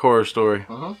quick horror story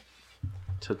Uh-huh.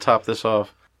 to top this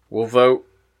off. We'll vote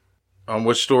on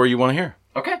which story you want to hear.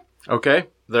 Okay. Okay.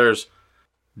 There's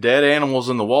dead animals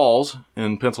in the walls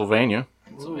in Pennsylvania.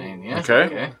 Pennsylvania.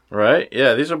 Okay. Right?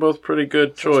 Yeah, these are both pretty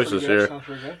good choices here. Sounds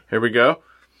pretty good. Here we go.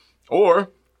 Or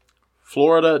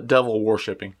Florida devil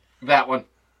worshipping. That one.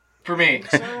 For me.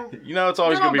 You know it's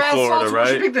always You know going to be Bath Florida, Salt's right?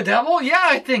 worshiping the devil? Yeah,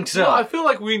 I think so. Well, I feel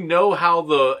like we know how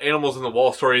the animals in the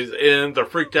wall stories end. They're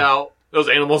freaked out. Those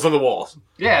animals in the walls.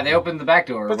 Yeah, they opened the back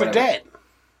door. or But they're whatever. dead.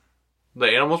 The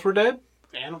animals were dead?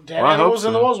 Dead Well, I hope animals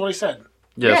in the so. walls, what he said.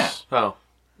 Yes. Oh.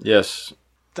 Yes.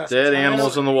 That's Dead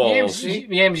animals in the walls.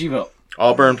 Yams, you vote.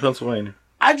 Auburn, Pennsylvania.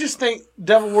 I just think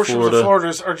devil worshippers Florida. of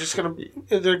Florida are just going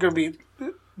to, they're going to be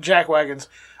jackwagons.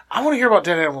 I want to hear about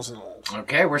dead animals in the walls.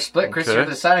 Okay, we're split. Chris, Okay. you're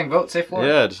the deciding vote. Say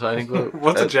Florida. Yeah, deciding vote.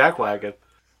 What's a jackwagon?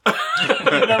 You've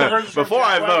never heard of Before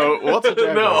I jackwagons? vote, what's a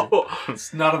jackwagon? No.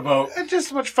 It's not a vote. It's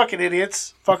just a bunch of fucking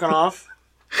idiots fucking off.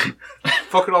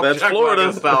 Fucking off That's jackwagon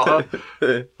Florida. style,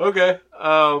 huh? Okay.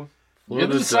 You're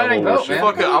the deciding vote, man.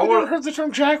 Fuck it. I've I never want. heard the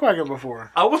term jackwagon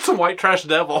before. I want some white trash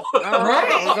devil.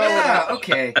 Right? Yeah,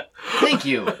 okay. Thank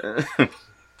you.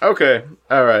 Okay,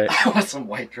 all right. I want some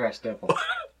white trash devil.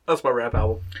 That's my rap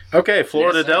album. Okay,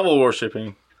 Florida Yes, sir. devil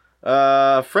worshipping.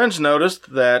 Friends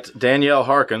noticed that Danielle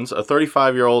Harkins, a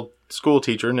 35-year-old school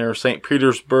teacher near St.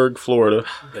 Petersburg, Florida,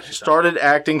 started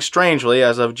acting strangely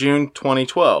as of June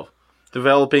 2012,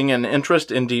 developing an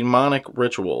interest in demonic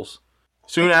rituals.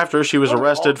 Soon after, she was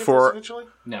arrested for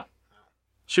No.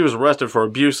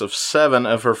 abuse of 7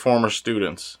 of her former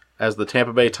students, as the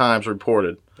Tampa Bay Times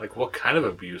reported. Like, what kind of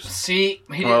abuse? See,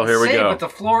 he didn't Well, here we say, go. but the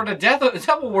Florida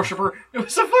devil worshiper, it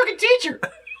was a fucking teacher.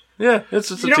 Yeah, it's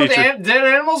just a You know what teacher. the dead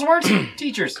animals were?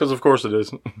 Teachers. Because of course it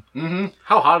is.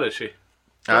 How hot is she?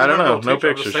 I don't know, no teacher,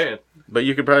 I'm just pictures. saying. But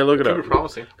you could probably look it Keep up. it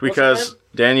promising. Because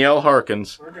Danielle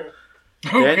Harkins.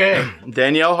 Okay.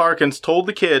 Danielle Harkins told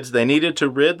the kids they needed to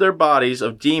rid their bodies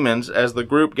of demons as the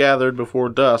group gathered before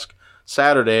dusk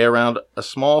Saturday around a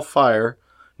small fire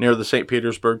near the St.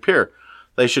 Petersburg Pier.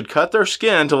 They should cut their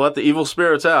skin to let the evil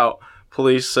spirits out,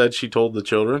 police said she told the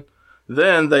children.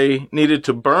 Then they needed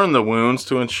to burn the wounds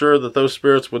to ensure that those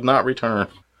spirits would not return.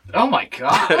 Oh my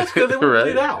god. That's good. They wouldn't Right.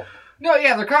 bleed out. No,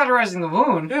 yeah, they're cauterizing the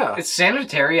wound. Yeah. It's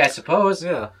sanitary, I suppose.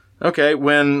 Yeah. Okay,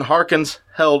 when Harkins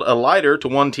held a lighter to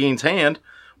one teen's hand,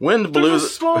 wind blew... There's a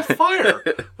small fire.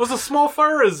 Was a small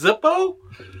fire a Zippo?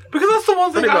 Because that's the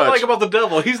one thing Pretty I much. like about the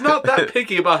devil. He's not that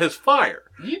picky about his fire.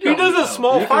 He doesn't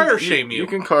small fire shame you. You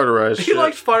can cauterize He shit.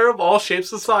 likes fire of all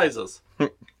shapes and sizes.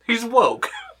 He's woke.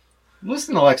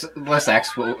 Listen to Les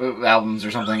X albums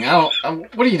or something.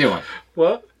 What are you doing?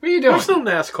 What? What are you doing? There's no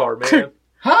NASCAR, man.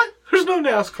 Huh? There's no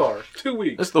NASCAR. 2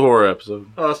 weeks. It's the horror episode.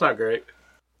 Oh, that's not great.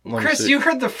 Let me Chris, see. you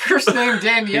heard the first name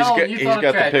Danielle. He's and you got thought it the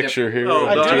attractive. picture here. Oh,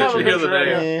 I no, do I have didn't a hear the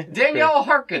picture, name. Danielle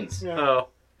Harkins. Yeah. Oh.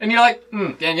 And you're like,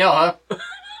 Danielle, huh?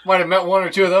 Might have met one or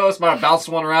two of those. Might have bounced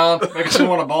one around. Maybe she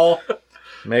won a ball.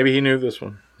 Maybe he knew this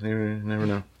one. You never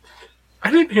know.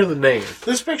 I didn't hear the name.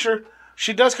 This picture,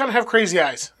 she does kind of have crazy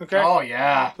eyes. Okay. Oh,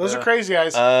 yeah. Those are crazy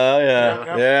eyes.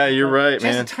 Yeah. Yeah, you're right, She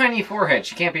has a man. tiny forehead.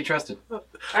 She can't be trusted.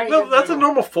 No, that's a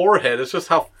normal forehead. It's just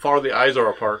how far the eyes are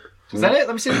apart. Is that it?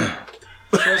 Let me see.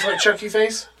 She has like Chucky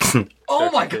face. Oh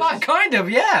my god, kind of,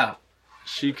 yeah.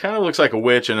 She kind of looks like a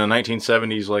witch in a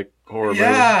 1970s like horror movie.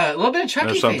 Yeah, a little bit of Chucky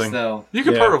Or face, something. though. You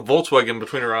can Yeah. put a Volkswagen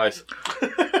between her eyes.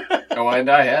 Oh, and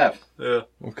I have. Yeah.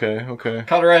 Okay.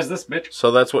 Cauterize this bitch.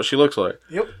 So that's what she looks like.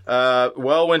 Yep.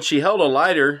 Well, when she held a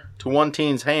lighter to one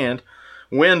teen's hand,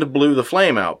 wind blew the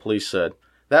flame out, police said.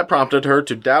 That prompted her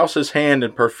to douse his hand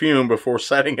in perfume before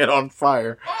setting it on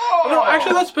fire. No,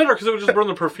 actually, that's better because it would just burn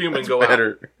the perfume and go out.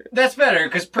 Better. That's better,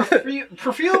 because perfume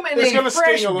in It's a gonna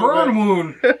fresh sting a little burn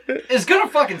bit. wound is gonna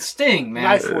fucking sting, man.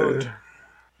 Knife wound.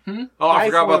 Oh, I Knife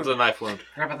forgot about wound. the knife wound.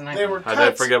 Forgot about the knife They wound. were I cuts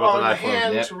did forget about the on knife the wound.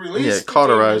 hand Yep. to release Yeah, the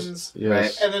cauterized. demons.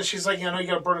 Yes. And then she's like, you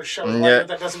gotta burn a shell. Yeah.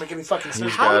 That doesn't make any fucking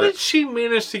sense. How got did it. she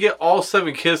manage to get all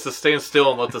 7 kids to stand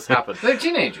still and let this happen? They're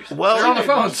teenagers. Well, they're on the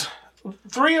phones.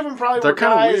 3 of them probably They're were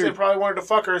kinda guys. weird. They probably wanted to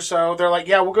fuck her, so they're like,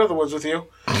 yeah, we'll go to the woods with you.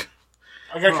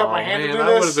 I gotta cut my hand man, to do I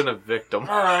would this. have been a victim.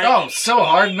 All right. Oh, so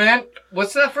hard, man.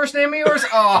 What's that first name of yours?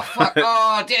 Oh, fuck.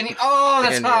 Oh, Danny. Oh,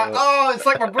 that's Daniel. hot. Oh, it's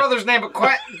like my brother's name, but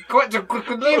quite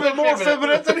Even more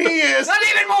feminine than he is. Not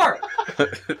even more.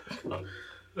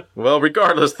 Well,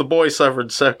 regardless, the boy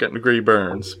suffered second-degree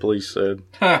burns, police said.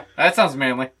 Huh, that sounds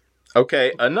manly.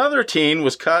 Okay, another teen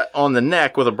was cut on the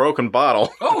neck with a broken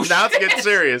bottle. Oh, now it's shit. getting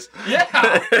serious. Yeah.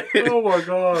 Oh my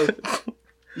god.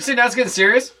 You see, now it's getting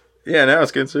serious. Yeah, now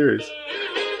it's getting serious.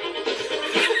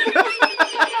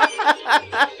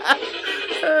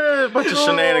 A bunch of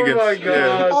shenanigans. my God.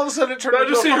 Yeah. All of a sudden, it turned I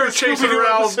just see into a her fucking chasing Scooby-Doo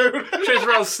around, episode. chasing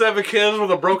around 7 kids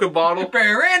with a broken bottle.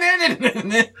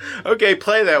 Well, Okay,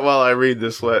 play that while I read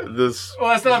this. This.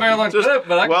 that's not a very long Just- clip,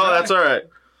 but I can well, try. that's all right.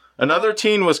 Another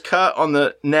teen was cut on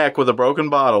the neck with a broken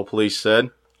bottle, police said.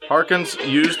 Harkins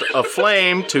used a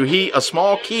flame to heat a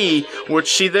small key, which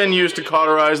she then used to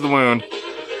cauterize the wound.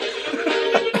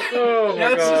 Oh my Yeah,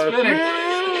 it's just god. fitting.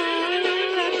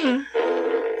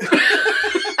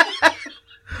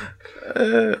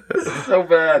 So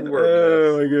bad.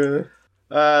 Oh my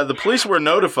god. The police were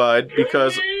notified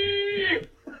because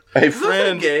a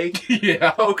friend. Gay.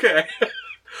 Yeah. Okay.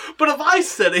 But if I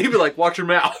said it, he'd be like, watch your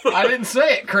mouth. I didn't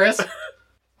say it, Chris.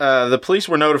 The police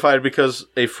were notified because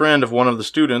a friend of one of the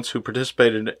students who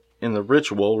participated in the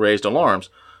ritual raised alarms.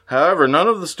 However, none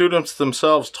of the students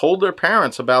themselves told their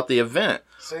parents about the event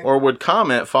or would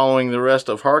comment following the arrest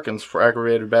of Harkins for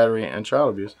aggravated battery and child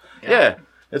abuse. Yeah,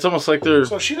 it's almost like they're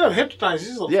So she done hypnotized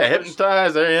these little fuckers.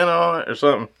 hypnotized. They're in on it or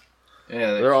something.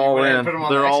 Yeah, They're all in. Put them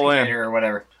on They're the all in. excavator or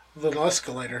whatever. The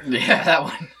escalator. Yeah, that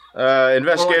one.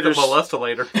 Investigators. More like the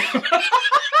molestulator.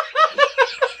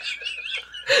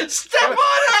 Step on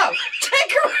up!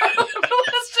 Take her out of the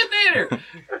molestinator!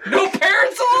 No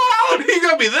parents allowed! He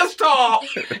gonna be this tall.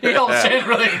 You don't stand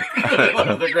really low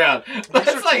to the ground.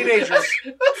 That's like teenagers.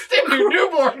 That's Timmy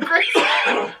newborn, Chris.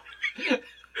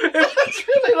 That's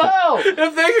really low.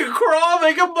 If they can crawl,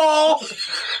 they can ball.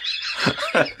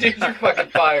 Dude, you're fucking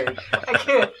fired. I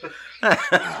can't.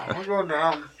 We're going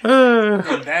down.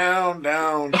 Going down,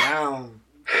 down, down.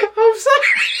 I'm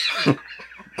sorry.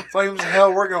 Flames of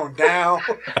hell, we're going down.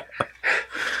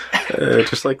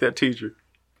 Just like that teacher.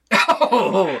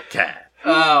 Oh,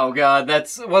 oh God,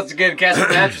 that's once again Castle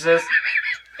Mattresses.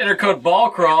 Enter code ball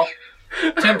crawl.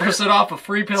 10% off a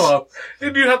free pillow.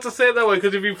 And you have to say it that way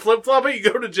because if you flip flop it, you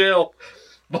go to jail.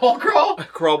 Ball crawl?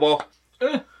 Crawl ball.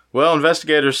 Well,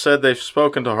 investigators said they've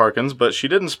spoken to Harkins, but she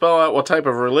didn't spell out what type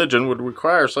of religion would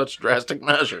require such drastic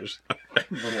measures. A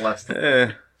little less.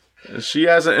 She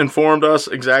hasn't informed us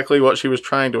exactly what she was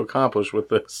trying to accomplish with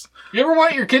this. You ever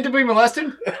want your kid to be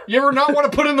molested? You ever not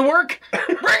want to put in the work?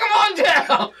 Bring them on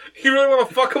down! You really want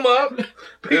to fuck them up?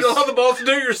 You don't have the balls to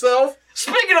do it yourself?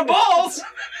 Speaking of balls!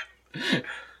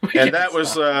 And that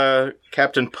was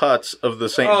Captain Putz of the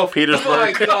St. Petersburg.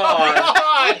 Oh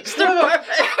my God!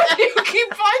 How do you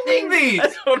keep finding these?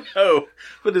 I don't know,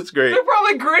 but it's great. They're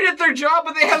probably great at their job,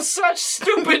 but they have such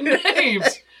stupid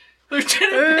names.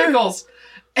 Lieutenant Pickles.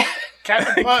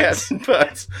 Captain Putz. Captain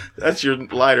Putz. That's your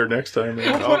lighter next time.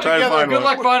 Man. I'll try to find Good one.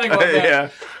 luck finding one. Man. Yeah.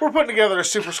 We're putting together a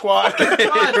super squad. right.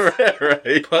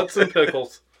 Putz and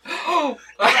Pickles.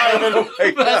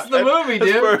 That's the movie,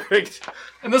 That's dude. perfect.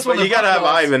 And this one, But you gotta have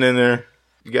Ivan in there.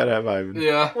 You gotta have Ivan.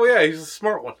 Yeah. Well, yeah, he's a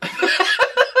smart one.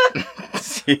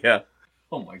 Yeah.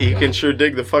 Oh my god. He can sure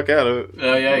dig the fuck out of it.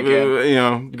 Oh yeah, he can. You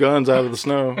know, guns out of the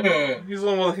snow. He's the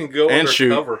only one that can go And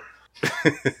shoot. undercover.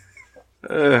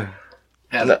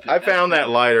 I found that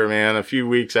lighter, man, a few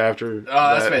weeks after.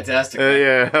 Oh, that's fantastic.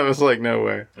 Yeah, I was like, no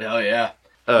way. Oh yeah.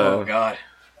 Oh god.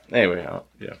 Anyway,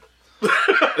 yeah.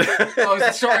 Oh, is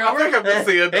the story over? I missed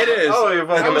the end. It is. Oh, you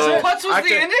fucking Putz was I the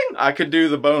could- ending? I could do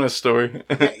the bonus story.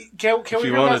 Can we you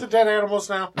hear wanted. about the dead animals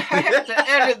now? I have to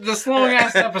edit this long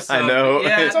ass episode. I know.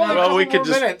 Yeah, It's only a Well, we couple could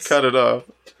more just minutes. cut it off.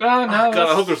 Oh no. God,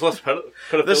 I hope That's, there's less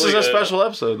pedophilia. This is a special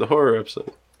episode, the horror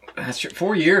episode. that's true.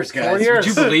 4 years, guys. 4 years.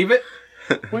 Would you believe it?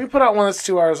 We can put out one that's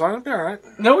 2 hours long. It'll be all right.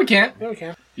 No, we can't. Yeah, we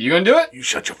can. You gonna do it? You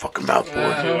shut your fucking mouth,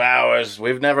 boy. 2 hours.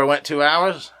 We've never went 2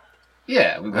 hours.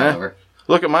 Yeah, we've gone Huh? over.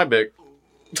 Look at my bic.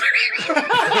 You're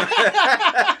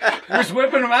just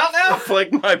whipping them out now?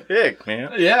 Flick my pick,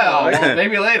 man. Yeah, well,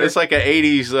 maybe later. It's like an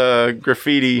 80s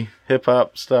graffiti hip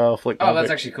hop style flick. Oh, my that's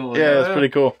pick. actually cool. Yeah, it's pretty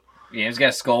cool. Yeah, he's got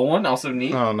a skull one, also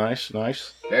neat. Oh, nice,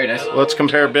 nice. Very nice. Let's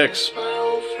compare Bics.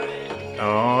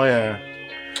 Oh, yeah.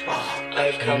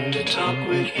 I've come to talk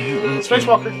with you.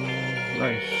 Spacewalker.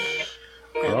 Nice.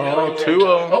 Oh, 2-0.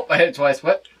 Oh, I hit it twice.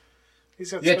 What? He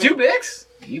said You got 2 bics?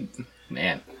 You,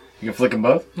 man. You can flick them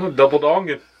both? Double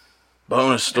donging.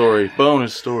 Bonus story,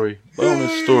 bonus story,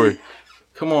 bonus story.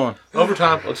 Come on.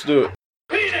 Overtime. Let's do it.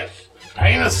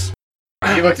 Penis.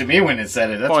 You looked at me when it said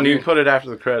it. That's Come on, you weird. can put it after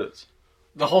the credits.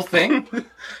 The whole thing?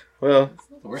 Well,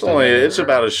 The worst it's I've ever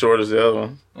about as short as the other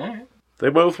one. heard. Alright. They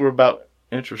both were about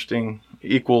interesting,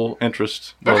 equal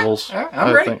interest levels. Alright, I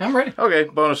I'm ready. think. I'm ready. Okay,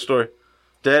 bonus story.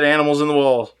 Dead animals in the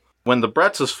walls. When the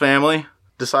Bretz's family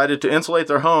decided to insulate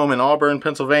their home in Auburn,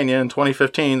 Pennsylvania in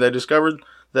 2015, they discovered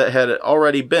that had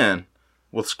already been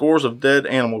with scores of dead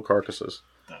animal carcasses.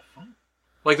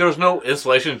 Like there was no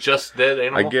insulation, just dead I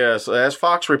animal. guess. As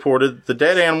Fox reported, the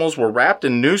dead animals were wrapped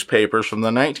in newspapers from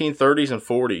the 1930s and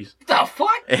 40s What the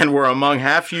fuck? and were among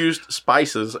half-used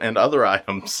spices and other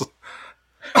items.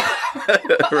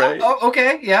 Right? Oh,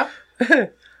 okay, yeah.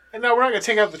 And now we're not going to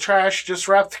take out the trash, just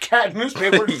wrap the cat in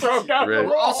newspaper and throw it down Right. the We're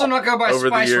wall. also not going to buy Over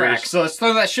the spice years. racks, so let's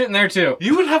throw that shit in there too.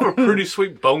 You would have a pretty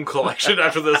sweet bone collection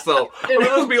after this, though. I mean,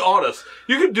 let's be honest.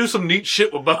 You could do some neat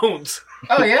shit with bones.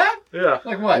 Oh, yeah? Yeah.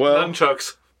 Like what? Well-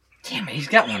 Nunchucks. Damn it, he's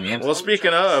got one, man. Well,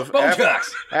 speaking of, Bone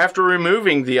chucks. after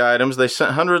removing the items, they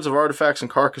sent hundreds of artifacts and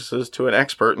carcasses to an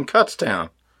expert in Kutztown.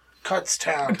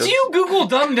 Cutstown. Do you Google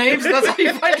dumb names? That's how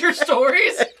you find your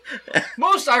stories?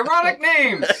 Most ironic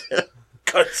names.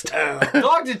 Cutstown.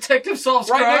 Dog detective solves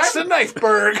Right crime. next to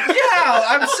Knifeberg. Yeah,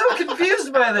 I'm so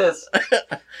confused by this.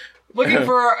 Looking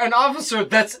for an officer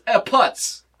that's a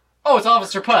Putz. Oh, it's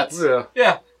Officer Putz. Yeah.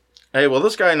 Yeah. Hey, well,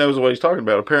 this guy knows what he's talking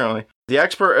about, apparently. The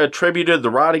expert attributed the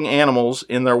rotting animals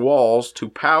in their walls to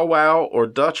powwow or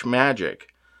Dutch magic,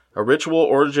 a ritual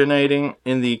originating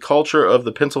in the culture of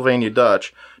the Pennsylvania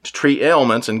Dutch to treat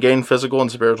ailments and gain physical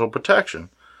and spiritual protection.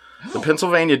 The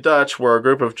Pennsylvania Dutch were a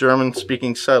group of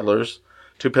German-speaking settlers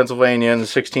to Pennsylvania in the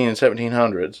 16 and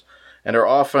 1700s, and are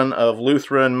often of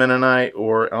Lutheran, Mennonite,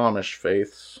 or Amish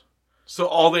faiths. So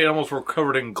all the animals were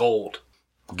covered in gold.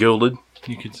 Gilded,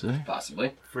 you could say.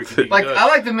 Possibly. Freaking Like, Dutch. I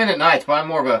like the minute nights, but I'm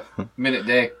more of a minute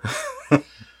day.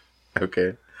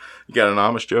 Okay. You got an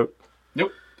Amish joke?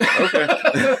 Nope.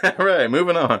 Okay. All right,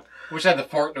 moving on. Wish I had the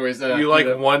fart noise. You like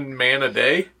 1 man a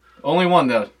day? Only one,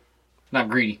 though. Not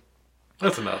greedy.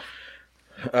 That's enough.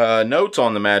 Notes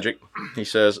on the magic. He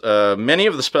says, many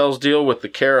of the spells deal with the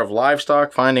care of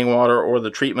livestock, finding water, or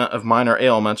the treatment of minor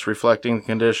ailments, reflecting the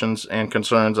conditions and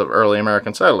concerns of early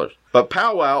American settlers. But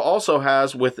powwow also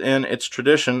has within its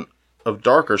tradition of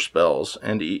darker spells,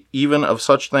 and even of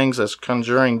such things as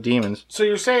conjuring demons. So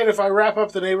you're saying if I wrap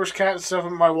up the neighbor's cat and stuff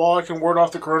in my wall, I can ward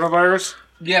off the coronavirus?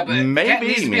 Yeah, but the cat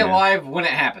needs to be man. alive when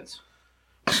it happens.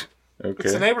 It's the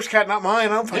Okay. neighbor's cat, not mine.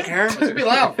 I don't fucking care. It's gonna be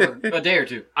loud for a day or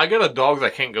two. I got a dog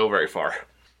that can't go very far.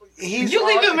 You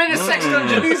leave him in a sex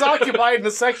dungeon. He's occupied in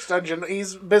the sex dungeon.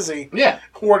 He's busy Yeah.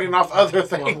 warding off other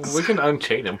things. We can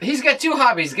unchain him. He's got 2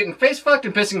 hobbies, getting face fucked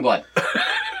and pissing blood.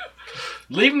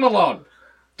 Leave him alone.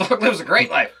 Dog lives a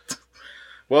great life.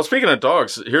 Well, speaking of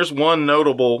dogs, here's one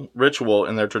notable ritual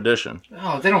in their tradition.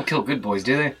 Oh, they don't kill good boys,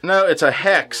 do they? No, it's a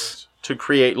hex to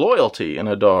create loyalty in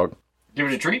a dog. Give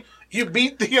it a treat. You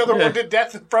beat the other one to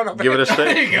death in front of it. Give it a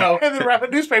There steak. you go. And then wrap a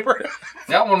newspaper.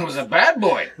 That one was a bad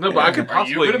boy. No, but I could Are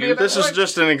you possibly gonna be a use bad This is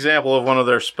just an example of one of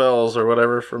their spells or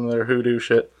whatever from their hoodoo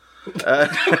shit. the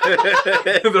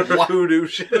hoodoo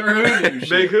shit.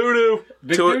 Big hoodoo.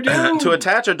 Big To, doo-doo. to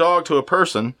attach a dog to a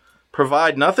person,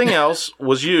 provide nothing else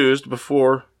was used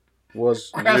before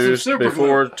Aggressive super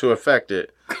glue. to affect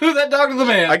it. Glue that dog to the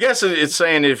man. I guess it's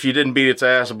saying if you didn't beat its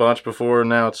ass a bunch before,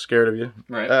 now it's scared of you.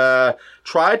 Right.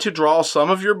 Try to draw some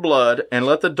of your blood and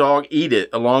let the dog eat it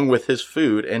along with his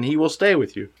food, and he will stay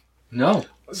with you. No.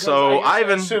 So I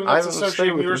Ivan assume will that's stay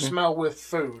associating with your you. smell with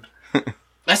food.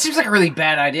 That seems like a really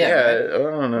bad idea. Yeah, Right?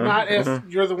 I don't know. Not if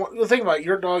you're the one. Think about it,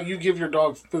 your dog. You give your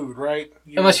dog food, right?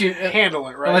 Unless you handle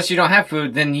it, right? Unless you don't have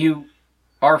food, then you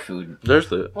are food. There's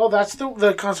the Well, that's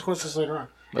the consequences later on.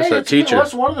 That's that teacher.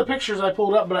 That's one of the pictures I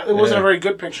pulled up, but it wasn't a very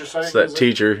good picture. So I it's didn't that use it.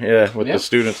 teacher, yeah, with Yeah. the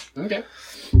students. Okay.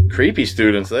 Creepy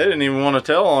students. They didn't even want to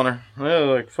tell on her. They're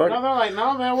like, fuck. No, it. they're like,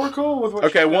 no, man, we're cool with what.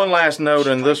 Okay, she's one got." last note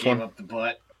in this Gave one. up the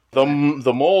butt. The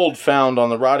mold found on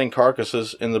the rotting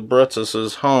carcasses in the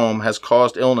Brutzes' home has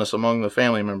caused illness among the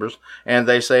family members, and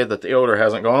they say that the odor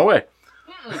hasn't gone away.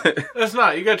 It's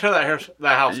not. You gotta tear that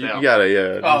house You down. gotta,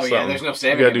 yeah. do Oh, yeah, something. there's no You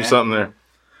saving gotta it, do man. something there.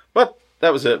 But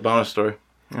that was it. Bonus story.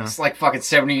 It's like fucking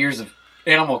 70 years of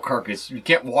animal carcass. You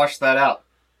can't wash that out.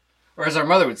 Or as our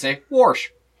mother would say,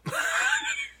 wash.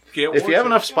 Can't If you have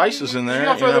wash enough spices in there,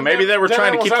 Yeah, for the maybe they were dead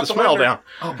trying to animals keep the out the smell window. down.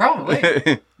 Oh, probably.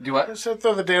 Do I what? said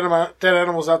throw the dead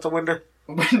animals out the window.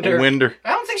 Winder. Winder.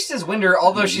 I don't think she says winder,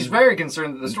 although she's very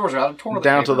concerned that the stores are out of toilet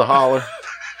Down to paper. the holler.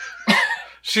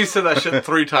 She said that shit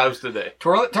 3 times today.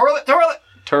 Toilet.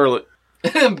 Turlet.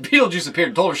 Beetlejuice appeared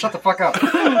and told her, shut the fuck up.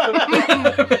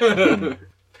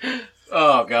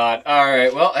 Oh, God. All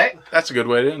right. Well, hey, That's a good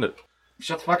way to end it.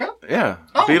 shut the fuck up. Yeah.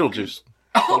 Oh. Beetlejuice.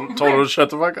 Oh, Told her to shut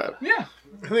the fuck up. yeah.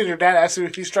 And then your dad asked him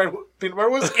if he's tried peanut butter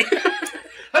whiskey.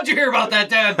 How'd you hear about that,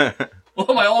 Dad?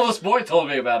 Well, my oldest boy told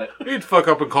me about it. He'd fuck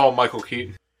up and call Michael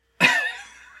Keaton.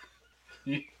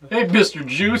 Hey, Mr.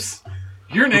 Juice.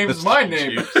 Your name's my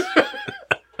name.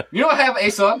 You know I have a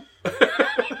son.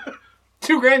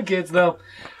 2 grandkids, though.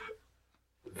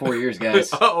 4 years,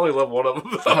 guys. I only love one of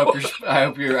them. I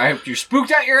hope you're spooked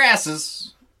out your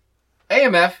asses.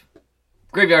 AMF,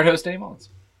 Graveyard Host Eddie Mullins.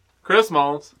 Chris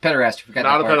Mullins. Pederast, you forgot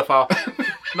Not a that part. pedophile.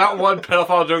 Not one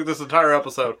pedophile joke this entire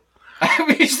episode. I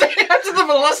mean, you say that to the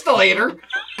molestulator.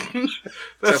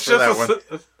 That's for that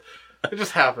just it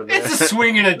just happened. Man. It's a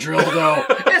swing and a drill, though.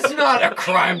 It's not a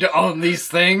crime to own these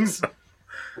things.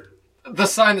 The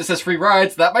sign that says free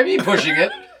rides, that might be pushing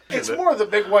it. It's more the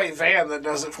big white van that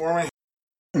does it for me.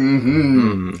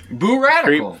 Mm-hmm. Boo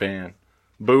Radical. Creep fan.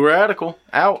 Boo Radical.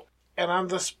 Out. And I'm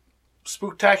the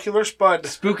spooktacular Spud.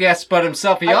 Spook ass Spud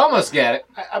himself, he almost got it.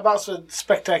 I about said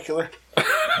spectacular.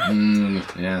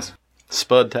 Yes.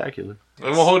 Spudtacular.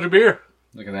 And we'll hold your beer.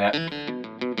 Look at that.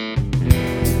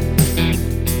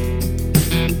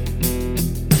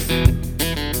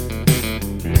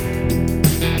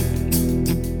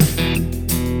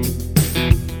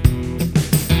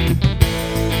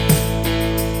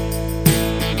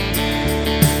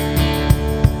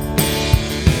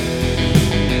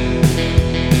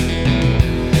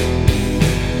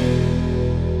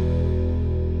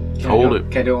 Hold it.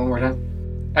 Can I do it one more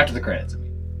time? After the credits.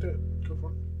 Do it. Go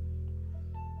for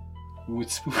it. Ooh,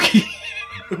 it's spooky.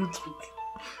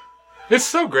 It's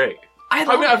so great. I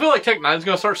mean, I feel like Tech 9's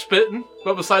gonna start spitting,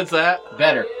 but besides that,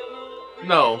 Better.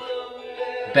 no.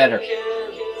 Better.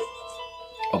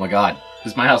 Oh my god.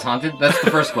 Is my house haunted? That's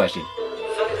the first question.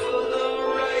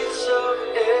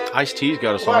 Ice-T's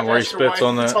got a song where he Ask your spits wife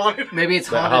on if it's that. haunted. Maybe it's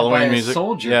That haunted Halloween by a music?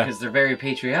 soldier Yeah. because they're very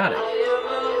patriotic.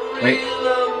 Wait.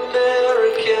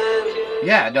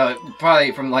 Yeah, no,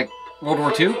 probably from like World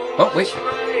War II. Oh, wait.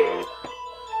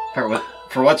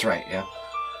 For what's right, yeah.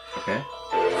 Okay.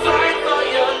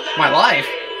 My life?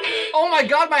 Oh my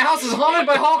god, my house is haunted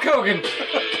by Hulk Hogan!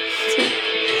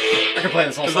 I can play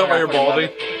this whole Is song. that why you're balding?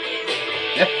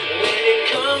 Yeah.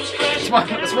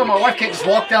 That's why my wife can't just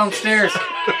walk downstairs.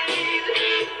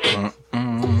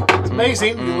 It's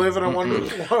amazing. You live in a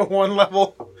one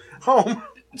level home.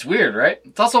 It's weird, right?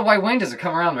 It's also why Wayne doesn't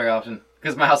come around very often.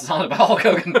 Because my house is haunted by Hulk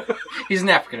Hogan. He's an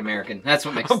African American. That's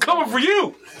what makes I'm coming for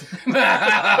you!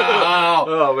 Oh.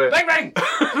 Oh, man. Bang bang!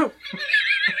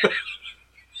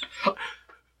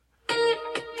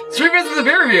 Let's revisit the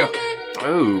beer review.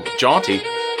 Ooh, jaunty.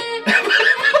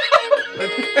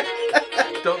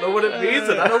 don't know what it means,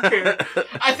 and I don't care.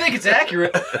 I think it's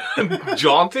accurate.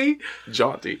 Jaunty?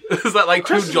 Jaunty. Is that like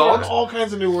Chris two is learning jaunts? all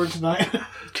kinds of new words tonight.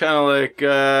 Kind of like,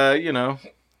 I don't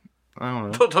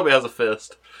know. Don't tell me it has a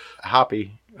fist.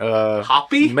 Hoppy.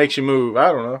 Hoppy? Makes you move.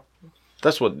 I don't know.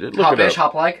 That's what. Look Hop-ish, it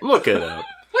up. hop-like. Look it up.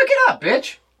 Look it up,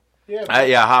 bitch.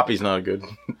 Yeah. Hoppy's not a good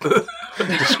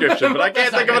description, but I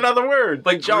can't think of another word.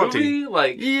 Like jaunty. groovy?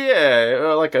 Like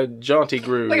Yeah, like a jaunty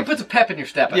groove. Like it puts a pep in your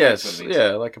step. I think yes, is what it means.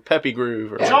 yeah, like a peppy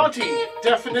groove. Or Jaunty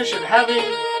definition: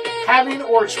 having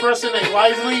or expressing a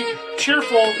lively,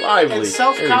 cheerful, Lively. and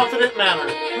self-confident manner.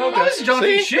 Oh, this is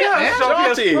jaunty See? shit, Yeah, man.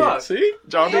 jaunty as fuck. See?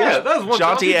 Jaunty. Yeah, that's one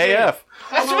jaunty jaunty AF.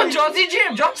 That's what Jaunty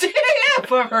Jam, Jaunty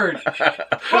AF, I've heard.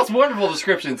 That's wonderful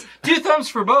descriptions. 2 thumbs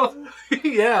for both.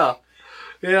 yeah.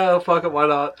 Yeah, fuck it, why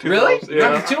not? 2 Really? thumbs, You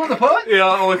got the 2 on the poet? Yeah,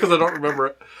 only because I don't remember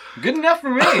it. Good enough for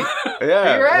me. Yeah.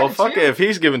 You're Well, right, fuck too. it. If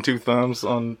he's giving 2 thumbs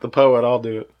on the poet, I'll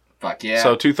do it. Fuck yeah.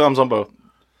 So 2 thumbs on both.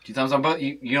 2 thumbs on both?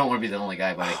 You don't want to be the only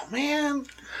guy, buddy. Oh, man,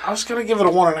 I was gonna give it a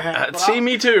 1.5. See,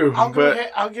 me too. I'll But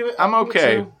give it. I'm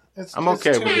okay. I'm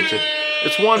okay with it too.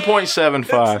 It's 1.75.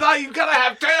 It's not, you gotta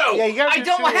have 2! Yeah, you gotta I do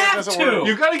don't 2 or it have doesn't to. work.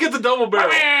 You gotta get the double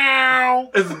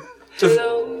barrel.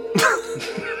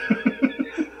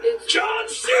 John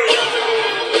C.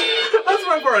 That's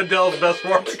right for Adele's best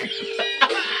work.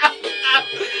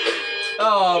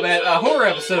 Oh, man. A horror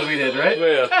episode we did, right?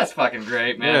 Yeah. That's fucking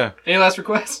great, man. Yeah. Any last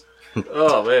requests?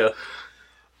 Oh, man.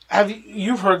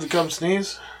 You've heard the gum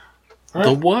sneeze?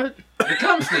 The what? The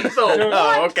cum sneeze.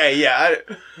 Oh, okay, yeah.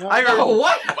 I heard Oh,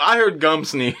 what? I heard gum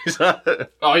sneeze. I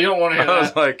Oh, you don't want to hear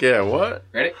was that. like, yeah, what?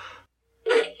 Ready?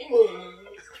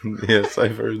 Yes,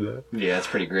 I've heard that. Yeah, that's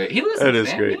pretty great. He listens, That is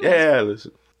man. great. He listens. Yeah,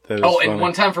 listen. That is Oh, funny. and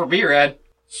one time for beer ad.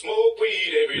 Smoke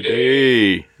weed every day.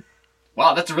 Hey,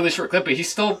 Wow, that's a really short clip, but he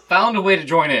still found a way to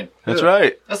join in. that's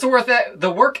right. That's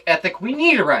the work ethic we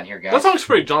need around here, guys. That song's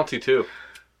pretty jaunty, too.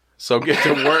 So get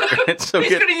to work. So He's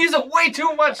get. gonna use it way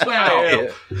too much now.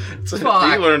 Yeah. So Fuck.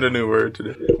 we learned a new word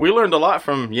today. We learned a lot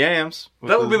from yams.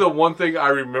 That would be the one thing I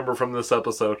remember from this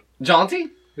episode. Jaunty?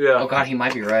 Yeah. Oh god, he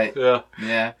might be right. Yeah.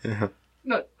 Yeah.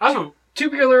 No, I'm a...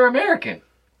 tubular American.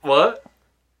 What?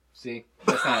 See,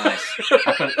 that's not nice.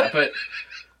 I put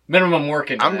minimum work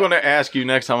into I'm that. going to ask you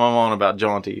next time I'm on about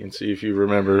jaunty and see if you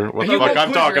remember what He the fuck will I'm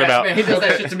quiz talking your ass, about. man. He does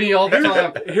that shit to me all the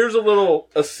time. Here's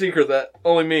a secret that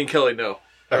only me and Kelly know.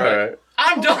 All right.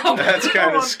 I'm dumb. That's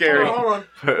kind of scary. Hold on.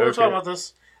 We're Okay. talking about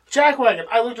this. Jackwagon.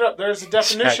 I looked it up. There's a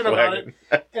definition about it.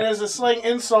 Jackwagon. And it's a slang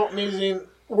insult meaning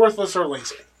worthless or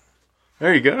lazy.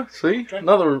 There you go. See?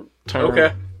 Another term.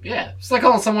 Okay. Yeah, it's like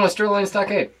calling someone a Sterling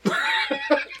Stockade. I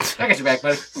got your back,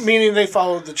 buddy. Meaning they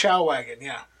followed the chow wagon,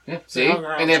 yeah. Yeah, see? hung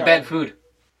around And they have chow. bad food.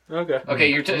 Okay.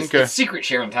 Okay, Okay. it's secret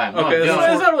sharing time. Come Okay, on, it's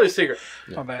go. not really a secret.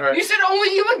 Not bad. All right. You said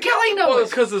only you and Kelly know Well, it. it's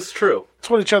because it's true. That's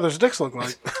what each other's dicks look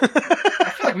like. I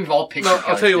feel like we've all pictured No, I'll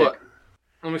Kelly's tell you dick. what.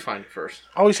 Let me find it first.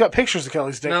 Oh, he's got pictures of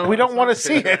Kelly's dick. No, we don't it's want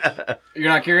to not see it. You're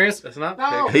not curious? It's not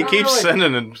No. big. He Not keeps really.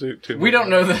 sending them to me. We don't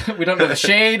know the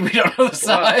shade. We don't know the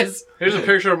size. Here's a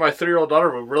picture of my 3-year-old daughter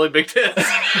with really big tits.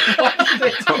 Why did they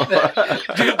do that?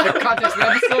 Dude, the context of the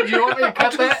episode. Do you want me to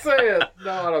cut I'm that? just saying.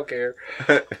 No, I don't care.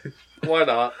 Why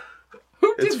not?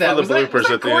 Who did It's that? for the Was that bloopers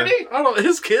at the end. Courtney? I don't know.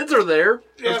 His kids are there.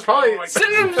 Yeah, It's probably... like-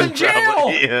 Send him to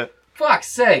jail. Yeah. Fuck's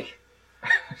sake.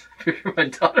 My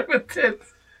daughter with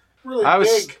tits. Really I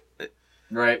was- big.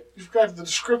 Right. You've got the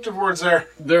descriptive words there.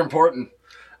 They're important.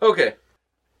 Okay.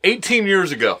 18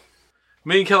 years ago,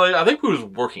 me and Kelly, I think we was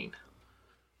working.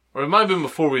 Or it might have been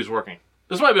before we was working.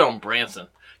 This might be on Branson.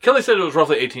 Kelly said it was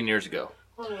roughly 18 years ago.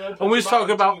 And we was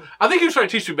talking about, I think he was trying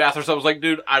to teach me math or something. I was like,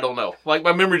 dude, I don't know. Like,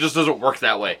 my memory just doesn't work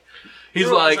that way. He's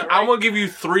Really? like, Is that right? I'm going to give you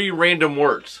 3 random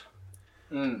words.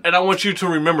 And I want you to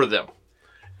remember them.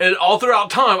 And all throughout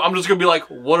time, I'm just going to be like,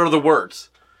 what are the words?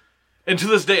 And to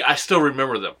this day, I still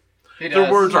remember them.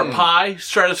 Their words are pie,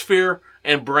 stratosphere,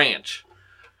 and branch.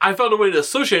 I found a way to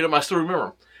associate them. I still remember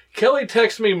them. Kelly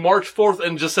texted me March 4th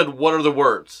and just said, what are the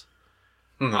words?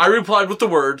 I replied with the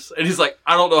words, and he's like,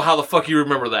 I don't know how the fuck you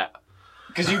remember that.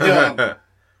 Because you don't.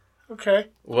 Okay.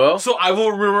 Well, So I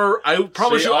will remember, I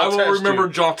promise See, you, I I'll will test remember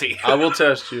you. jaunty. I will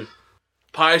test you.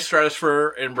 Pie, stratosphere,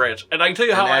 and branch. And I can tell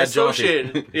you how And I add jaunty.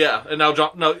 associated. Yeah, and now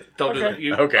no, don't do Okay. that.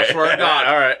 You, Okay. I swear to God.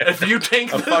 All right. If you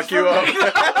take I'll this fuck you from me-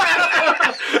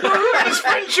 up. His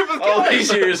friendship with All Kelly.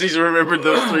 these years, he's remembered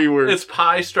those 3 words. It's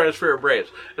pie, stratosphere, and branch.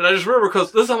 And I just remember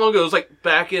because this is how long ago. It was like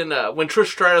back in when Trish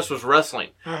Stratus was wrestling.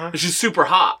 And she's super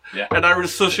hot. Yeah. And I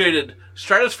associated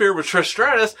stratosphere with Trish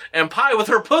Stratus and pie with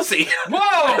her pussy.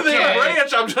 Whoa, And then okay.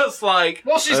 branch, I'm just like...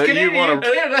 Well, she's You Canadian. wanna-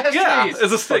 Canada has Yeah, trees.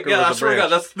 it's a stick. her Yeah, with I a swear to God,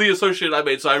 branch. that's the association I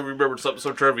made, so I remembered something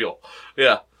so trivial.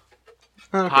 Yeah.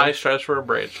 Pi Stratosphere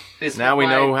Branch. Is Now we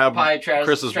know how Chris's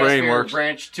brain Stratosphere works.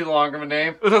 Branch too long of a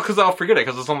name? No, because I'll forget it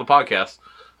because it's on the podcast.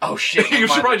 Oh shit! You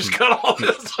should probably just cut all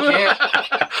this. Yeah.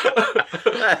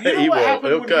 You know He what will. happened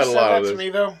He'll when cut you a said lot that of to this. me,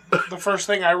 though? The first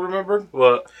thing I remembered?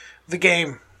 What? The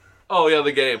game. Oh yeah,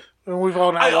 the game. And we've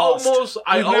all now I lost. almost-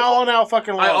 We've all now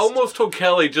fucking lost. I almost told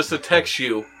Kelly just to text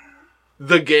you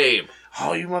the game.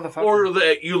 Oh, you motherfucker. Or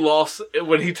that you lost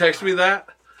when he texted me that.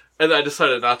 And I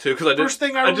decided not to because I First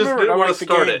thing I just remembered, didn't I'm want like, to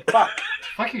the start game. it. Fuck.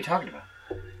 What are you talking about?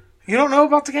 You don't know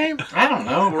about the game? I don't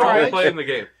know. We're all Alright. playing the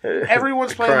game.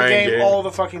 Everyone's playing the Crying game game. all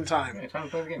the fucking time. Okay, time to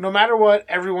play the game. No matter what,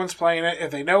 everyone's playing it, if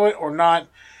they know it or not.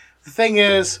 The thing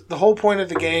is, the whole point of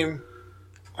the game,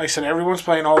 like I said, everyone's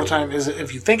playing all the time, is that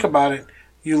if you think about it,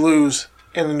 you lose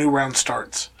and the new round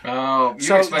starts. Oh, you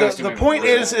So explained this to the me point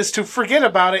before. is to forget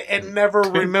about it and never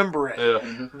remember it.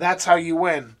 Yeah. That's how you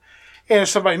win. And if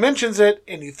somebody mentions it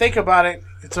and you think about it,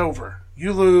 it's over.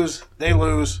 You lose, they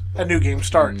lose, a new game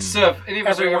starts. So if any of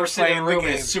us are ever Everyone's sitting in a playing the room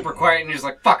and game. it's super quiet and you're just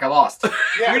like, fuck, I lost.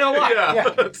 Yeah. We know why. Yeah,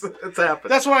 Yeah. it's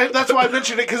happened. That's why I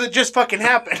mentioned it, because it just fucking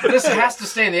happened. This has to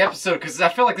stay in the episode because I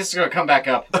feel like this is going to come back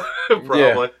up. Probably.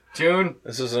 Yeah. Tune,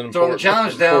 This is an Throwing the important,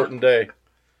 challenge down. important day.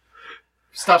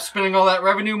 stop spending all that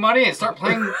revenue money and start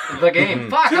playing the game.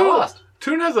 Fuck, I lost.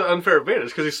 Toon has an unfair advantage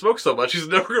because he smokes so much he's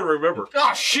never going to remember.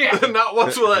 Oh, shit. Not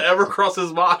once will that ever cross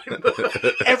his mind.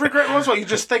 Every great once in a while, you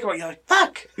just think about it, you're like,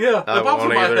 fuck. Yeah, I it pops in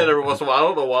won't my either. head every once in a while. I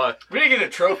don't know why. We didn't get a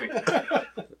trophy.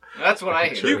 That's what I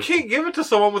hear. You can't give it to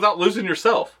someone without losing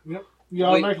yourself. Yep. You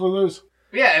automatically lose.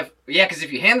 Yeah, because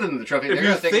if you hand them the trophy, If they're you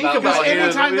going to think think about about it. it,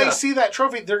 Anytime yeah. they see that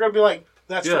trophy, they're going to be like,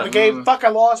 that's Yeah. from the game. Fuck, I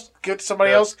lost. Give it to somebody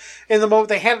Yeah. else. In the moment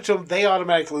they hand it to them, they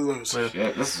automatically lose. Yeah.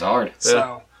 Shit, this is hard.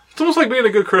 So, It's almost like being a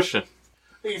good Christian.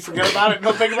 you forget about it and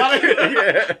don't think about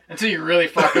it. Until you really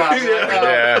fuck up. You're like,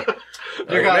 Yeah.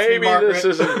 There goes me, Maybe Margaret. this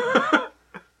isn't.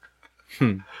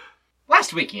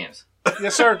 Last weekend.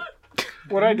 Yes, sir.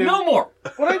 What'd I do? No more.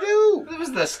 What'd I do? It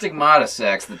was the stigmata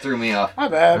sex that threw me off. My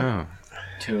bad. Oh.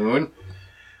 Tune.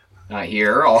 Not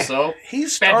here, also. He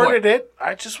started it.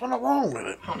 I just went along with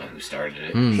it. I don't know who started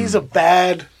it. He's a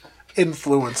bad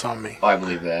influence on me. Oh, I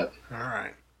believe that. All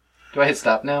right. Do I hit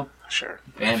stop now? Sure.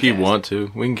 If you want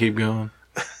to, we can keep going.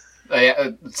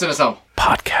 Yeah, send us home.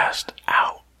 Podcast.